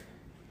that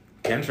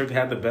Kendrick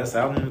had the best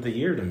album of the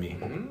year to me.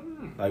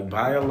 Like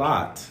by a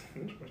lot.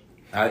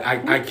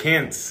 I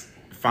can't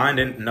find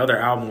another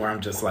album where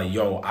I'm just like,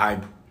 yo, I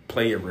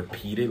play it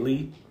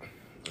repeatedly.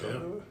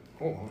 Hold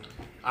on.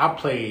 I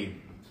played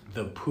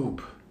the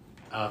poop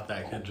out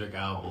that Kendrick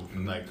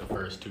album like the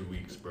first 2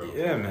 weeks, bro.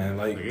 Yeah, man.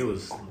 Like, it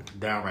was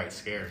downright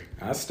scary.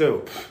 I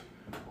still.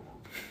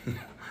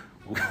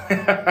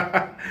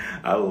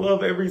 I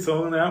love every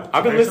song now.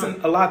 I've been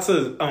listening a lot to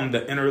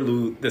the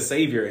interlude, the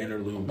Savior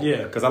interlude.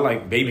 Yeah. because I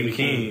like Baby You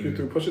King.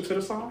 threw Push It to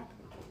the side?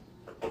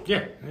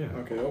 Yeah. Yeah,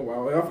 Okay, oh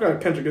wow. I forgot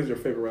Kendrick is your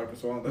favorite rapper,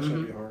 so that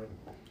shouldn't be hard.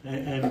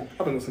 And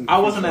I've been listening to I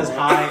wasn't Future as a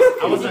high. lot.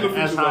 I wasn't Future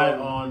as a high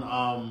lot.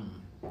 on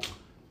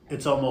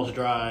It's Almost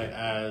Dry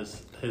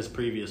as his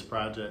previous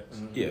projects.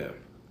 yeah.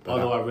 But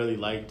Although I really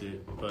liked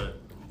it, but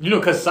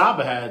because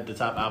Saba had the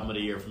top album of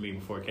the year for me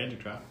before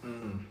Kendrick dropped.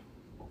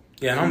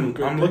 yeah, and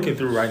I'm looking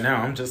through right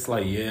now. I'm just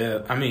like,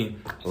 yeah. I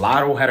mean,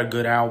 Lotto had a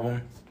good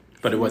album,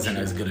 but it wasn't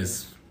as good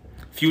as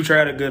Future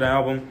had a good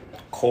album.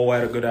 Cole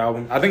had a good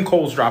album. I think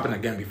Cole's dropping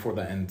again before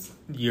the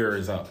year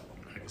is up.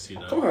 I can see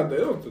that. Who had that?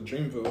 It was the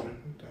Dreamville.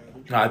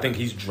 No, I think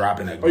he's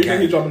dropping again. Oh, you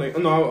think he's dropping it?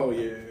 No, oh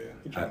yeah.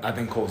 He dropped I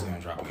think Cole's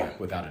gonna drop again,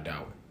 without a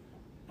doubt.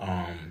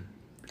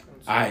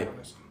 it.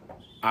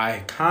 I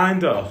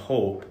kind of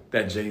hope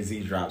that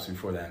Jay-Z drops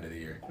before the end of the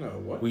year. No,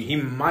 what? He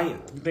might.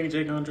 You think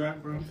Jay gonna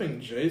drop, bro? You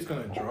think Jay's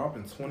gonna drop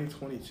in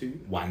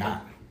 2022? Why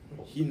not?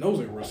 He knows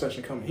a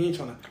recession coming. He ain't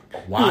trying to.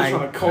 Why He ain't trying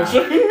to not?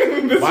 culture.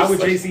 This Why would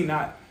recession. Jay-Z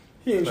not?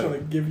 He ain't trying to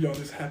give y'all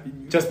this happy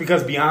music. Just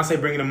because Beyonce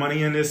bringing the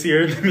money in this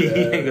year, to me, he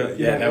ain't gonna,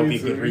 yeah, that would be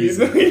a good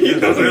reason. He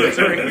doesn't Really, get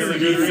really, really really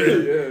good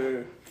reason.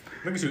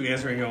 Yeah. Look at you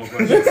answering your own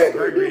question. That's a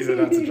great reason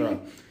not to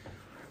drop.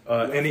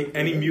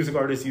 Any music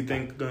artists you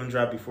think gonna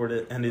drop before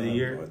the end of the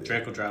year?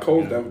 Drake will drop.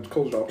 Cole's again.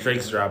 dropping.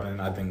 Drake's dropping.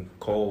 I think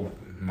Cole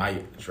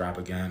might drop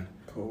again.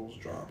 Cole's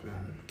dropping.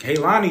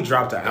 Kehlani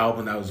dropped an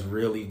album that was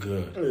really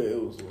good. Yeah,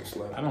 it was a little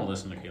slap. I don't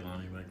listen to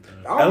Kehlani like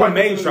that. I like LMA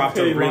listening to dropped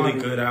a really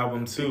Kehlani good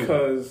album too.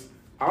 because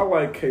I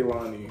like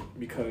Kehlani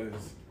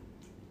because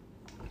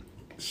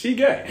she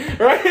gay,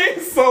 right?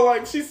 So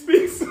like she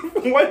speaks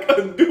like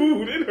a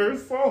dude in her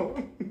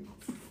song.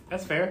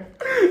 That's fair.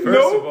 First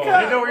No of all, cap. I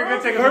didn't know we were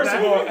gonna take it First with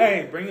of that. all,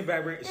 hey, bring it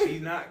back.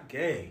 She's not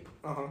gay.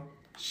 Uh huh.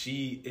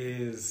 She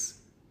is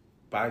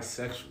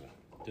bisexual.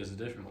 There's a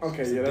difference.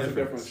 Okay, yeah, that's a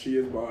difference. She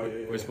is bi.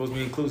 Yeah. We're supposed to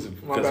be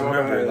inclusive. My Because bad,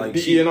 remember, like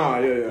D and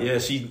I, yeah,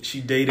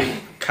 she dated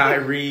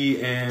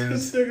Kyrie and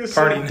This nigga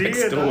Party said Next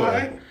D&I.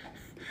 Door.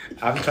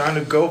 I'm trying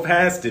to go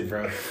past it,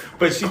 bro.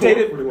 But she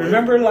dated.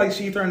 Remember, like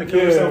she threatened to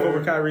kill herself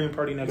over Kyrie and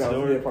Party Next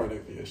Door. Yeah, Party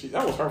Next Door.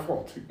 That was her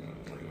fault too.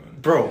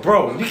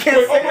 Bro, you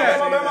can't say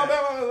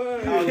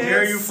that. How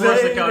dare you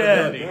force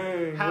accountability?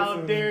 How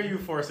dare you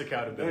force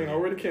accountability? Dang,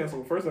 already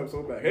canceled. First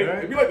episode back. Hey,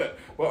 it be like that.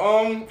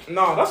 But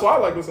nah, that's why I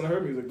like listening to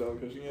her music though,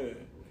 because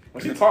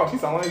when she talks, she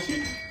sound like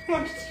she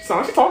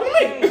talking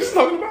to me. She's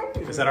talking about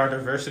me. Is that our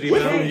diversity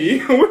With though?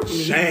 me. With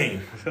me.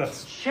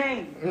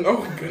 Shame.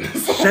 Oh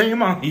goodness.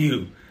 Shame on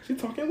you. She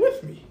talking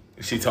with me.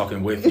 She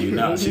talking with you.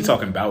 No, she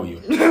talking about you.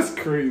 That's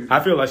crazy. I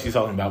feel like she's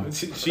talking about me.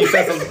 She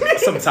said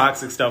some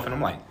toxic stuff, and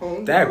I'm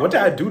like, Dad, what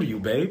did I do to you,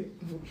 babe?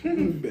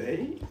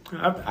 Babe.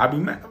 I be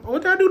mad.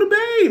 What did I do to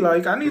babe?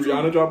 Like, I need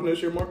Rihanna to. dropping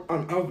this year, Mark.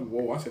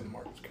 Whoa, I said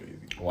Mark is crazy.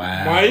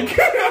 Wow. Mike.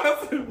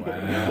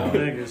 Wow.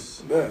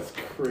 Niggas. That's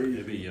They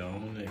crazy. be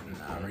young niggas.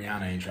 Nah,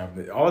 Rihanna ain't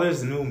dropping it. All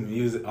this new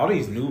music, all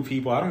these new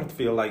people, I don't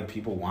feel like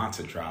people want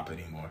to drop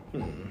anymore.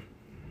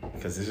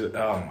 Because it's just,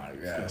 oh my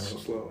gosh.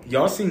 Slow.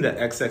 Y'all seen the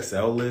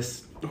XXL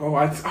list? Oh,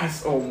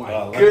 oh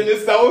my let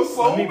goodness, that was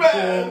so Let me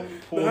bad.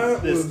 pull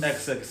That this was-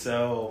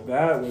 XXL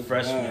That was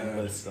freshman bad.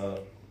 list up.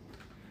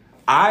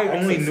 I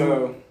only XXL,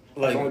 knew,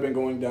 it's only been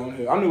going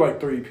downhill. I knew like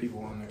 3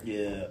 people on there.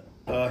 yeah.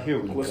 Here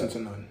we go. Listen to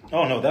none.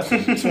 Oh no, that's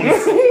 26.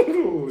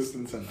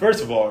 Listen to none.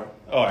 First of all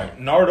right,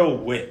 Nardo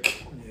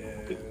Wick.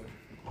 Yeah.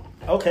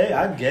 Okay,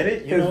 I get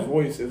it. You His know,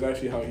 voice is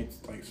actually how he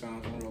like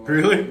sounds in real life.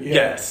 Really? Yeah.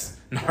 yes.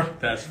 Nardo.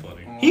 That's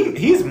funny.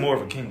 He's more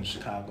of a king of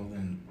Chicago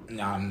than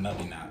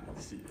maybe not.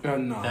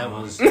 No. That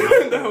was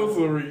that was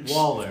a reach.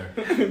 Waller.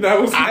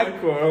 That was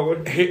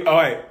Michael. All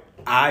right,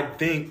 I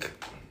think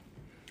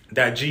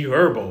that G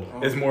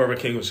Herbo is more of a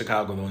king of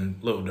Chicago than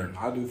Lil Durk.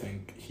 I do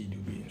think he do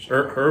be in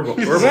Chicago.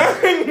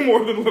 Herbo.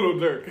 More than Little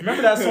Dirk.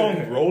 Remember that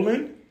song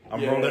 "Rollin'"? I'm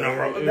Yeah, rolling, I'm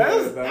rolling.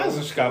 yeah, That was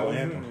a Chicago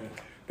anthem.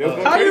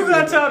 How you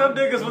gonna tell them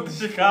niggas what the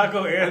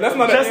Chicago anthem? That's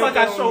not Just an like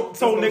I anthem. told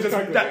That's niggas not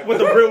Chicago. that what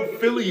the real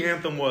Philly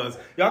anthem was.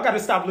 Y'all got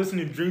to stop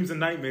listening to Dreams and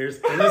Nightmares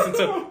and listen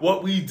to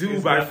What We Do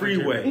by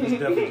Freeway.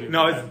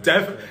 No, it's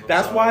definitely.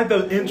 That's why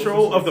the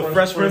intro of the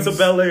Fresh Prince of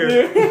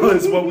Bel-Air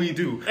was What We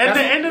Do. At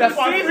the end of that's the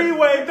why season,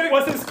 Freeway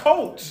was his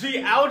coach.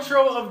 The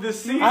outro of the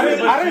season. I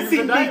didn't see Dreams Meek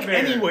and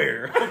Nightmares.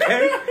 anywhere.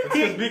 Okay,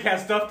 Because Meek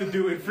has stuff to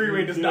do and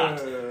Freeway does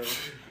not. Yeah.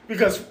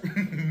 because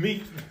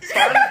Meek he's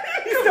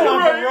still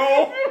on the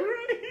roll.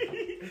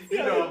 You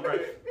know I'm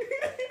right.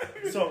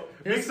 So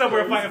Meek's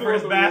somewhere fighting for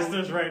his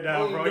masters right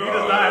now, bro. He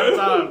does not have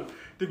time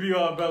to be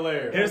on Bel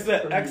Air. here's the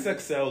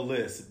XXL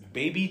list: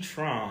 Baby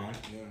Tron,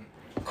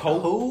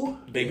 who?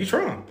 Baby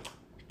Tron,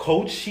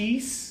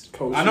 Cochise,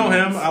 I know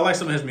him. I like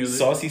some of his music.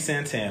 Saucy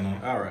Santana,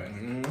 All right.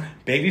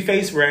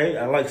 Babyface Ray.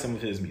 I like some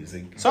of his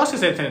music. Saucy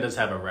Santana does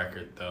have a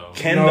record though.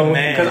 Ken No, the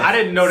Man, Because I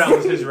didn't know that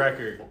was his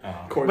record.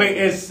 Courtney. Wait,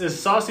 is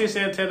Saucy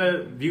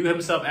Santana view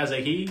himself as a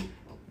he?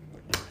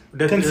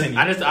 Continue.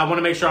 I want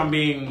to make sure I'm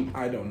being.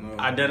 I don't know.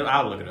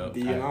 I'll look it up.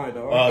 D&I,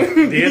 dog.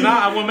 DNI.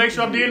 I want to make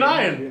sure I'm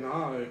DNIing.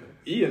 D&I.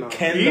 E&I.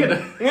 Ken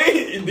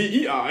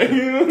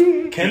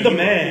D-E-I. Ken the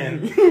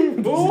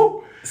Man,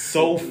 Boo.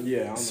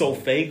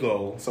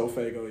 Sofago,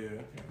 Sofago,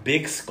 yeah.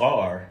 Big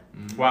Scar,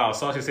 Wow,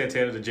 Saucy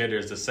Santana the gender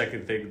is the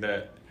second thing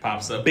that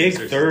pops up. Big in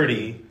search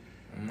 30,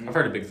 I've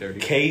heard of Big 30.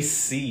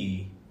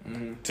 KC,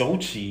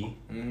 Doechii,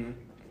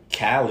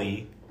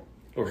 Cali,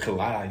 or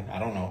Kalai, I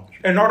don't know,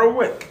 and Nardo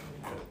Wick.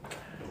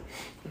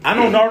 I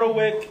know Nardo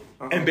Wick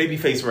and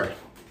Babyface Ray.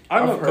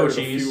 I know I've heard Coach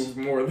a Ease.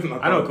 few more than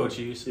I know Coach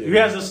Ease. He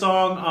has a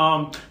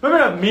song.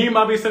 Remember that meme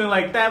I be singing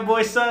like that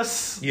boy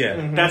sus?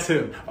 Yeah. That's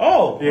him.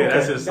 Oh, Yeah, okay.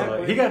 that's his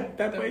song. He got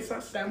that way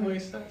sus. that boy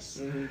sus.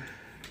 Yeah,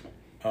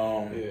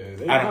 Yeah, they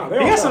He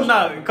got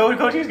some.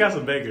 Coach Ease got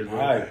some bangers,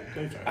 bro.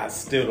 I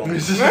still don't.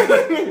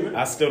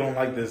 I still don't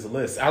like this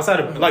list. Outside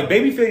of like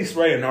Babyface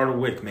Ray and Nardo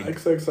Wick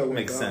makes sense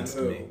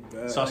to me.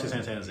 Saucy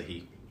Santana's a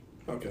he.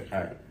 Okay. All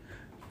right.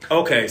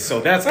 Okay,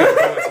 so that's gonna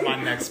go into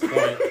my next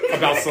point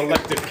about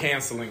selective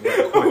canceling.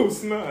 Real quick. Oh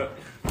snap!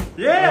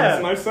 Yeah.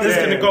 Nice This is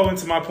yeah. gonna go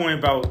into my point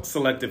about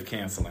selective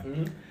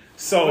canceling.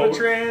 So What a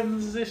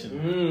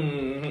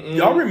transition.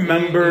 y'all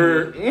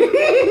remember?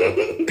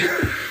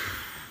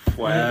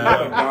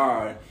 Wow.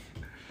 Bye.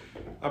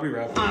 I'll be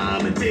rapping.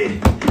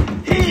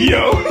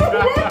 Yo.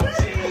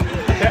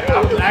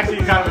 I'm actually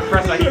kind of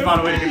impressed that he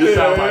found a way to get this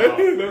sound bite off.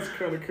 That's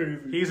kind of crazy.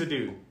 He's a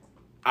dude.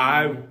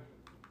 I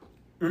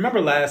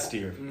remember last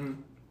year.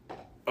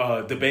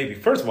 The baby.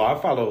 First of all, I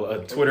follow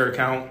a Twitter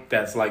account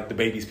that's like the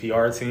baby's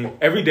PR team.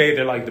 Every day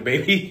they're like, the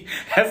baby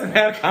hasn't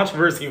had a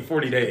controversy in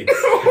 40 days.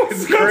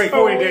 It's great.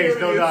 40 days,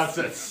 no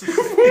nonsense.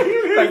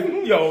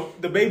 Like, yo,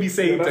 the baby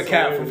saved a that's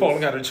cat from hilarious.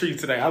 falling out of a tree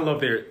today. I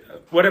love their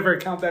whatever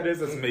account that is.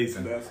 That's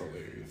amazing. That's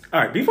hilarious.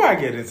 All right, before I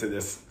get into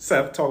this,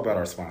 Seth, talk about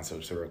our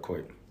sponsors real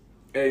quick.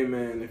 Hey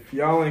man, if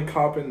y'all ain't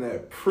copping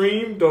that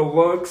Preem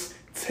Deluxe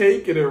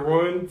Take It and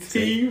Run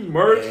tee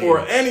merch or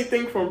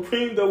anything from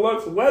Preem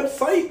Deluxe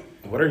website,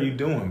 What are you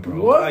doing,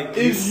 bro? What like,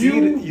 is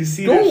you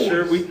see doing? that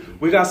shirt?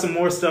 We got some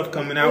more stuff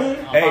coming out.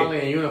 I'm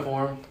finally in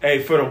uniform.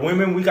 Hey, for the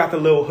women, we got the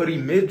little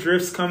hoodie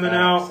midriffs coming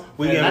out.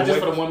 We And getting not just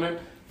for the women,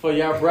 for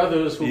y'all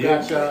brothers who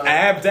got your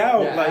abbed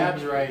out, your like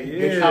abs right.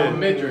 yeah. Become a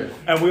midriff.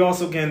 And we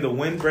also getting the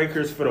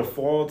windbreakers for the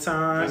fall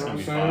time. That's gonna be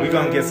We fun. We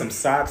gonna get some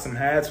socks, some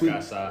hats. We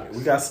Got socks.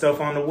 we got stuff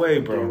on the way,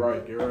 bro.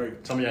 You're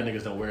right. Some of y'all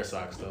niggas don't wear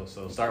socks though,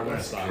 so start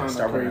wearing socks. Kinda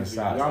Start wearing crazy.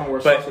 socks. Y'all don't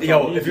wear socks But with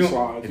yo, y'all if you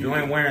slides if you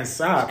either. ain't wearing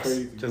socks,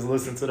 crazy. just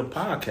listen to the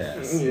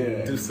podcast.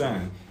 Yeah. Do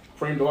something.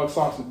 Frame Deluxe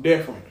socks is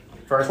different.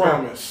 First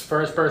Promise.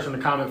 First person to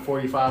comment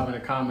 45 in the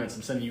comments,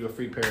 I'm sending you a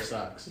free pair of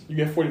socks. You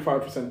get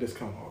 45%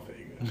 discount off it.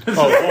 Oh,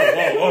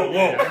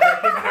 whoa.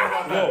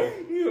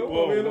 You know,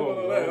 Whoa, I don't know whoa,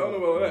 about that. I don't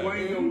know about that. Boy,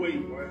 ain't no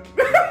wait, boy.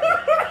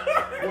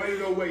 Boy, ain't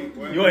no wait,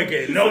 boy. You ain't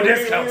getting no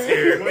discounts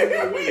here. Boy, ain't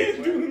no wait,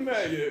 boy. Doing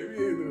that yet.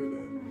 We ain't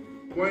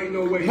doing Boy, ain't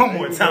no wait. One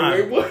more that.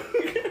 time.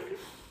 Wait,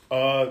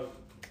 what?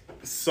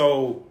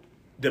 So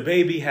the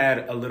baby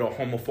had a little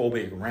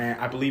homophobic rant.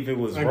 I believe it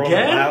was Rolling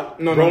Again? Loud.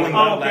 No, Rolling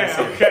Loud Okay, last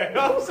year. okay.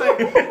 I was like,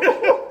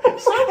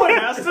 someone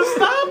has to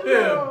stop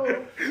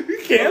him. You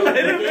can't let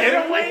him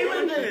get away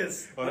with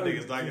this. Oh, that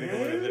nigga's not gonna go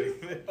with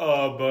anything.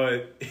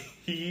 But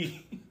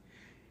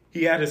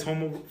he had his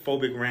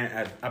homophobic rant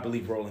at, I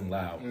believe, Rolling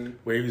Loud,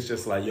 where he was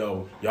just like,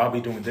 yo, y'all be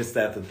doing this,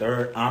 that, the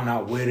third. I'm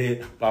not with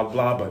it, blah,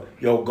 blah, but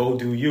yo, go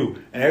do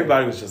you. And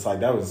everybody was just like,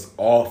 that was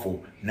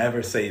awful.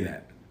 Never say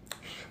that.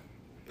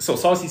 So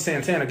Saucy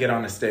Santana get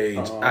on the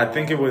stage. I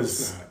think it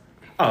was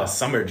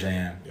Summer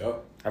Jam.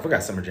 Yep. I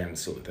forgot Summer Jam was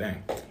still a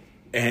thing.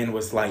 And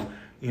was like,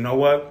 you know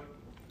what?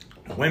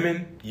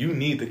 Women, you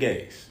need the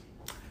gays.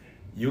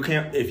 You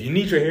can't, if you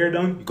need your hair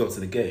done, you go to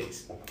the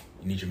gays.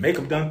 You need your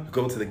makeup done, you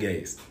go to the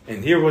gays.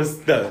 And here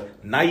was the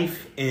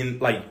knife in,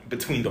 like,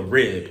 between the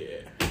rib.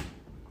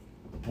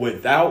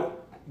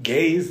 Without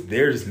gays,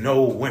 there's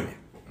no women.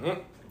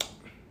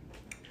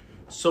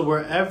 So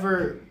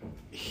wherever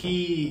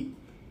he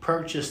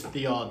purchased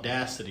the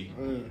audacity,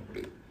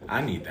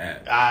 I need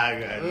that.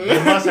 he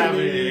must have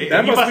it.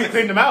 That He must must be- have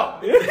cleaned them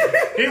out.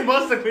 He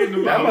must have cleaned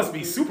them That out. must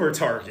be super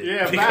target.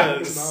 Yeah,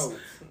 because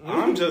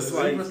I'm just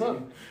like,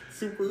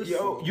 Super.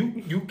 yo,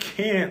 you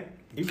can't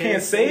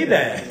say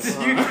that.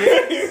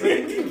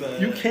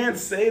 You can't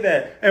say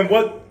that. And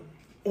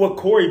what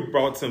Corey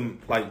brought to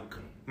like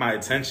my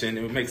attention,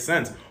 it would make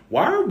sense.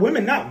 Why are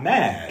women not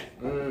mad?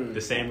 The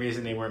same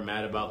reason they weren't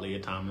mad about Leah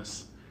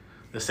Thomas.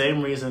 The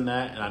same reason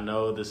that, and I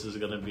know this is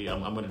going to be,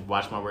 I'm going to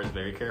watch my words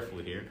very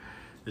carefully here.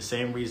 The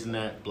same reason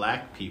that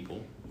black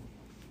people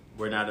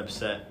were not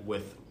upset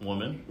with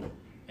women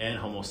and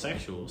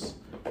homosexuals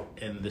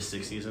in the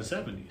 60s and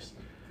 70s.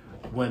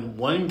 When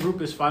one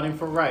group is fighting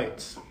for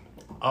rights,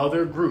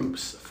 other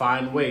groups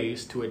find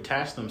ways to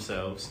attach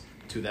themselves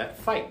to that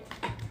fight.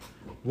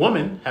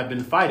 Women have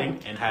been fighting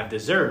and have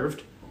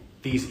deserved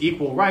these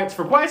equal rights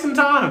for quite some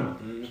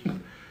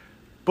time.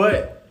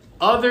 But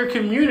other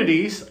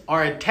communities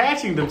are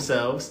attaching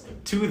themselves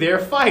to their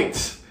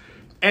fights.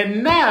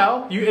 And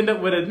now you end up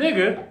with a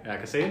nigga, I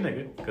can say a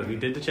nigga because we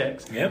did the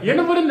checks. Yep. You end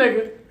up with a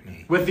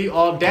nigga with the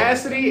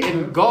audacity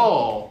and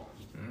gall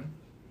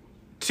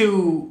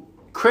to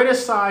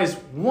criticize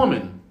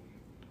women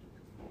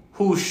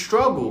who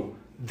struggle.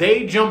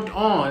 They jumped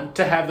on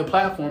to have the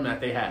platform that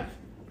they have.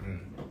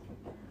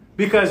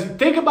 Because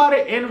think about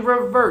it in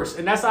reverse,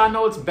 and that's how I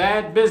know it's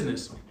bad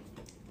business.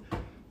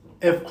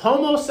 If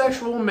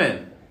homosexual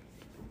men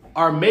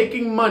are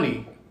making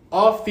money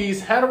off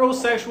these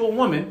heterosexual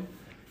women,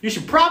 you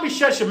should probably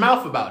shut your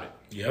mouth about it.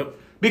 Yep.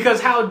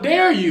 Because how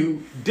dare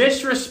you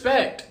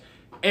disrespect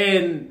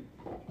and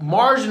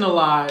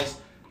marginalize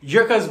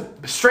because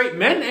straight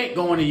men ain't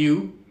going to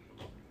you,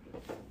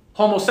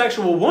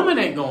 homosexual women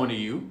ain't going to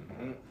you,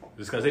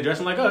 just because they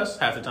dressing like us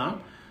half the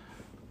time.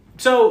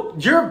 So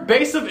your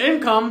base of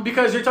income,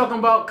 because you're talking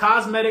about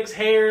cosmetics,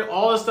 hair,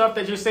 all the stuff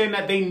that you're saying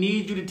that they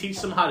need you to teach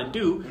them how to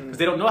do, because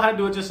they don't know how to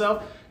do it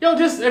yourself. Yo,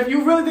 just if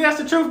you really think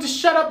that's the truth, just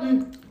shut up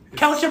and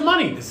count your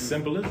money. As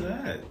simple as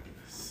that.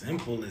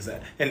 Simple as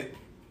that. And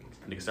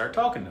Niggas start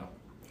talking though.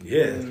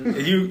 yeah,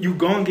 you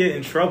gonna get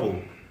in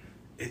trouble.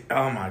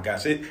 Oh my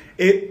gosh,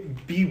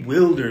 it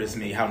bewilders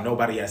me how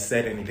nobody has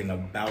said anything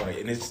about it,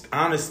 and it's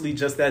honestly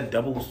just that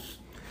double.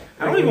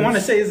 I don't even want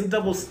to say it's a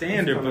double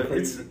standard, but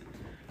it's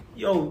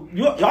yo,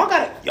 y'all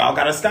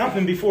gotta stop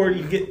him before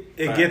it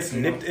gets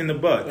nipped in the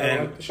butt.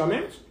 And It's your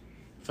names?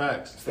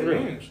 Facts. It's their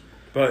names.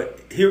 but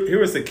here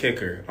was the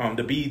kicker.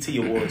 The BET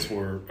Awards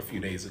were a few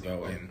days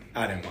ago, and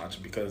I didn't watch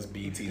it because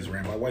BET is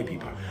ran by white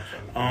people.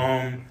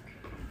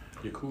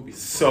 You're cool.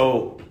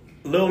 So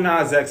Lil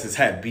Nas X has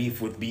had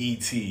beef with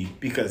BET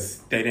because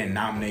they didn't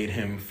nominate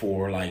him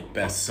for like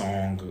best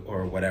song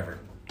or whatever.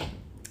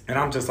 And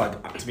I'm just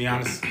like, to be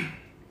honest,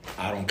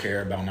 I don't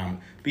care about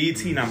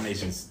BET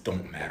nominations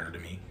don't matter to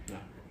me.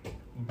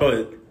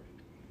 But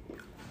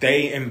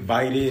they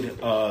invited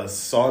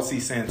Saucy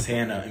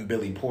Santana and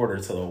Billy Porter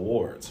to the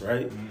awards,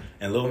 right?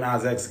 And Lil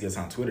Nas X gets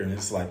on Twitter and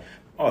it's like,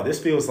 oh,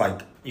 this feels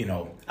like,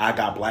 I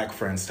got black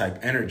friends type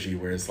energy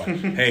where it's like,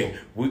 hey,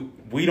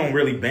 we don't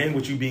really bang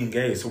with you being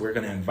gay, so we're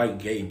going to invite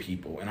gay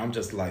people. And I'm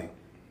just like,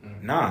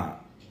 Nah.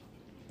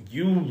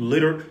 You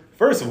literally...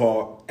 First of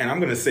all, and I'm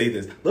going to say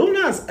this. Lil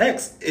Nas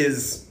X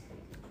is...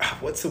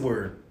 What's the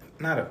word?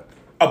 Not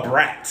a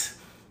brat.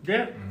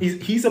 Yeah.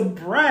 He's a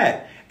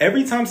brat.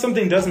 Every time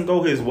something doesn't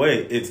go his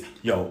way, it's,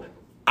 yo,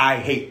 I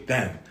hate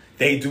them.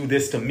 They do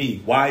this to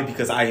me. Why?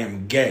 Because I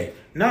am gay.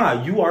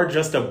 Nah, you are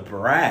just a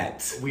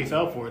brat. We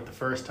fell for it the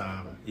first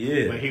time.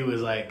 Yeah. But he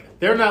was like,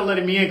 they're not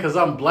letting me in because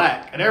I'm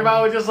black. And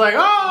everybody was just like,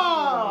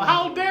 oh,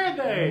 how dare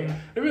they?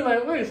 They'd be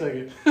like, wait a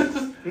second.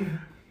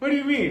 What do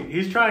you mean?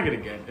 He's trying it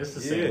again. It's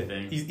the same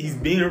thing. He's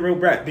being a real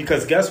brat.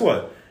 Because guess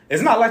what?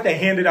 It's not like they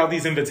handed out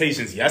these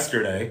invitations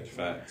yesterday.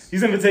 Facts.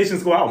 These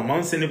invitations go out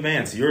months in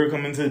advance. You're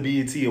coming to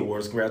the BET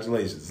Awards.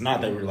 Congratulations. It's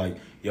not that we're like,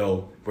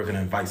 yo, we're going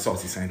to invite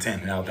Saucy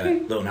Santana out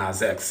that Lil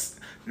Nas X.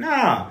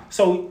 Nah.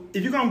 So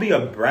if you're going to be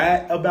a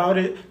brat about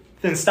it,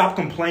 then stop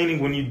complaining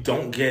when you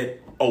don't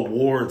get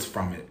awards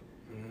from it.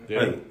 Yeah.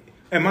 Like,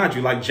 and mind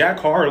you, like Jack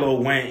Harlow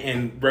went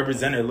and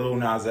represented Lil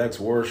Nas X,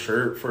 wore a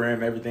shirt for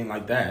him, everything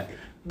like that.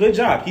 Good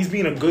job. He's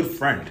being a good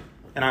friend.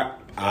 And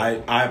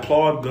I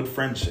applaud good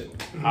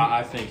friendship.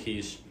 I think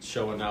he's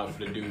showing out for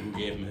the dude who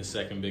gave him his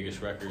second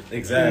biggest record.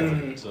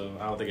 Exactly. So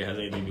I don't think it has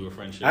anything to do with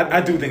friendship.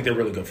 I do think they're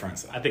really good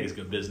friends. I think it's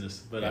good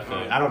business, but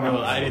I don't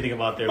know anything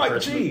about their Mike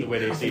personal, G. the way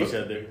they see each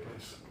other.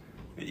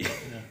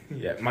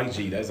 Yeah, Mike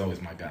G, that's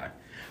always my guy.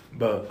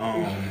 But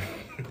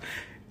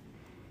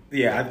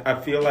yeah, I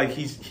feel like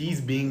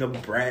he's being a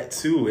brat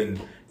too, and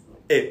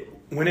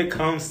when it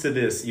comes to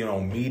this,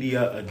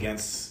 media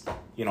against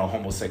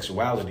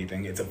homosexuality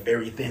thing, it's a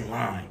very thin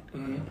line.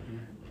 Mm-hmm.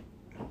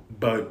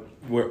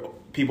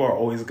 But people are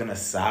always gonna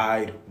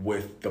side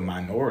with the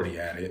minority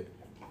at it,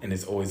 and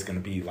it's always gonna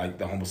be like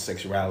the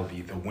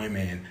homosexuality, the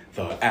women,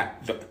 the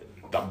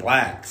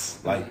blacks,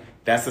 like.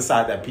 That's the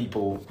side that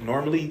people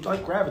normally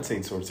like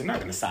gravitate towards. They're not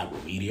going to side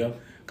with media.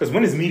 Because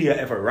when is media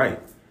ever right?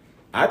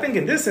 I think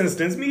in this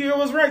instance, media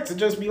was right to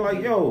just be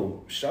like,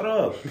 yo, shut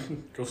up.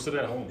 Go sit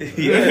at home.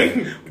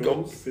 Yeah.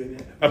 Go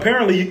sit.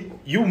 Apparently,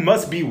 you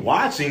must be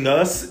watching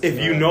us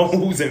if you know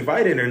who's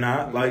invited or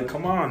not. Like,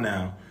 come on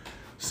now.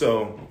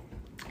 So,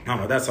 I don't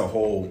know. That's a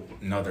whole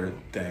nother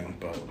thing.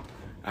 But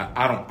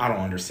I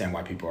don't understand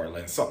why people are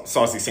letting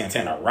Saucy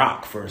Santana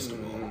rock, first of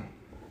all.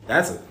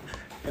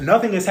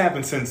 Nothing has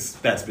happened since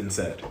that's been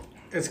said.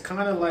 It's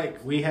kind of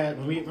like we had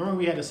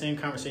the same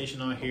conversation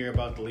on here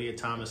about the Leah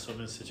Thomas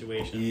swimming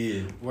situation.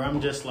 Yeah. Where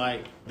I'm just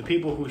like, the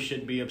people who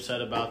should be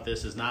upset about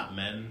this is not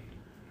men.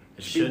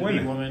 It should be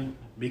women.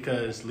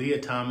 Because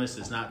Leah Thomas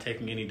is not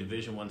taking any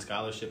Division I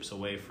scholarships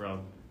away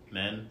from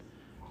men.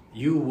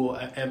 You will,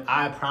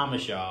 I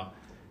promise y'all,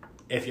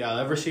 if y'all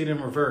ever see it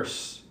in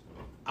reverse,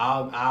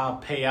 I'll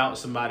pay out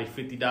somebody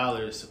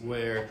 $50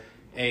 where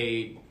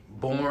a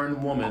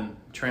born woman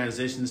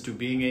transitions to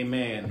being a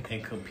man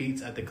and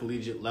competes at the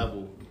collegiate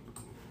level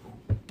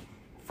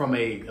from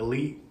a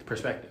elite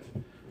perspective.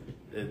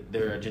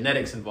 There are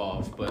genetics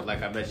involved, but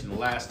like I mentioned the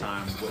last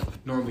time,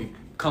 what normally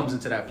comes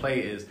into that play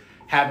is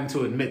having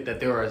to admit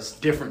that there are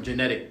different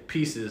genetic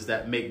pieces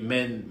that make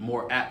men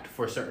more apt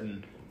for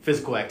certain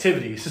physical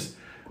activities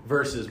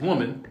versus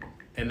women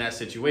in that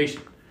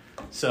situation.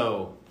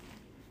 So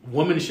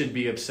women should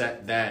be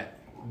upset that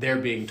they're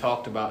being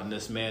talked about in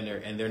this manner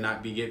and they're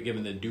not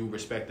given the due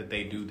respect that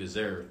they do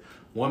deserve.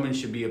 Women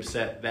should be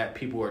upset that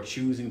people are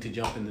choosing to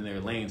jump into their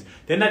lanes.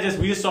 We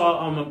just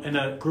saw in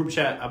a group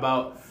chat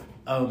about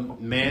a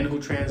man who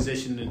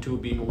transitioned into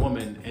being a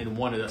woman and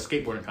won a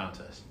skateboarding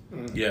contest.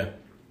 Yeah.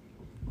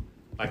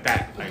 Like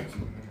that. Like,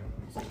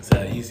 it's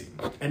that easy.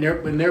 And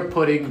they're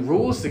putting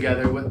rules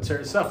together with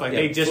certain stuff. Like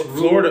they just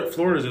Florida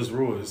just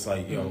rules. It's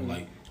like, yo,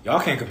 like y'all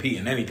can't compete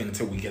in anything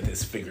until we get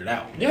this figured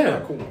out.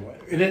 Yeah. Cool.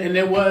 And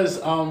it was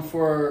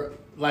for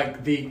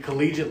like the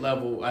collegiate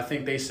level, I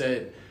think they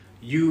said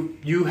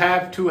you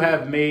have to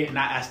have made, and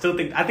I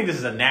think this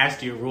is a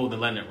nastier rule than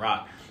letting it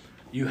rock.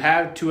 You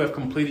have to have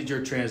completed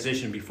your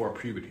transition before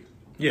puberty.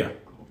 Yeah.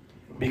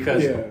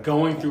 Because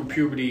going through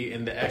puberty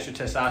and the extra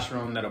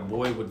testosterone that a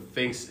boy would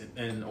face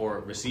or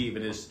receive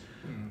in his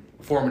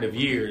formative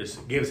years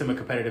gives him a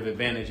competitive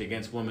advantage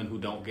against women who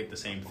don't get the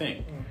same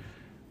thing.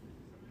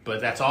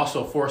 But that's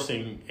also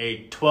forcing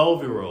a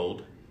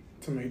 12-year-old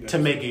to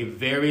make a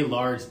very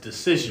large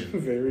decision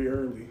very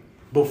early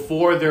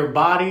before their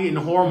body and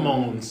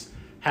hormones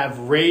have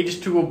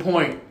raged to a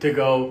point to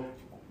go,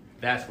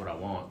 that's what I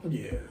want.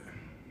 Yeah.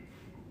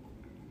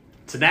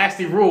 It's a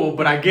nasty rule,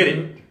 but I get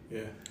it.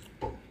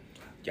 Yeah.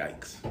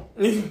 Yikes.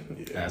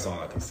 That's all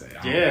I can say.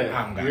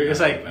 It's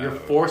like you're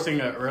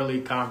forcing an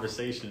early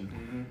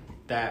conversation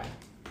that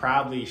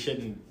probably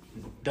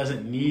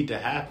doesn't need to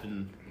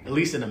happen, at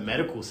least in a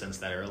medical sense,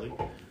 that early.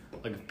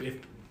 Like if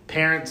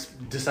parents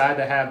decide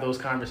to have those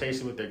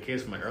conversations with their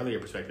kids from an earlier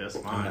perspective,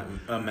 that's fine.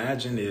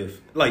 Imagine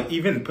if, like,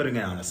 even putting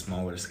it on a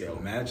smaller scale,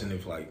 imagine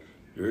if, like,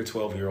 your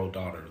 12-year-old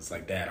daughter was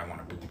like, Dad, I want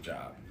a boob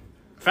job.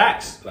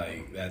 Facts.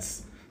 Like,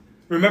 that's...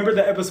 Remember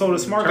the episode of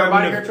Smart Guy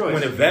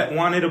when Yvette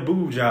wanted a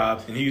boob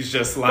job and he was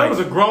just like... That was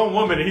a grown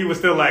woman and he was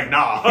still like,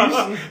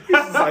 nah. He's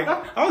like,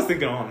 I was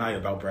thinking all night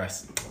about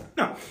breasts.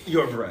 No,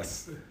 your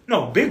breasts.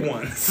 No, big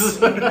ones.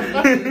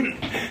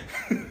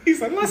 He He's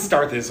like, let's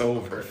start this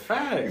over.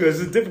 Facts. Because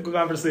it's a difficult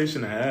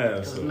conversation to have.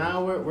 Because So.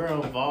 now we're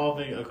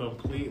evolving a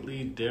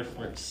completely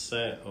different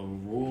set of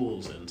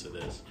rules into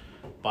this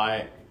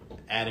by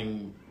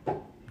adding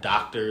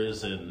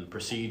doctors and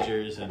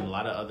procedures and a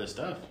lot of other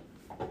stuff.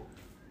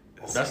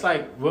 That's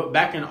like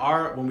back in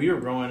when we were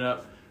growing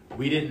up,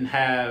 we didn't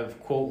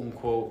have quote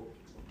unquote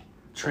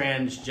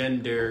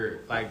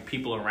transgender like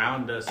people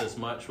around us as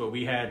much, but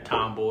we had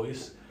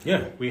tomboys.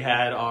 Yeah. We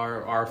had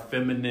our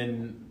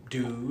feminine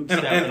dudes.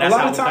 And a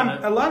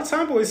lot of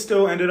tomboys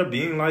still ended up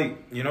being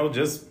like, you know,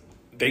 just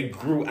they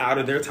grew out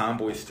of their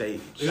tomboy stage.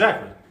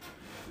 Exactly.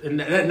 And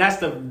that's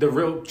the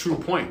real true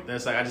point.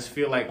 That's like, I just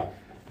feel like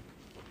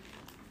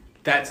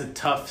that's a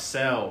tough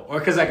sell. Or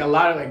because like a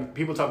lot of like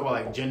people talk about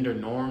like gender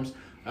norms.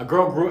 If a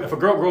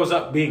girl grows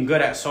up being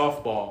good at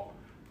softball,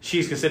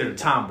 she's considered a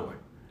tomboy.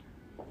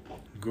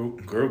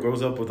 Girl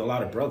grows up with a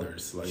lot of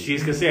brothers. Like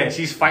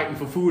She's fighting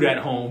for food at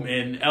home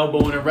and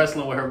elbowing and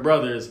wrestling with her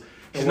brothers.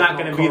 She's not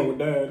going to be with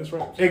dad. That's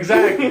right.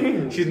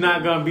 Exactly. She's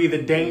not going to be the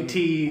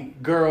dainty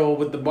girl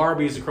with the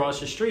Barbies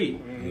across the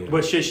street. Yeah.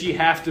 But should she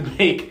have to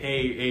make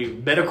a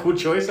medical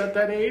choice at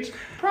that age?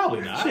 Probably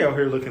not. She out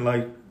here looking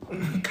like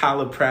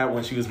Kyla Pratt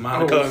when she was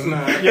Monica.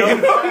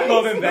 Oh,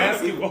 Love and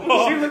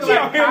Basketball. She looked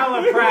like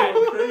Kyla Pratt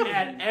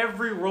at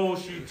every role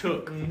she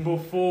took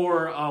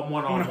before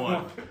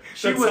One-on-One.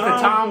 She was the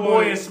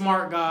tomboy and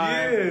smart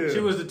guy. Yeah. She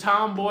was the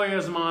tomboy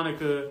as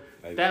Monica.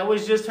 That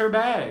was just her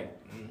bag.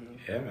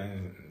 Yeah,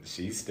 man.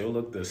 She still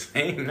looked the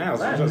same now.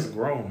 She's just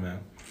grown, man.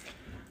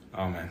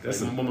 Oh, man. That's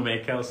like my mama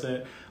man Kel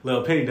said,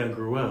 Lil Penny done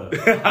grew up.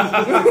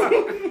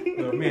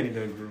 Lil Manny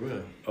done grew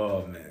up.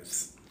 Oh, man.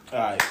 All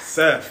right,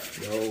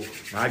 Seth. Yo,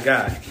 my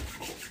guy.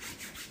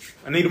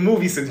 I need a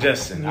movie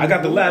suggestion. I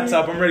got the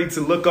laptop. I'm ready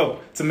to look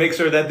up to make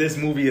sure that this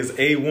movie is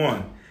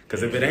A1.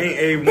 Because if it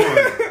ain't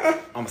A1,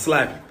 I'm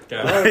slapping.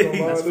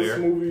 That's fair. This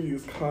movie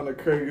is kind of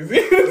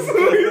crazy.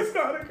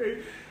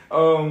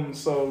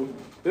 So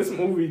this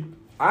movie,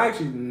 I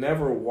actually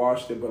never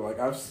watched it, but like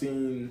I've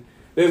seen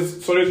there's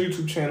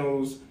YouTube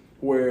channels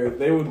where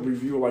they would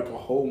review like a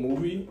whole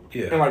movie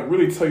and like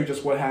really tell you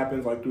just what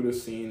happens like through the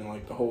scene and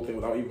like the whole thing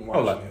without even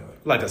watching it.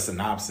 Like a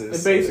synopsis.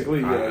 And basically,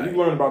 you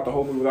learn about the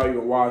whole movie without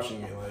even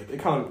watching it. Like it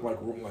kind of like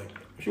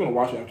if you want to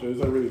watch it after, there's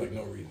really like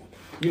no reason.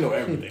 You know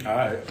everything. All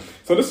right.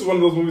 So this is one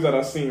of those movies that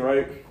I've seen.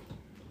 Right.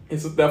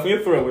 It's definitely a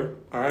thriller.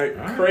 All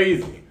right.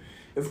 Crazy.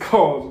 It's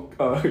called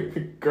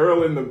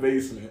Girl in the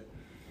Basement.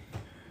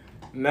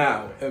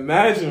 Now,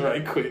 imagine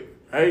right quick,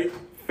 right?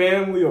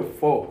 Family of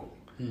four.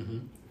 Mm-hmm.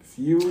 It's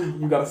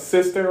you got a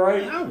sister,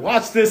 right? I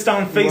watched this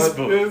on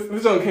Facebook.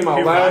 This one came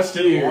out last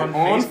year.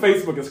 On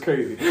Facebook, it's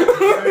crazy.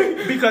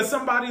 Because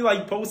somebody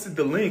like posted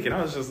the link and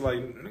I was just like,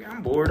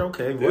 I'm bored,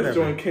 okay, whatever. This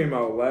joint came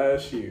out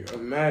last year.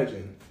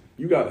 Imagine,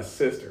 you got a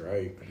sister,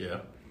 right?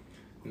 Yeah.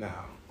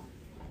 Now,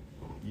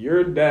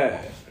 your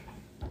dad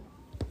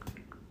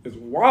is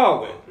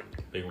wilding.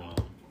 Big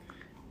wild.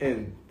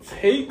 And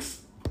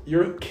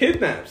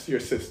kidnaps your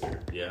sister.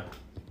 Yeah.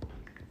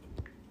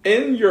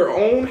 In your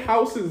own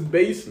house's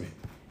basement.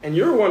 And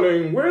you're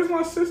wondering, where's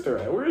my sister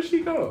at? Where did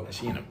she go? Is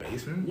she in a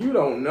basement? You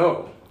don't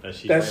know that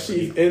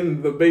she's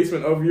in the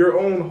basement of your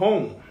own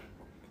home.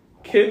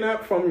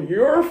 Kidnapped from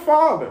your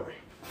father.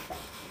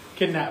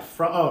 Kidnapped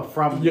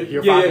from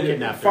your father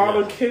kidnapped her.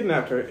 Father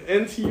kidnapped her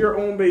into your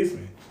own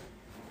basement.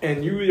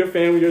 And you and your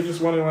family are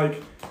just wondering,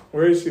 like,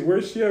 where is she?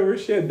 Where's she at?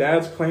 Where's she at?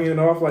 Dad's playing it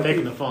off like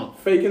faking the funk.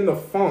 Faking the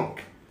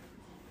funk.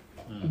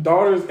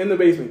 Daughter's in the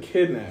basement,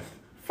 kidnapped.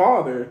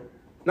 Father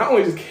not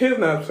only just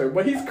kidnaps her,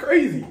 but he's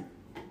crazy.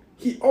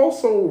 He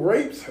also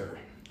rapes her.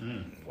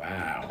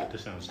 Wow.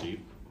 This sounds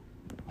deep.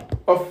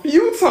 A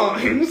few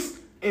times.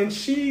 And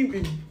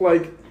she,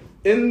 like,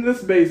 in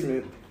this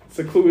basement,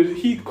 secluded.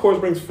 He, of course,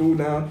 brings food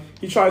down.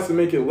 He tries to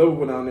make it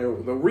livable down there.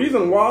 The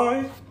reason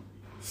why,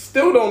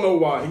 still don't know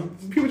why.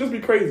 People just be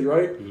crazy,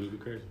 right? People just be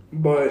crazy.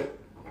 But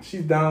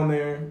she's down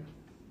there.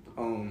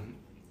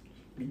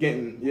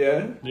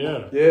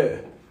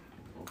 Yeah.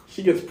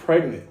 She gets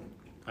pregnant.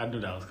 I knew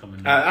that was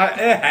coming. That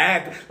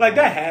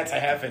had to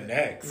happen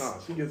next. No,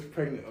 she gets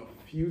pregnant a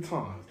few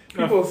times.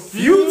 A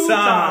few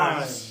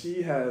times.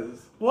 She has.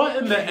 What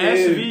in the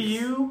kids.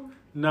 SVU?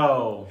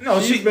 No,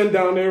 she's been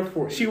down there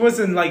for. She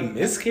wasn't like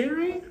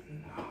miscarrying.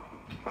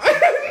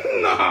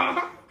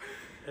 Nah.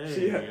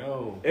 Hey,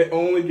 it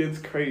only gets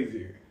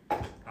crazier.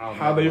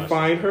 How they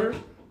find her?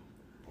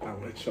 I'll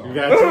let y'all. You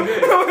gotta tune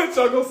in. I'll let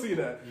y'all go see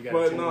that.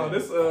 But no,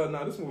 this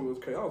movie was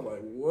crazy. I was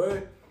like,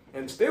 what?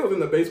 And they was in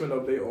the basement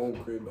of their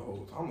own crib the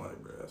whole time. I'm like,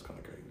 bro, that's kind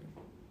of crazy.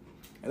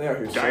 And they out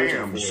here.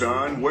 Damn,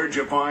 son, where'd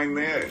you find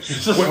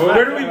this?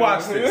 Where do we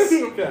watch this?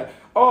 Okay.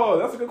 Oh,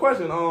 that's a good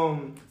question.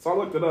 So I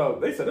looked it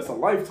up. They said it's a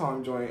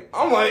Lifetime joint.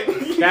 I'm like,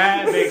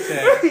 that makes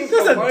sense.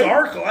 It's a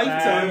dark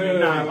Lifetime.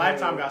 Nah,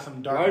 Lifetime got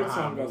some dark.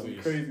 Lifetime got some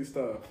crazy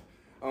stuff.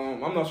 I'm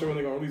not sure when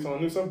they're gonna release all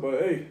the new stuff, but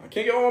hey, I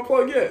can't get all my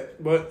plug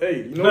yet. But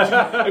hey, you know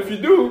what if you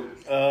do,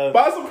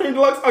 buy Supreme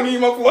Deluxe, I'll give you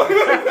my plug.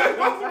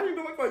 Buy Supreme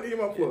Deluxe, I'll give you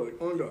my plug.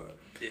 Oh God.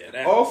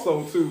 Yeah,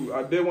 also, too,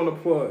 I did want to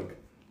plug,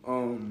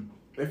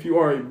 if you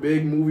are a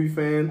big movie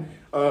fan,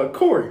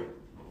 Corey.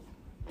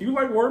 You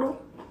like Wordle?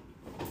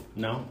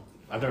 No,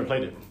 I've never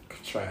played it.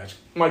 Trash.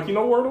 Mike, you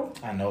know Wordle?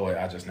 I know it.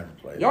 I just never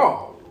played it.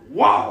 Y'all,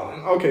 wow.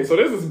 Okay, so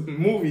there's this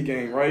movie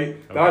game,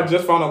 right? That I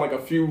just found out like a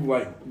few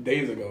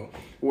days ago,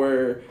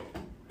 where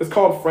it's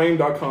called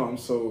Frame.com.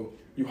 So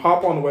you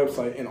hop on the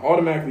website and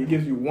automatically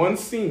gives you one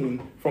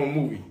scene from a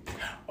movie.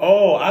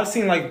 Oh, I've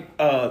seen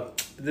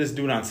this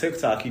dude on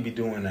TikTok. He be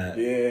doing that.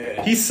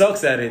 Yeah. He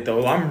sucks at it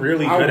though. I'm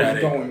really good at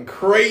it. I was going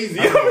crazy.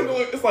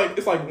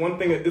 It's like one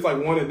thing. It's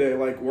like one a day,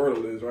 like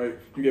Wordle is, right?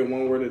 You get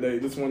one word a day.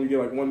 This one you get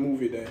like one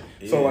movie a day.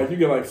 Yeah. So like you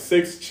get like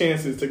 6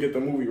 chances to get the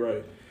movie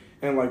right,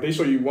 and like they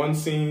show you one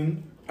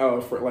scene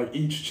for like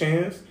each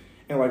chance.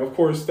 And like, of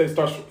course, it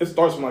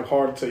starts from like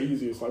hard to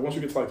easiest. Like once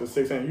you get to like the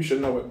 6th hand, you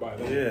should know it by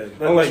then. Yeah,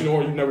 but unless you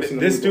know you've never seen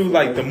the this movie dude.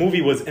 before, Like the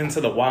movie was Into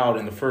the Wild,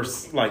 and the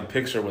first like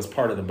picture was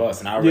part of the bus,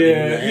 and I already knew the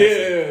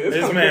answer.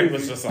 This man crazy.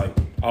 was just like,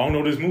 I don't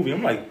know this movie.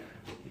 I'm like,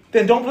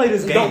 then don't play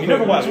this game. You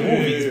never watched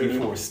movies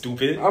before,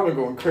 stupid. I've been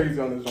going crazy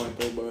on this joint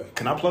though, but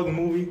can I plug the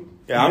movie?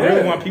 Yeah, I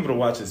really want people to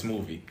watch this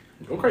movie.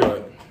 Okay.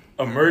 But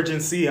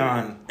Emergency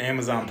on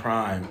Amazon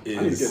Prime is.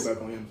 I need to get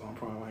back on Amazon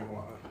Prime. I ain't gonna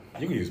lie.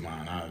 You can use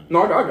mine.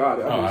 No, I got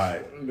it.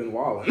 I've been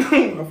wilding.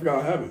 I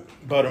forgot I have it.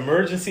 But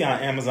Emergency on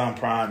Amazon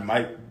Prime,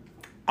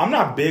 I'm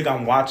not big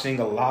on watching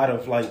a lot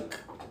of like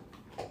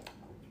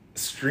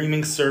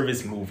streaming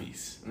service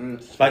movies.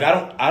 Like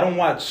I don't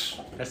watch.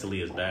 That's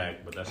Aaliyah's bag,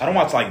 but that's. I don't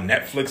watch like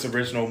Netflix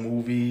original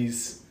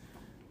movies.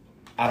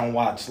 I don't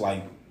watch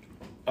like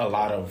a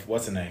lot of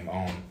what's the name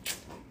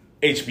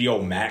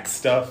HBO Max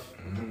stuff.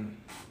 Mm-hmm.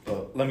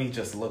 But let me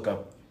just look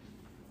up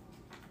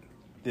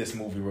this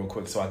movie real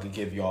quick so I could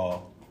give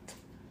y'all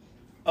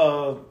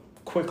a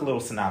quick little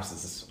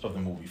synopsis of the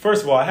movie.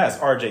 First of all, it has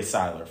R.J.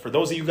 Seiler. For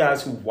those of you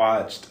guys who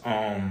watched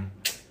The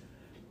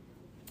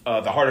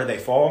Harder They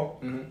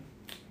Fall,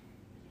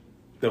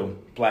 the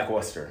Black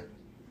Wester.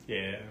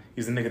 Yeah.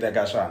 He's the nigga that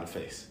got shot in the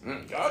face.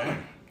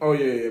 Oh,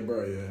 yeah,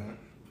 bro, yeah.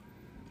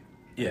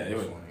 Yeah, it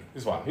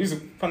was wild. He's a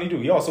funny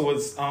dude. He also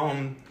was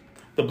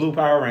the Blue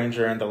Power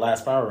Ranger and the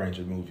last Power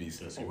Ranger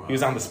movies. Wow. He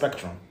was on the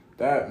Spectrum.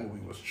 That movie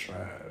was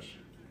trash.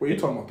 What are you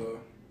talking about,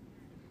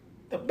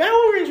 the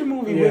Power Ranger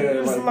movie? Yeah,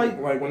 it was like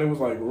when it was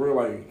like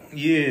real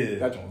yeah.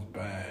 That one was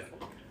bad.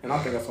 And I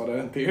think I saw that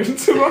in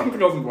theaters too. I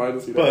think I was invited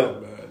to see that.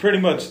 That was bad. Pretty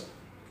much,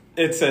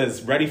 it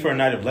says, ready for a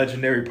night of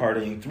legendary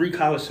partying, 3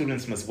 college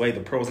students must weigh the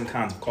pros and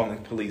cons of calling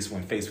police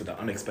when faced with an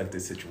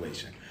unexpected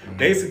situation. Mm-hmm.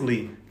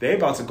 Basically, they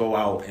about to go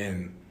out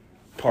and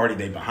party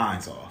their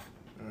behinds off.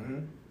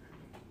 Mm-hmm.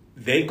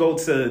 They go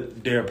to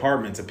their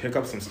apartment to pick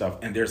up some stuff,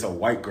 and there's a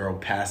white girl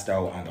passed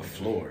out on the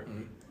floor. Mm-hmm.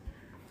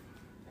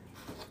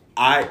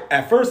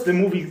 At first, the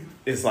movie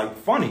is like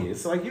funny.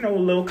 It's like, a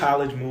little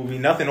college movie,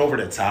 nothing over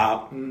the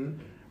top.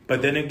 Mm-hmm.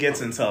 But then it gets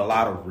into a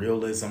lot of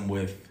realism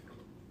with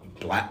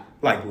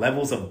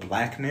levels of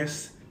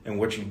blackness and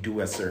what you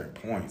do at certain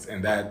points.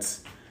 And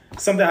that's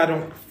something I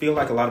don't feel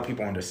like a lot of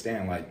people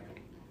understand. Like,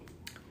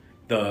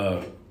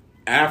 the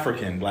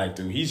African black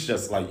dude, he's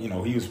just like, he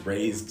was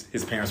raised,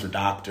 his parents were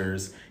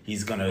doctors,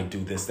 he's gonna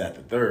do this, that,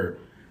 the third.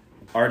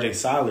 R.J.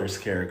 Seiler's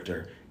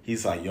character,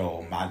 he's like,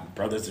 yo, my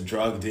brother's a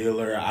drug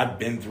dealer, I've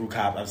been through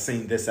cops, I've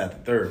seen this, that, the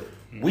third.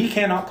 We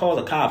cannot call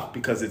the cops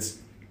because it's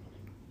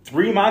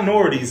 3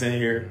 minorities in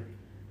here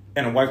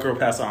and a white girl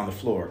passed out on the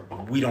floor.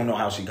 We don't know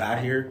how she got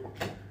here.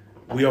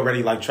 We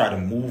already tried to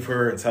move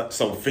her, and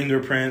so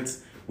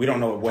fingerprints, we don't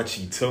know what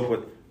she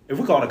took. If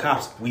we call the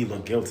cops, we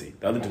look guilty.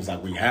 The other dude's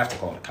like, we have to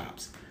call the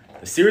cops.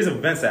 The series of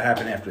events that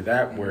happen after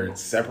that, where it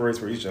separates,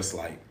 where he's just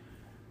like,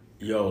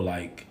 yo,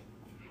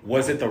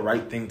 was it the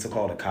right thing to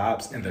call the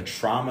cops? And the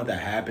trauma that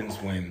happens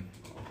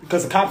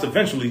because the cops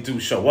eventually do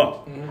show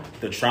up. Mm-hmm.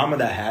 The trauma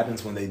that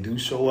happens when they do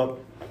show up,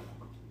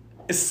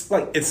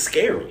 it's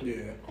scary.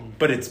 Yeah.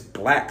 But it's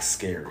black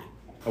scary.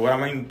 And what I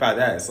mean by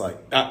that is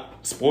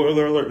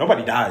spoiler alert,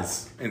 nobody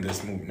dies in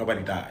this movie.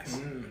 Nobody dies.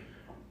 Mm.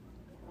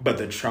 But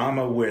the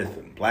trauma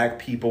with black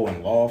people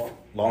and law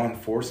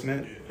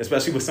enforcement,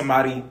 especially with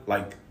somebody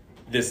like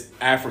this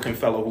African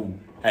fellow who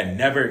had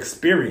never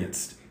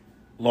experienced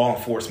law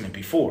enforcement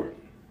before.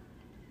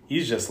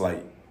 He's just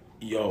like,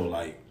 yo,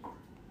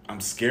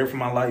 I'm scared for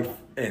my life,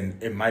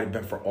 and it might have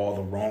been for all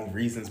the wrong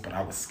reasons, but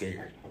I was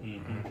scared.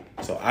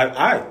 Mm-hmm. So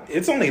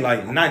it's only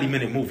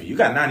 90-minute movie. You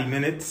got 90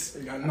 minutes.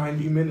 You got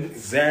 90 minutes.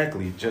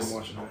 Exactly. Just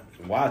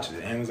watch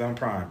it. Amazon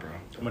Prime, bro.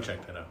 I'm gonna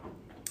check that out.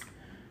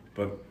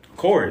 But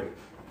Corey,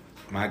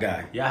 my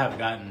guy. Y'all have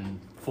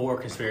gotten 4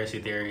 conspiracy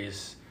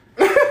theories.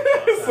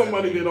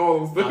 Somebody did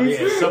all those things.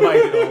 Yeah, somebody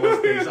did all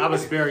those things. I'm gonna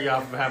spare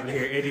y'all from having to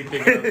hear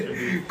anything else from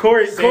me.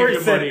 Corey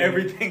said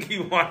everything he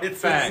wanted.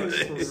 Facts.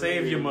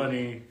 Save your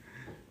money.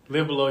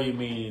 Live below your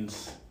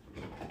means.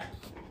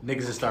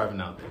 Niggas are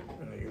starving out there.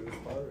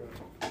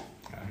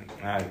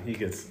 He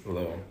gets a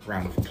little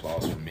round of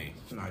applause from me.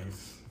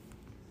 Nice.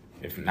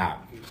 If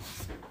not,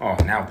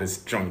 now this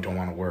joint don't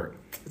want to work.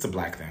 It's a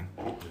black thing.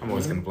 I'm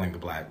always gonna blame the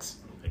blacks.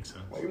 Makes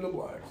sense. Blame the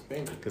blacks.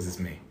 Because it's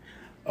me.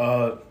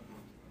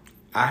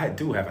 I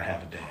do have a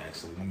habit day,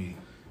 actually. Let me...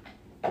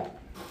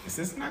 Is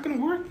this not going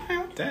to work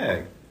now?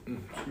 Dang.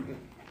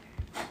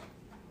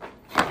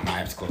 I might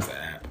have to close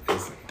that app.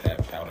 just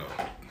tapped out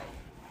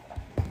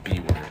of B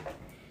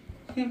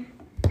word.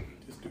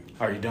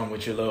 Are you done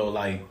with your little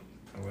like?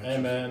 Hey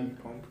man,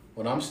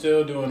 when I'm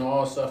still doing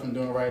all the stuff I'm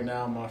doing right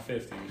now in my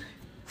 50s,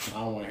 I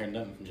don't want to hear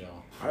nothing from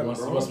y'all. You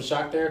want some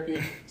shock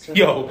therapy?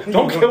 Yo,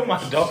 don't kill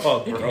my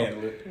dog, He can bro.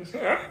 handle it.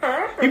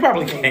 He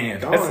probably can.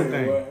 That's the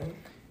thing. Dying,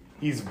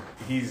 He's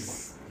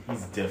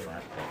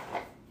different.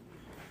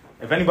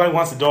 If anybody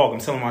wants a dog, I'm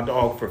selling my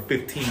dog for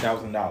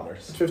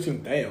 $15,000.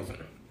 15,000.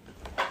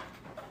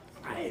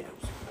 I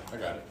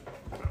got it.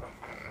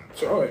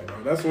 So, all right,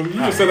 bro. That's what you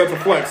just said. That's a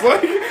flex.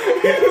 Like,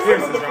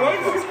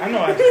 I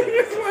know.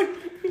 it's like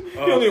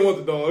you don't even want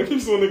the dog. You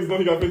just want niggas know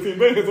he got 15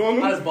 bands on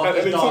him. I just bought at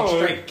this any dog time.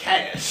 straight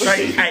cash.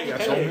 Straight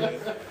cash,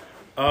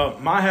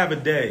 homie. My have a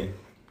day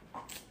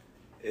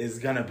is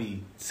gonna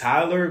be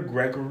Tyler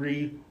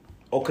Gregory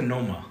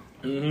Okonoma,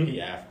 He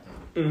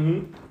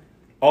African.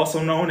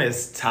 also known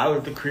as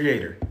Tyler the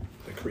Creator.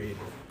 The creator.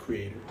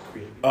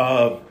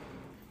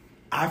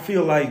 I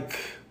feel like,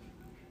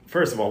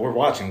 first of all, we're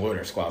watching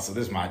Warrior Squad, so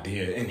this is my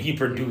idea, and he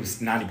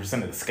produced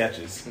 90% of the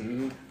sketches.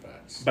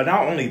 But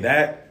not only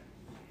that,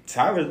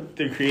 Tyler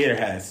the Creator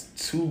has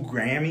 2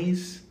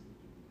 Grammys.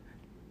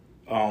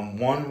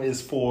 One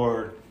is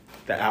for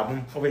the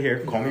album over here,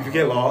 Call Me If You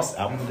Get Lost,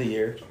 Album of the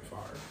Year.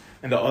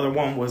 And the other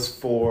one was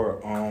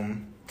for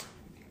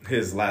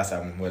his last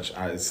album, which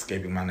is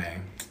escaping my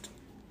name.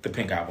 The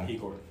Pink album.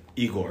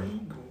 Igor.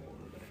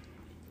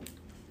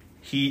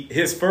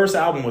 His first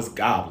album was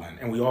Goblin,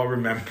 and we all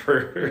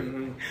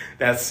remember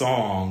that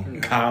song,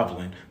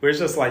 Goblin, where it's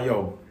just like,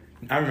 yo,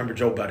 I remember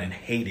Joe Budden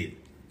hated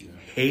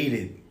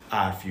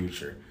Odd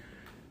Future.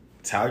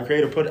 Tyler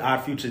Creator put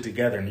Odd Future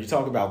together, and you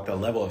talk about the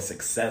level of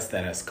success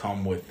that has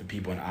come with the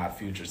people in Odd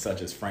Future,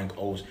 such as Frank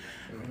Ocean.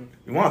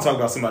 You want to talk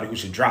about somebody who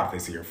should drop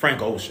this year,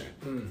 Frank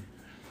Ocean.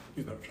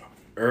 He's never dropped.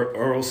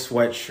 Earl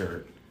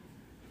Sweatshirt.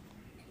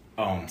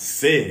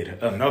 Sid,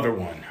 another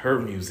one. Her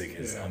music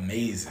is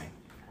amazing.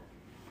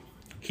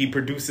 He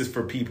produces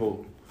for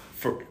people,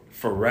 for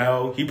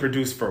Pharrell. He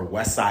produced for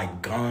West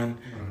Side Gun,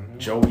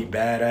 Joey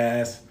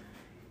Badass.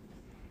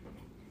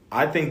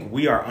 I think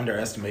we are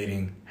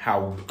underestimating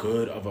how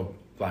good of a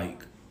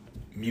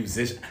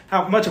musician,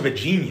 how much of a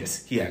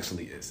genius he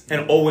actually is,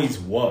 and always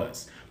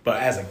was.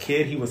 But as a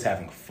kid, he was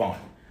having fun.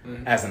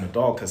 As an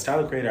adult, because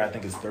Tyler Creator, I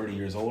think, is 30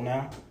 years old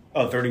now.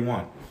 Oh,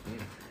 31.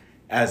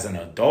 As an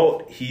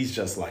adult, he's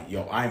just like,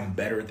 yo, I'm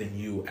better than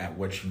you at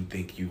what you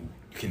think you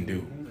can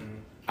do.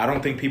 I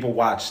don't think people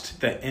watched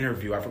the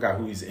interview. I forgot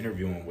who he's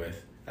interviewing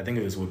with. I think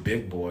it was with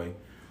Big Boy,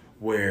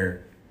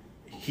 where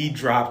he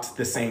dropped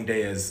the same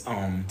day as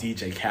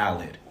DJ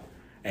Khaled.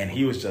 And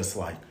he was just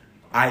like,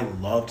 I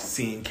loved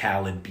seeing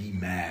Khaled be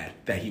mad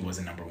that he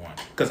wasn't number one.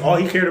 Because all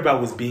he cared about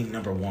was being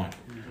number one.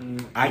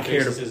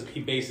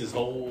 He based his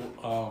whole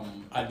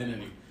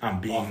identity on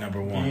being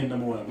number one. Being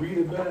number one. We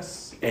the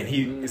best. And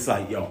it's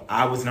like, yo,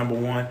 I was number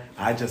one.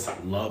 I just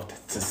loved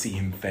to see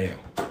him fail.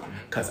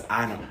 Because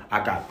I know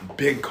I got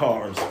big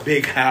cars,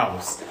 big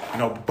house,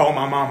 bought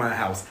my mama a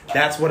house.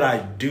 That's what I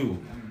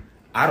do.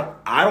 I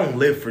don't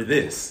live for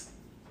this.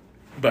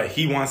 But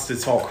he wants to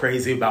talk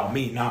crazy about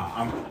me.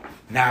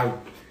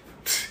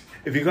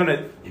 If you're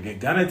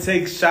gonna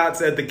take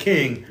shots at the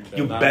king,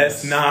 you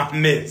best not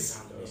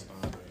miss.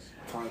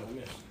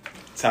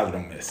 Tyler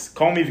don't miss.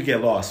 Call Me If You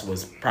Get Lost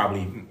was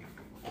probably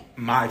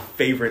my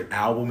favorite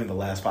album in the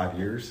last 5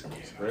 years.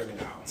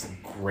 It's a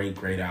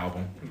great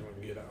album.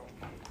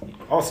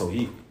 Also,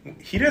 he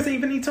doesn't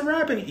even need to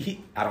rap, and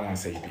I don't want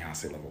to say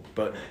Beyonce level,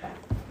 but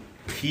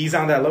he's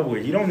on that level where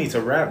you don't need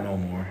to rap no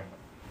more.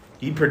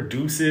 He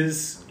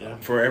produces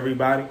for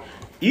everybody.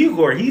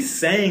 Igor, he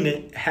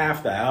sang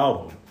half the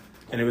album,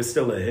 and it was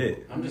still a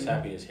hit. I'm just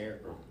happy his hair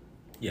grew.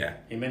 Yeah.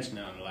 He mentioned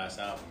that on the last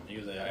album. He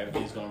was like,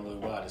 everything's going really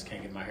well. I just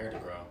can't get my hair to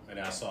grow. And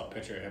then I saw a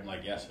picture of him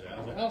yesterday. I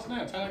was like, oh,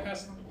 snap. Tyler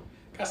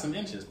got some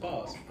inches.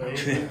 Pause. But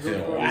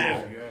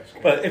Wow.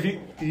 But if you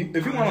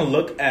want to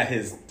look at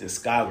his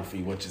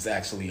discography, which is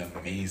actually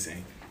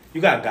amazing, you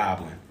got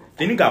Goblin.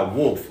 Then you got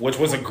Wolf, which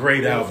was a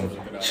great album.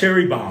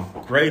 Cherry Bomb,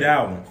 great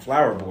album.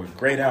 Flower Boy,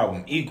 great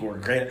album. Igor,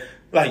 great.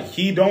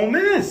 He don't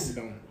miss.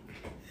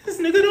 This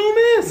nigga don't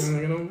miss.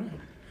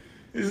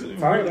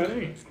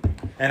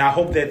 And I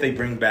hope that they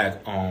bring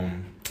back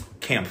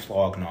Camp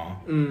Flognaw.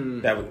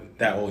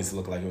 That always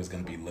looked like it was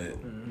gonna be lit.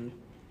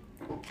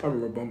 I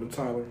remember bumping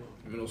Tyler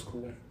in middle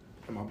school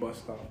at my bus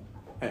stop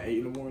at 8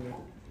 in the morning.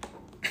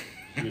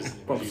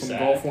 Bumping some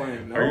golf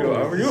land. No.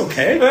 Are you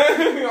okay?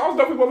 I was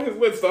definitely bumping his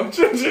lit stuff.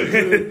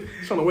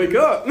 Trying to wake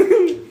up.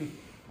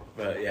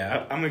 But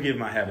yeah, I'm gonna give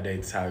my have a day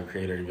to Tyler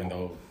Creator, even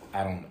though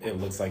it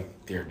looks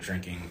like they're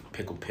drinking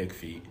pickle pig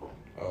feet.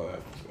 Oh,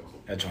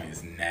 that joint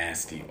is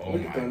nasty. Oh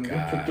look my at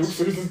god.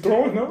 Producers is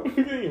throwing up.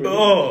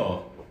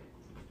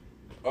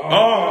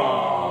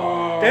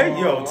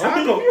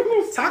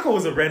 Taco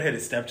was a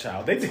redheaded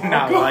stepchild. They did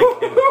not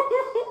like him.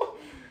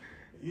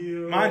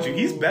 Mind you,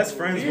 he's best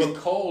friends with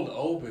cold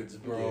opens,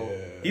 bro. Yeah.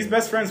 He's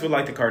best friends with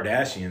the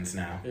Kardashians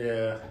now.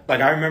 Yeah.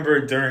 I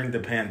remember during the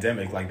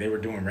pandemic, they were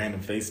doing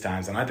random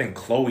FaceTimes, and I think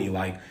Chloe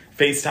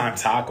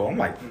FaceTime Taco. I'm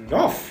like,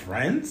 y'all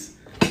friends?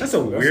 That's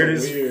the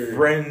weirdest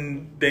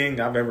friend thing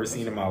I've ever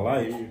seen in my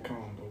life.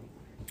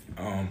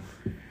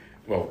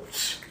 Well,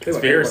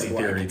 conspiracy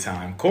theory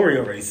time. Corey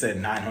already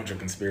said 900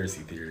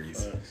 conspiracy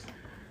theories.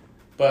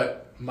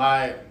 But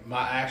my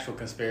actual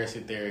conspiracy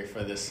theory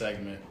for this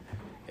segment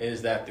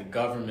is that the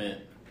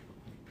government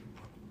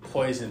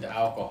poisoned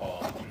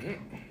alcohol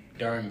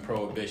during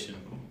Prohibition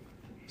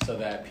so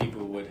that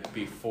people would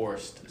be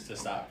forced to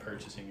stop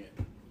purchasing it.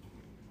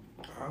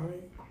 I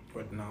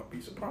would not be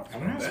surprised.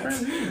 I'm not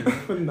surprised.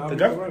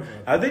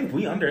 I think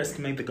we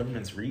underestimate the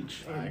government's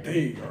reach.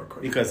 They are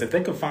crazy. Because if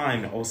they could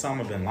find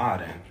Osama bin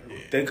Laden,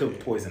 they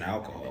could poison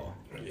alcohol.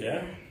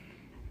 Yeah.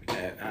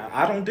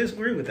 I don't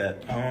disagree with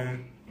that.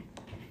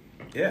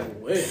 Yeah.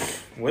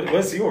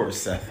 What's yours,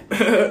 Seth?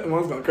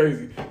 Mine's gone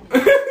crazy.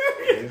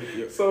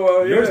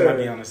 So yours might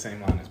be on the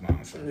same line as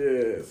mine. So.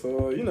 Yeah.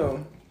 So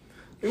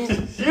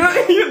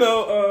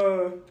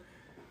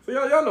so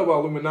y'all know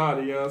about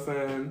Illuminati. You know what I'm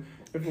saying?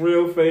 If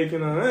real, fake,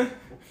 I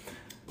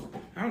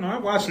don't know. I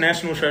watched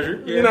National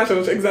Treasure. Yeah,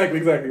 National exactly,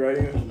 right.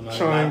 Yeah.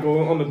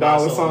 Triangle on the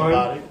dollar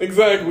sign.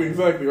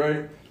 Exactly,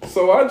 right.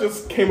 So I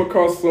just came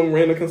across some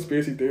random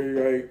conspiracy theory,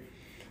 right?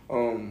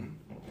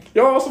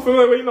 Y'all also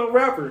familiar with,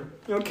 rapper,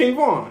 King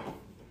Von.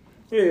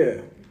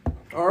 Yeah.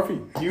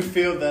 RP. You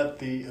feel that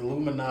the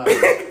Illuminati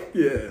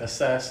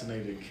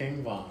assassinated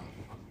King Von?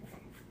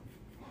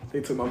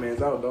 They took my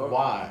man's out, dog.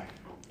 Why?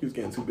 He was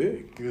getting too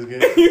big. He was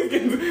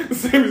getting the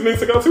same as they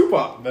took out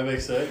Tupac. That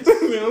makes sense.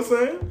 You know what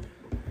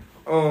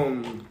I'm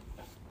saying?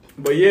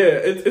 But yeah,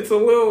 it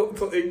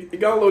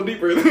got a little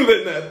deeper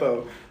than that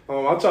though.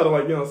 I'll try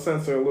to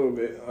censor a little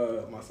bit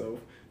myself.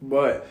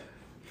 But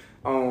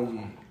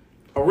a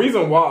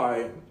reason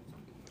why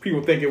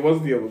people think it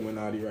was the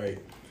Illuminati, right?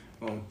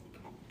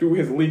 Through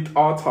his leaked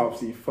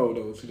autopsy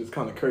photos, which is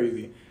kind of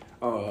crazy.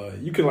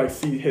 You can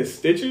see his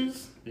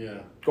stitches.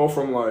 Yeah. Go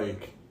from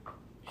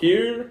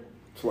here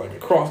to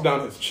across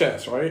down his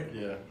chest, right?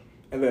 Yeah.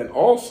 And then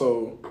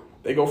also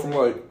they go from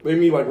they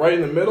meet right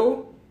in the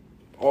middle,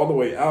 all the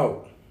way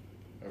out.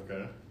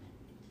 Okay.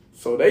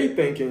 So they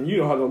thinking,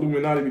 how the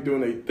Illuminati be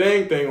doing a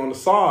thing on the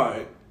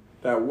side,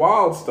 that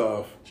wild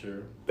stuff.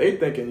 Sure. They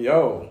thinking,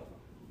 yo.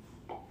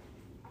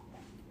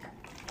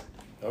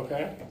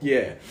 Okay.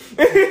 Yeah.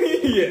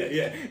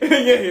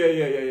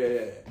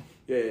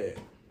 yeah.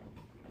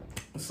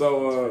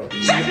 So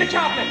Shut the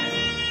chocolate.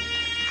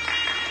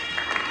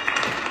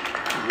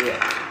 Yeah.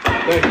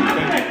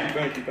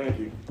 Thank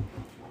you.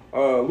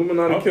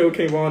 Illuminati killed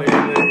King Von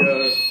and they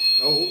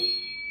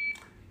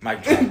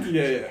Mike drop.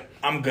 Yeah.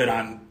 I'm good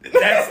on.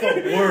 That's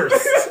the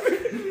worst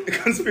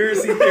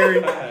conspiracy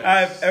theory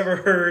I've ever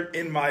heard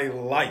in my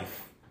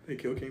life. They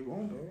killed King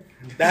Von, though.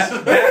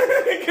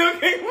 They killed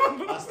King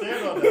Von. I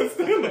stand on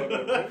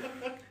that.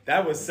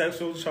 That was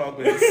sexual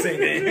chocolate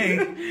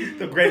singing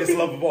the greatest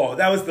love of all.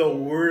 That was the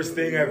worst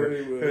thing ever.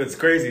 It's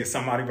crazy.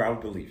 Somebody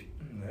probably believe you.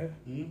 Yeah.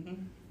 Mm-hmm.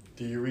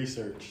 Do your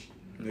research.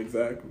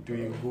 Exactly. Do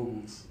your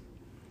Googles.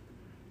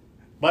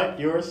 But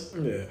yours?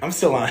 Yeah. I'm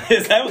still on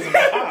his. That was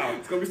wow.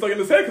 It's gonna be stuck in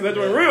his head because that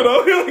joint real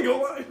though. You ain't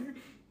gonna lie.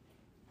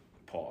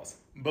 Pause.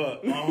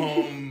 But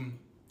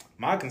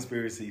my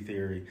conspiracy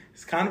theory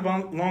is kind of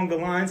along the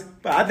lines,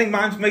 but I think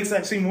mine makes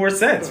actually more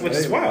sense, which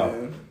is wild.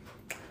 Man.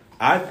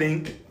 I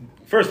think,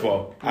 first of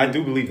all, I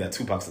do believe that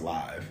Tupac's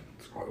alive.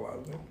 It's quite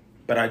alive, man.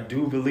 But I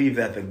do believe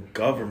that the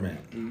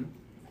government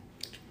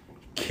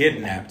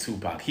kidnapped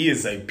Tupac. He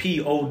is a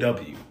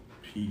POW,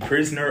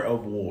 prisoner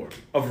of war,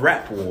 of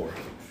rap war.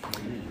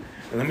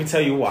 And let me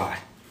tell you why.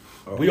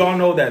 Oh. We all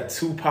know that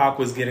Tupac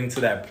was getting to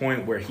that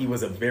point where he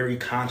was a very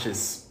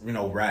conscious,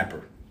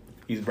 rapper.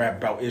 He's rapped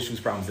about issues,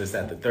 problems, this,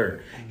 that, the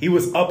third. He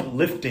was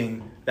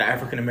uplifting the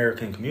African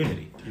American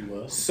community. He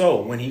was.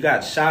 So when he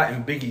got shot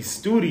in Biggie's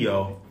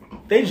studio,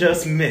 they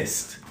just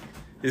missed.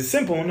 It's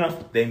simple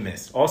enough. They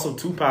missed. Also,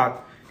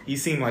 Tupac, he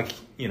seemed like,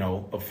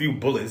 a few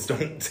bullets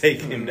don't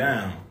take him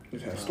down.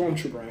 He's had a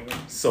stormtrooper right now.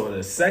 So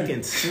the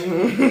second,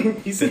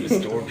 he said the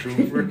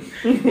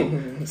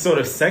stormtrooper. So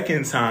the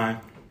second time,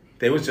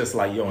 they was just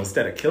like,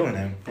 instead of killing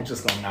him, we're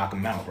just gonna knock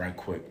him out right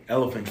quick.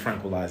 Elephant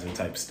tranquilizer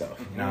type stuff.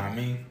 You know what I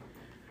mean?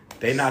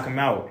 They knock him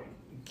out,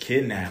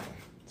 kidnap him.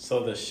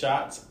 So the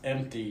shots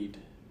emptied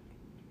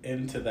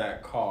into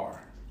that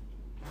car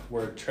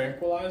were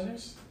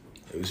tranquilizers?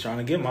 They was trying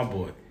to get my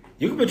boy.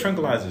 You can put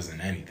tranquilizers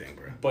in anything,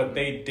 bro. But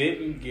they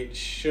didn't get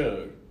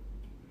Suge.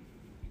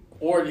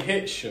 Or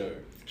hit Suge.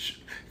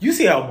 You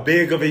see how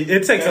big of it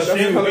takes a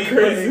few.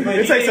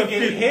 It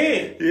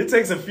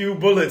takes a few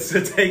bullets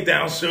to take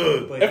down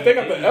Suge. But if they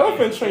got the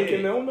elephant trunk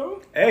in them,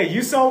 though. Hey,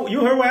 you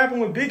heard what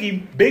happened with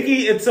Biggie.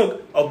 Biggie, it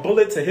took a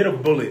bullet to hit a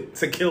bullet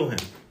to kill him.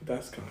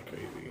 That's kind of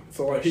crazy.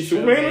 So he's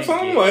Superman or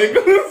something?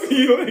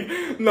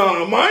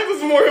 Nah, mine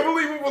is more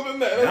believable than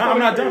that. Nah, I'm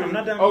not done.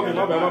 Okay,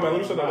 my bad. Let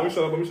me shut up.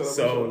 So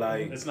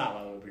it's not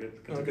my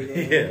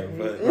okay, yeah,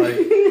 but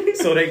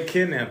so they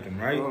kidnapped him,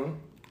 right? Uh-huh.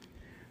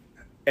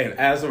 And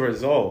as a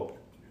result,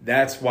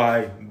 that's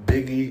why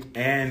Biggie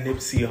and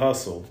Nipsey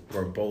Hussle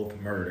were both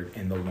murdered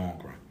in the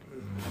long run.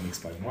 Let me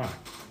explain why.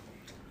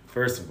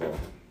 First of all,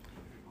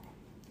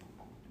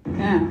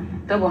 Yeah,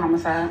 double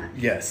homicide.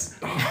 Yes.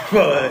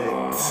 But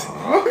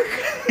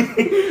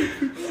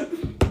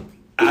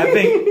I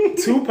think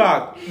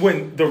Tupac,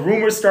 when the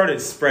rumors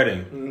started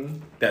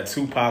spreading that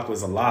Tupac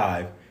was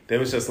alive, they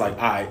was just like, all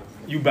right,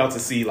 you about to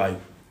see like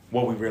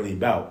what we really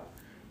about.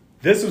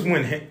 This was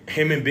when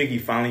him and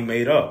Biggie finally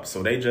made up.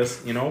 So they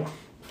just,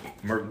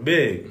 murked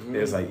Big. It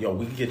was like, yo,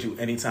 we can get you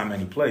anytime,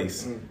 any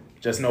place.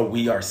 Just know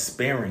we are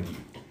sparing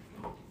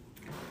you.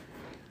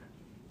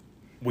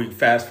 We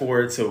fast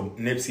forward to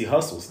Nipsey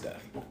Hussle's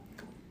death.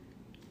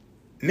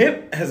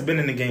 Nip has been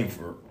in the game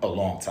for a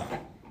long time.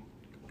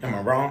 Am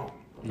I wrong?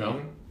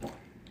 No.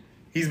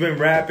 He's been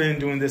rapping,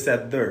 doing this,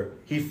 that, third.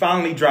 He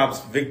finally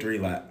drops Victory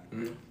Lap,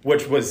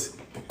 which was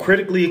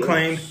critically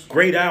acclaimed,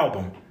 great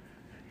album.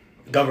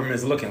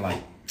 Government's looking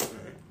like,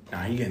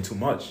 nah, he getting too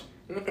much.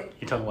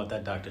 You talking about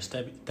that Dr.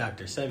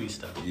 Sebi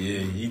stuff? Yeah,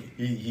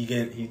 he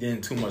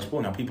getting too much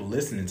pull. Now people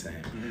listening to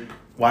him.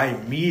 Why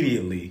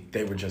immediately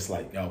they were just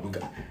like, yo, we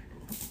got.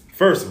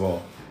 First of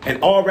all,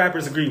 and all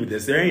rappers agree with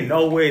this. There ain't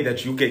no way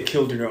that you get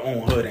killed in your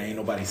own hood and ain't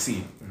nobody see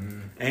it.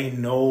 Ain't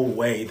no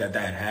way that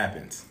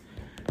happens.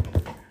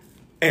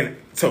 And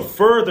to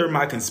further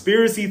my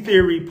conspiracy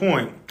theory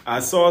point, I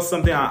saw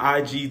something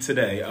on IG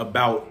today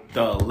about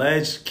the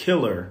alleged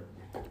killer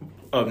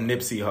of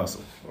Nipsey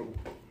Hussle.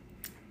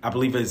 I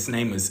believe his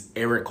name is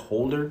Eric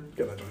Holder.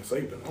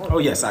 Oh,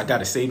 yes, I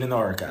got it saved in the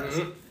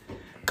archives.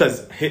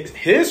 Because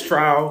his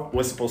trial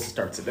was supposed to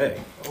start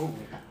today.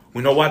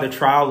 We know why the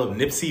trial of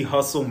Nipsey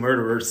Hussle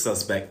murderer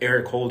suspect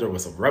Eric Holder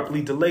was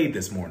abruptly delayed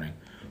this morning.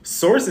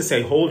 Sources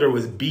say Holder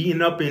was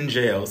beaten up in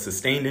jail,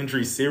 sustained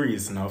injuries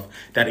serious enough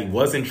that he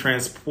wasn't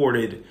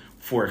transported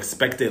for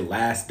expected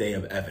last day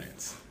of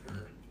evidence.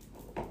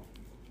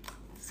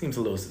 Seems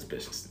a little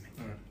suspicious to me.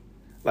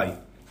 Like,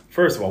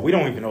 first of all, we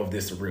don't even know if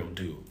this is a real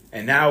dude.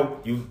 And now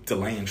you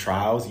delaying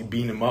trials, you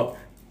beating him up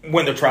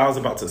when the trial's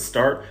about to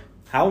start.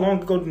 How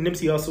long ago did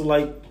Nipsey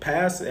Hussle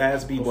pass? It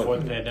has to be Before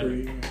the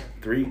pandemic.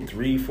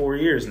 4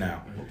 years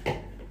now.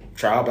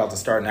 Trial about to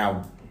start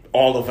now.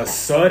 All of a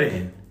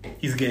sudden,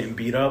 he's getting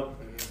beat up.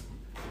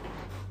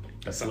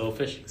 That's a little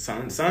fishy.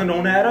 Son,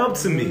 don't add up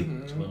to me.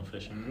 It's a little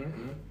fishy.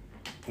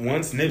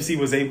 Once Nipsey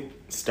was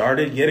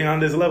started getting on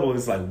this level,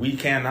 it's like we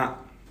can't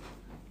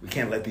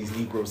let these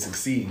Negroes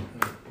succeed.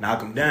 Knock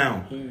them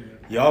down.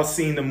 Y'all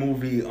seen the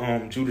movie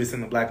Judas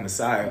and the Black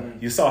Messiah.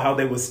 You saw how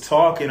they was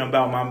talking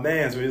about my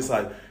mans, where it's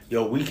like,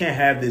 yo, we can't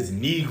have this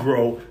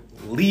Negro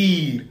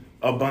lead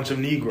a bunch of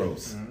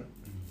Negroes.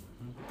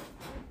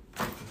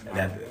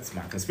 That's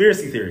my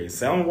conspiracy theory. It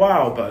sounds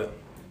wild, but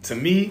to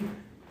me,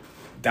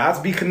 dots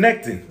be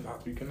connecting.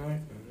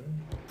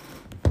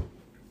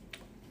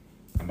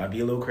 I might be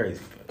a little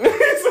crazy, but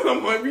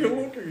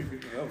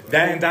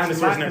that and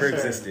dinosaurs never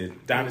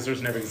existed.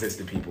 Dinosaurs never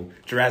existed, people.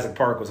 Jurassic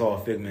Park was all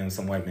a figment of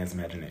some white man's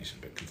imagination.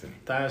 But continue.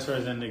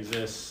 Dinosaurs didn't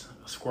exist.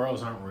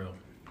 Squirrels aren't real.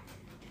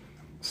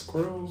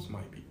 Squirrels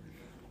might be.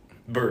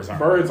 Birds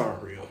aren't real.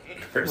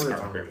 Birds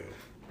aren't real.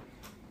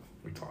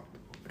 We talked.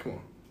 Come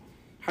on.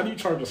 How do you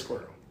charge a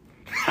squirrel?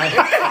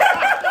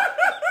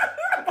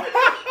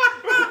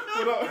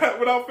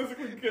 without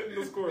physically getting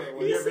the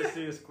squirrel. You ever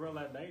see a squirrel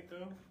at night,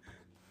 though?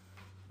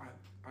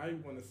 I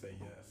want to say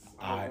yes.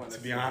 To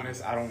be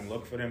honest, I don't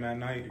look for them at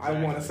night. Exactly.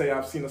 I want to say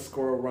I've seen a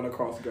squirrel run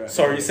across grass.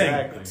 So are you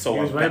saying? So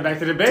he was right back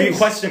to the base. Do you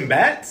question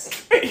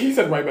bats? He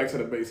said right back to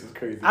the base is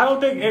crazy. I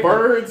don't think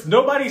birds.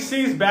 Nobody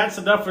sees bats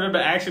enough for them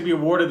to actually be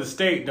awarded the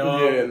state,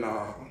 dog. Yeah,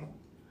 nah.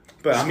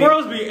 But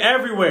squirrels be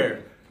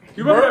everywhere.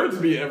 Birds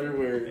be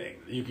everywhere.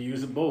 You can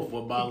use it both.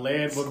 What about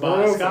land? What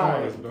about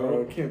skies,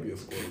 bro? It can't be a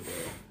squirrel,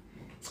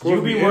 bro.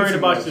 You be worried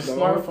about your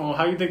smartphone.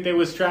 How you think they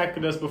was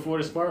tracking us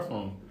before the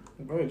smartphone?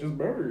 Bro, just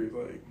birds,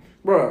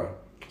 bruh.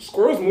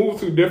 Squirrels move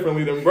too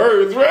differently than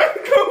birds, right?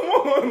 Come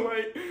on,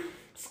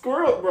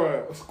 squirrel,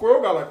 bruh. A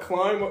squirrel gotta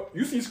climb up.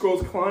 You see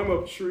squirrels climb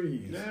up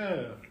trees.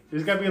 Yeah, you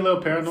just gotta be a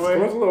little paranoid.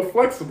 Squirrels a little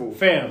flexible.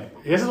 Fam,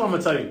 this is what I'm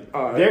gonna tell you.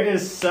 Right. There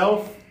is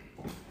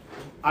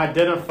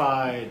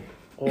self-identified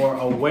or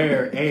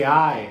aware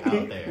AI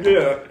out there.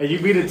 Yeah. And you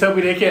mean to tell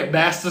me they can't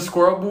master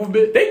squirrel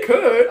movement? They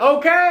could.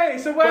 Okay,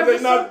 so why they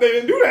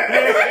didn't do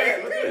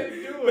that.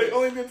 They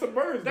only did to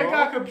birds. They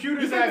got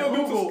computers at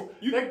Google.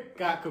 They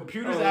got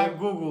computers at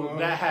Google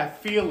that have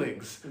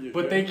feelings,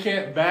 but they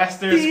can't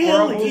master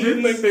squirrel movements. Do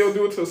you think they'll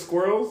do it to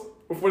squirrels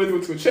before they do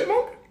it to a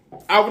chipmunk?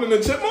 Alvin and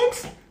the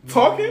Chipmunks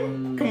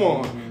talking? Come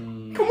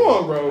on,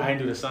 bro. I ain't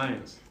do the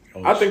science.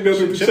 I think they'll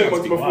do the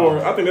chipmunks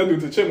before. I think they'll do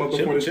the chipmunks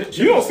before.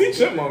 You don't see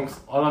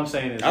chipmunks. All I'm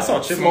saying is I saw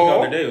a chipmunk the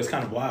other day. It was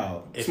kind of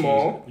wild.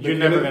 Small. You're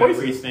never gonna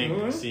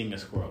rethink seeing a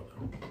squirrel,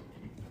 though.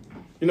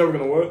 You're never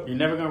gonna what? You're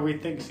never gonna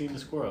rethink seeing a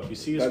squirrel. If you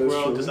see a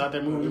squirrel just out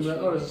there moving, you're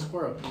like, oh, there's a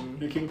squirrel.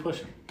 You keep it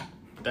pushing.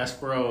 That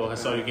squirrel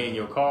saw you get in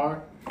your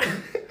car.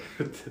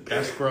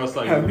 That squirrel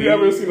saw you. Have you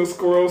ever seen a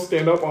squirrel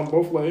stand up on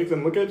both legs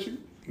and look at you?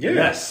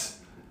 Yes.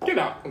 Get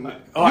out.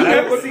 Oh, I've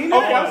never seen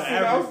that. Okay,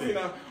 I've seen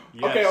that.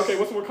 Okay,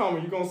 what's more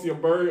common? You're gonna see a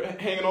bird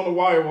hanging on the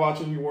wire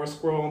watching you, or a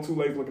squirrel on two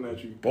legs looking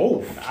at you.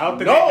 Both. I don't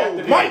think they have to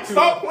No, be Mike, on two-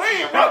 stop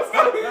playing, bro.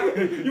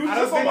 You was I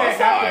don't just on think my they have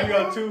side, to be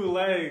on two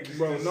legs.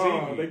 bro. to No,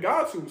 see me. they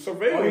got to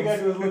surveillance. All you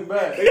gotta do is look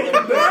back.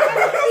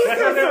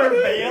 That's how they're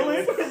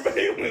surveillance?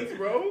 Surveillance,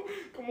 bro.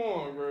 Come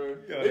on, bro.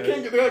 Yeah, They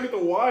can't get. They gotta get the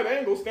wide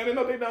angle. Standing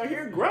up, they down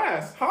here.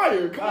 Grass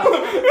higher. Come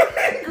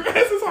on.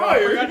 Grass is I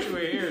higher. forgot you were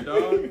here,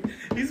 dog.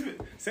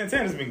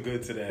 Santana's been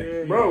good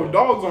today. Bro,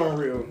 dogs aren't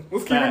real.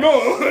 Let's keep it Facts.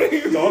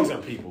 going. Dogs are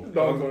people.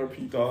 Dogs are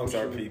people. Dogs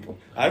are people.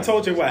 I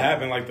told you what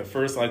happened like the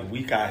first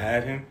week I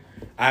had him.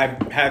 I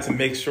had to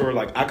make sure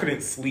I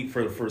couldn't sleep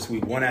for the first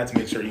week. One, I had to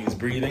make sure he was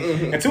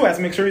breathing, and two, I had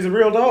to make sure he's a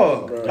real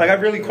dog. Right. I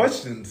have really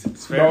questions.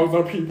 Dogs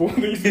are people.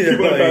 These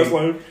people in past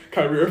life.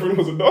 Kyrie Irving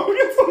was a dog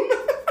or something.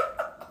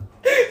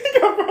 He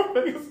got brought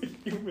back as a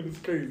human. It's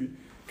crazy.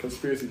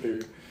 Conspiracy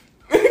theory.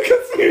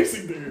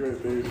 Conspiracy theory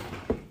right there.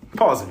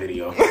 Pause the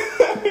video.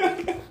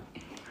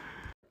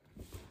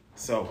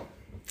 So,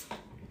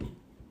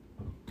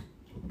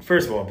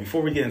 first of all,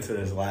 before we get into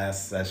this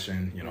last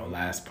session,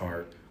 last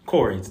part,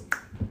 Corey,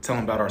 tell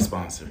them about our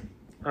sponsor.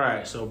 All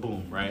right, so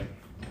boom, right?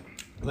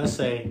 Let's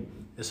say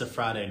it's a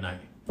Friday night.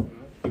 You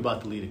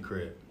about to leave the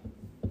crib.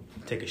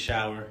 Take a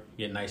shower,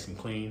 get nice and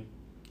clean.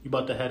 You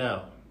about to head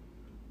out.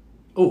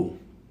 Ooh,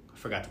 I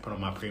forgot to put on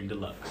my Prime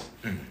Deluxe.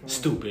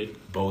 Stupid.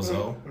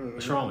 Bozo.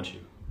 What's wrong with you?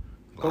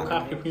 Go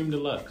cop your Prime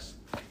Deluxe.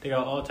 They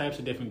got all types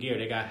of different gear.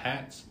 They got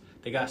hats.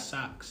 They got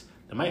socks.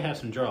 They might have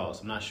some drawers.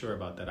 I'm not sure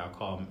about that.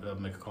 I'll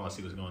make a call and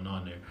see what's going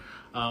on there.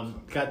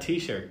 Got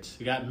t-shirts.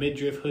 You got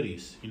midriff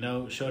hoodies.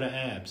 Show the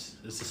abs.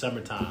 It's the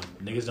summertime.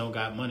 Niggas don't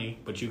got money,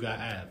 but you got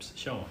abs.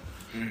 Show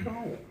them.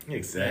 No.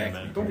 Exactly.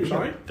 Yeah, man. Don't be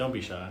shy. Don't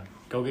be shy.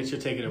 Go get your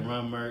Take It and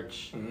Run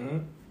merch.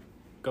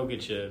 Go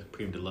get your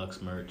Prime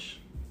Deluxe merch.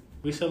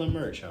 We selling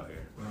merch out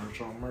here.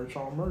 Merch on merch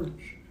on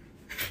merch.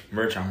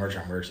 Merch on merch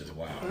on merch is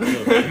wild.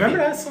 Remember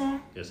that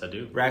song? Yes, I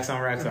do. Racks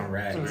on racks on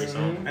racks. Great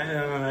song.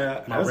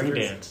 That My was ring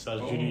great. dance. That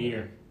was junior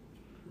year.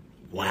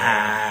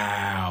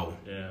 Wow.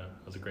 Yeah,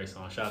 that was a great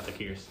song. Shout out to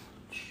Kears.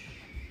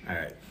 All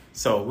right.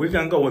 So we're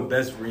going to go with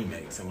best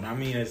remix. And what I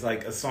mean is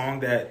a song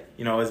that,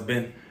 has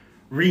been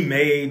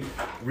remade,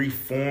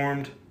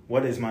 reformed.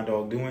 What is my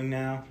dog doing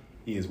now?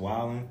 He is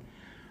wilding.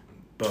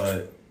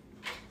 But,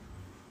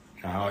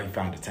 no, he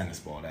found a tennis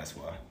ball. That's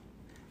why.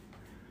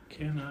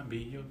 Can I be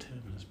your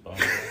tennis ball?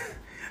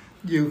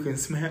 You can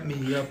smack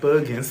me up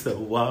against the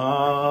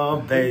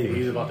wall, baby.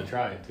 He's about to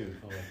try it, too.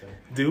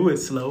 Do it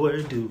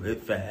slower, do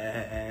it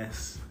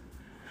fast.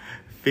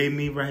 Feed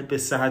me right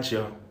beside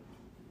your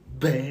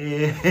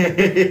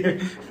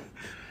bed.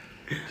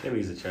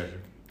 Jimmy's a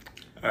treasure.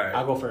 All right.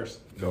 I'll go first.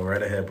 Go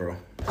right ahead, bro.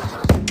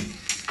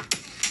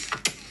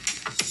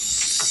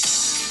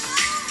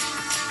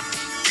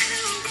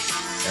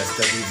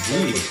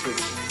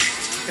 SWV.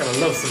 Gotta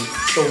love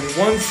the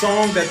one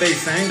song that they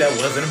sang that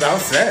wasn't about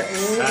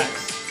sex.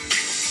 Facts.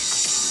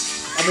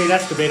 I mean,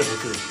 that's debatable,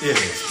 too. It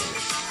is.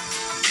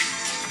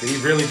 Did he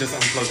really just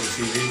unplug the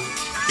TV?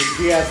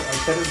 He has a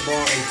tennis ball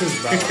and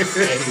tennis balls,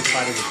 and he's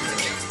fighting with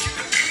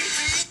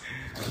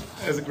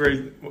you. That's a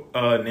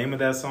great name of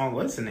that song.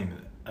 What's the name of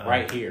it?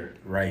 Right here.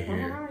 Right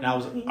here. And I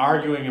was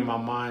arguing in my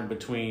mind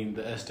between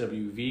the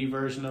SWV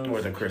version of...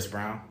 Or the Chris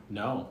Brown.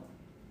 No.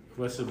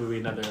 What's the movie?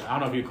 I don't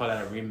know if you call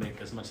that a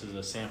remake as much as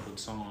a sampled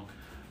song.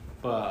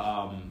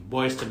 But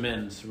Boyz II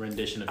Men's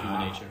rendition of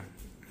Human Nature.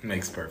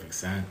 Makes perfect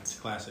sense.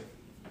 Classic.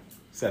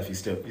 Seth, you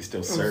still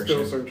searching?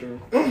 I'm still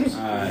searching.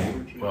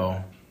 Alright,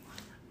 well,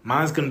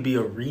 mine's gonna be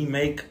a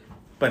remake,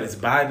 but it's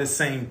by the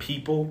same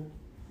people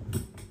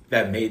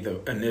that made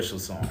the initial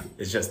song.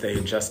 It's just they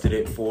adjusted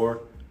it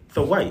for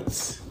the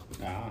whites.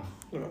 Ah.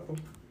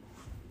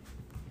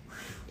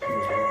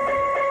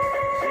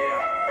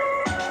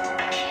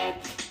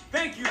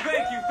 Thank you.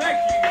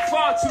 You're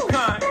far too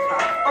kind.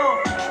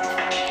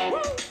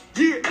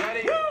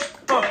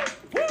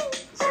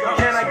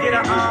 Can I get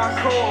an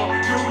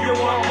encore? Do you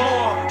want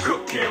more?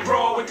 Cook and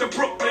roll with the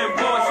Brooklyn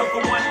boys. So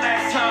for one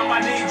last time, I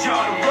need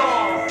y'all to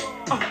roll.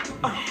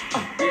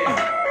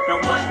 Now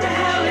what the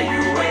hell are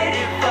you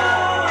waiting for?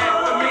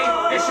 After me,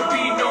 there should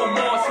be no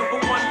more. So for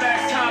one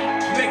last time,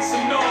 make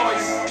some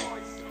noise.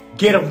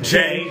 Get him,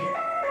 Jay.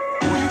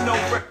 Who you know?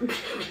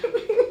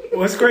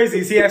 What's crazy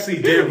is he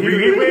actually did he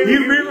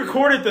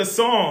re-recorded the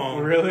song.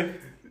 Really?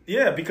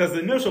 Yeah, because the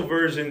initial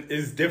version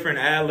is different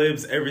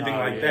ad-libs, everything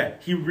like yeah.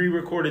 that. He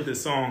re-recorded the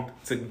song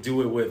to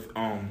do it with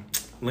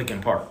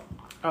Linkin Park.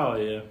 Oh,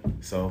 yeah.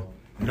 So,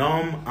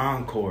 numb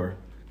encore.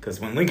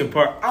 Because when Linkin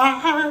Park,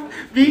 I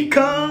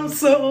become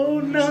so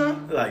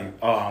numb. Like,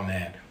 oh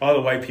man. All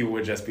the white people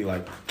would just be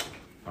like,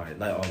 all right,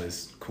 let all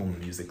this cool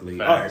music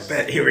leave. All right,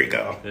 bet, here we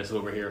go. That's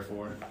what we're here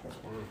for.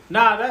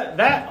 Nah,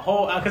 that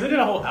whole... Because they did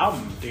a whole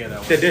album together.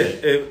 They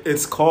did.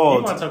 It's You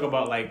called... want to talk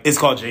about, like... It's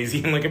called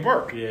Jay-Z and Linkin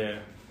Park. Yeah.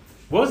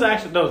 What was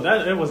actually... No,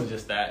 it wasn't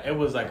just that. It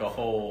was like a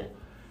whole...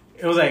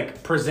 It was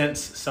like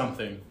presents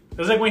something. It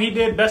was like when he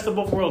did Best of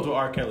Both Worlds with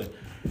R. Kelly.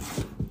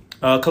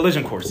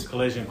 Collision Course.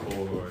 Collision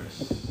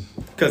Course.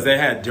 Because they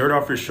had Dirt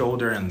Off Your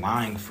Shoulder and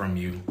Lying From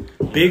You.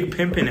 Big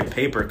Pimpin' and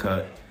Paper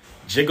Cut.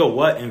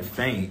 Gigawatt and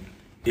Faint,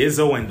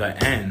 Izzo and The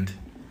End,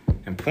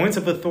 and Points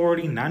of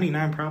Authority,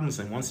 99 Problems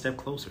and One Step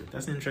Closer.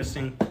 That's an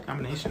interesting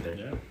combination there.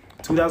 Yeah.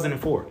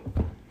 2004.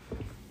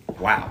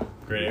 Wow.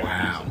 Great.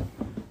 Wow.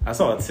 I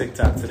saw a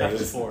TikTok today. It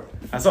was, 2004.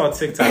 I saw a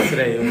TikTok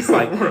today. It was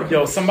like,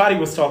 yo, somebody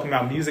was talking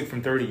about music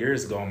from 30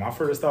 years ago. And my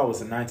first thought was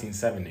the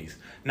 1970s.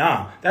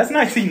 Nah, that's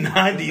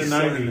 1990s. The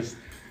 90s.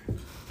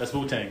 That's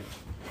Wu-Tang.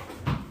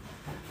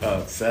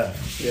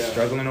 Seth, Yeah.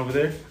 struggling over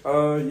there?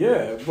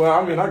 Yeah. Well,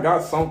 I mean, I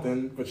got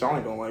something, but y'all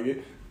ain't gonna like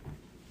it.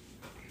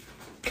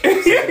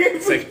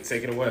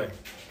 Take it away.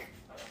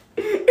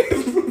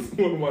 It's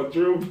one of my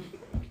dreams.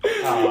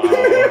 Oh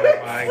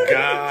my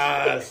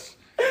gosh.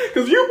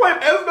 Because you played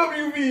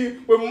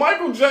SWV with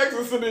Michael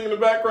Jackson sitting in the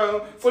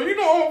background, so you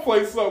know I'm gonna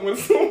play something with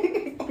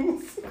someone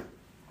else.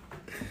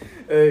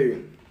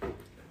 Hey,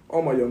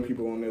 all my young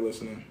people on there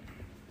listening,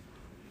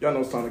 y'all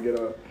know it's time to get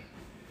up.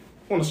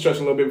 Want to stretch a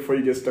little bit before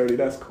you get sturdy?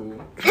 That's cool.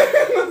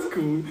 That's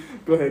cool.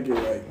 Go ahead, get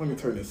right. Let me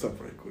turn this up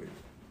right quick.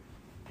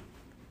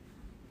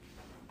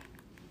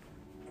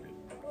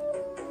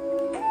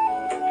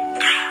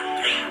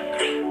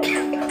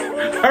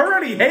 I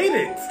already hate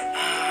it.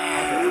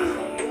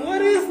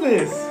 What is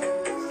this?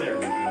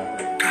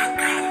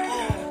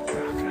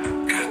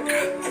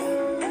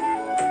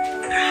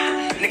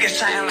 Niggas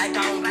trying like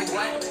don't do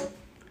what?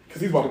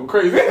 Because he's about to go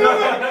crazy.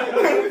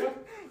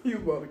 He's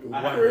about to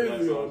go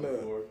crazy on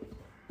that.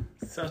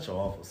 Such an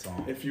awful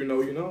song. If you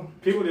know, you know.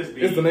 People just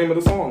be... It's the name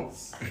of the song.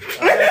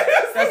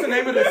 That's the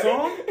name of the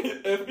song?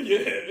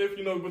 if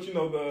you know, but you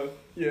know the...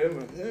 Yeah,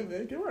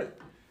 man, get right.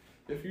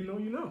 If you know,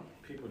 you know.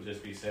 People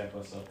just be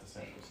sampling stuff to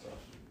sample stuff.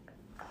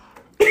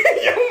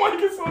 Yo, Mike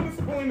is so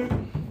disappointed.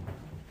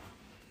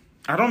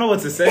 I don't know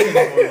what to say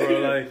anymore, bro.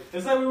 Like,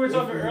 It's like we were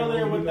talking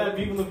earlier with that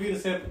Viva La Vida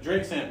sample,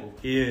 Drake sample.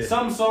 yeah.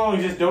 Some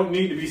songs just don't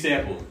need to be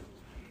sampled.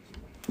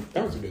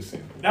 That was a good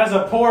sample. That's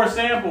a poor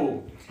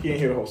sample. He didn't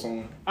hear the whole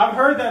song. I've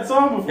heard that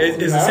song before. Is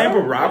the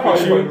sample rock Yeah,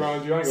 with I you? ain't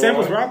around you, I ain't gonna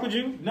Samples lie. rock with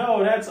you?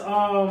 No, that's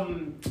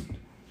No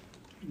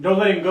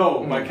Letting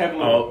Go by Kevin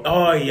Love.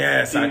 Oh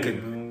yes, I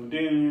could.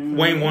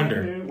 Wayne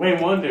Wonder. Wayne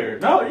Wonder.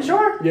 No, you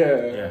sure? Yeah.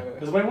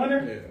 Is it Wayne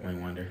Wonder? Yeah.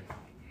 Wayne Wonder.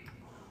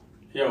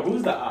 Yo,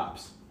 who's the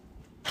ops?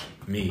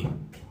 Me.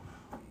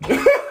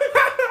 That's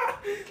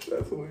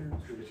hilarious.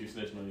 Look at you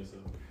snitching on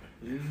yourself.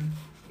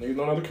 Niggas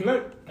know how to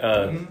connect.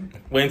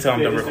 Wait until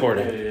I'm done just-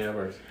 recording. Yeah, that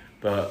works.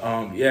 But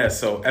yeah,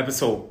 so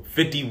episode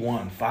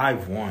 51,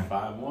 5-1.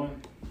 5-1.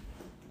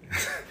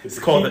 It's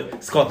called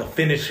the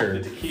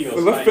Finnisher. The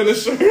tequila For the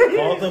spikes. finisher.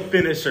 Called the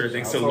Finisher.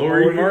 Thanks to That's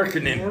Lori our boy,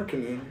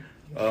 Markkinen.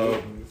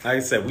 Like I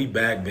said, we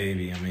back,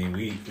 baby. I mean,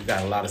 we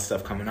got a lot of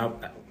stuff coming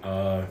up.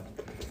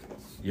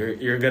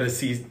 You're gonna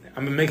see.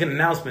 I'm gonna make an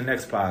announcement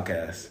next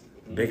podcast.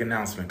 Big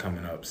announcement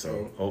coming up.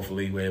 So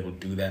hopefully we're able to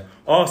do that.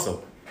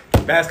 Also,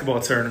 basketball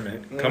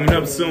tournament coming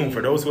up soon.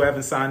 For those who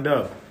haven't signed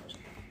up,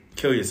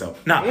 kill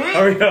yourself. Nah,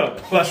 hurry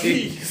up. Like,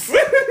 Jeez.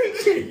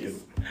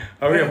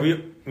 hurry up.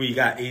 We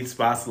got 8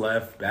 spots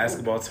left.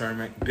 Basketball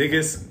tournament,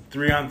 biggest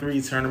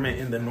 3-on-3 tournament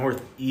in the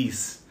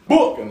Northeast.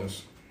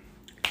 Goodness.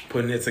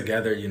 Putting it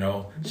together, you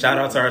know. Shout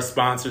out to our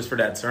sponsors for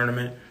that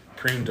tournament.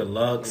 Preem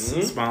Deluxe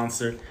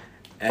sponsor.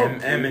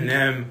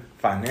 M&M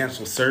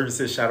Financial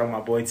Services. Shout out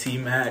my boy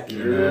T-Mac. You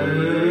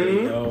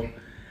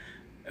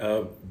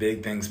know.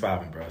 Big things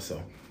popping, bro.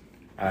 So,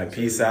 all right,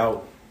 peace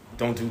out.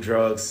 Don't do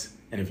drugs.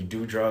 And if you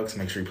do drugs,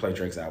 make sure you play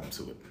Drake's album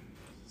to it.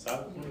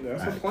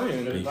 That's the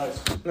plan. Peace.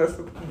 That's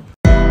the plan.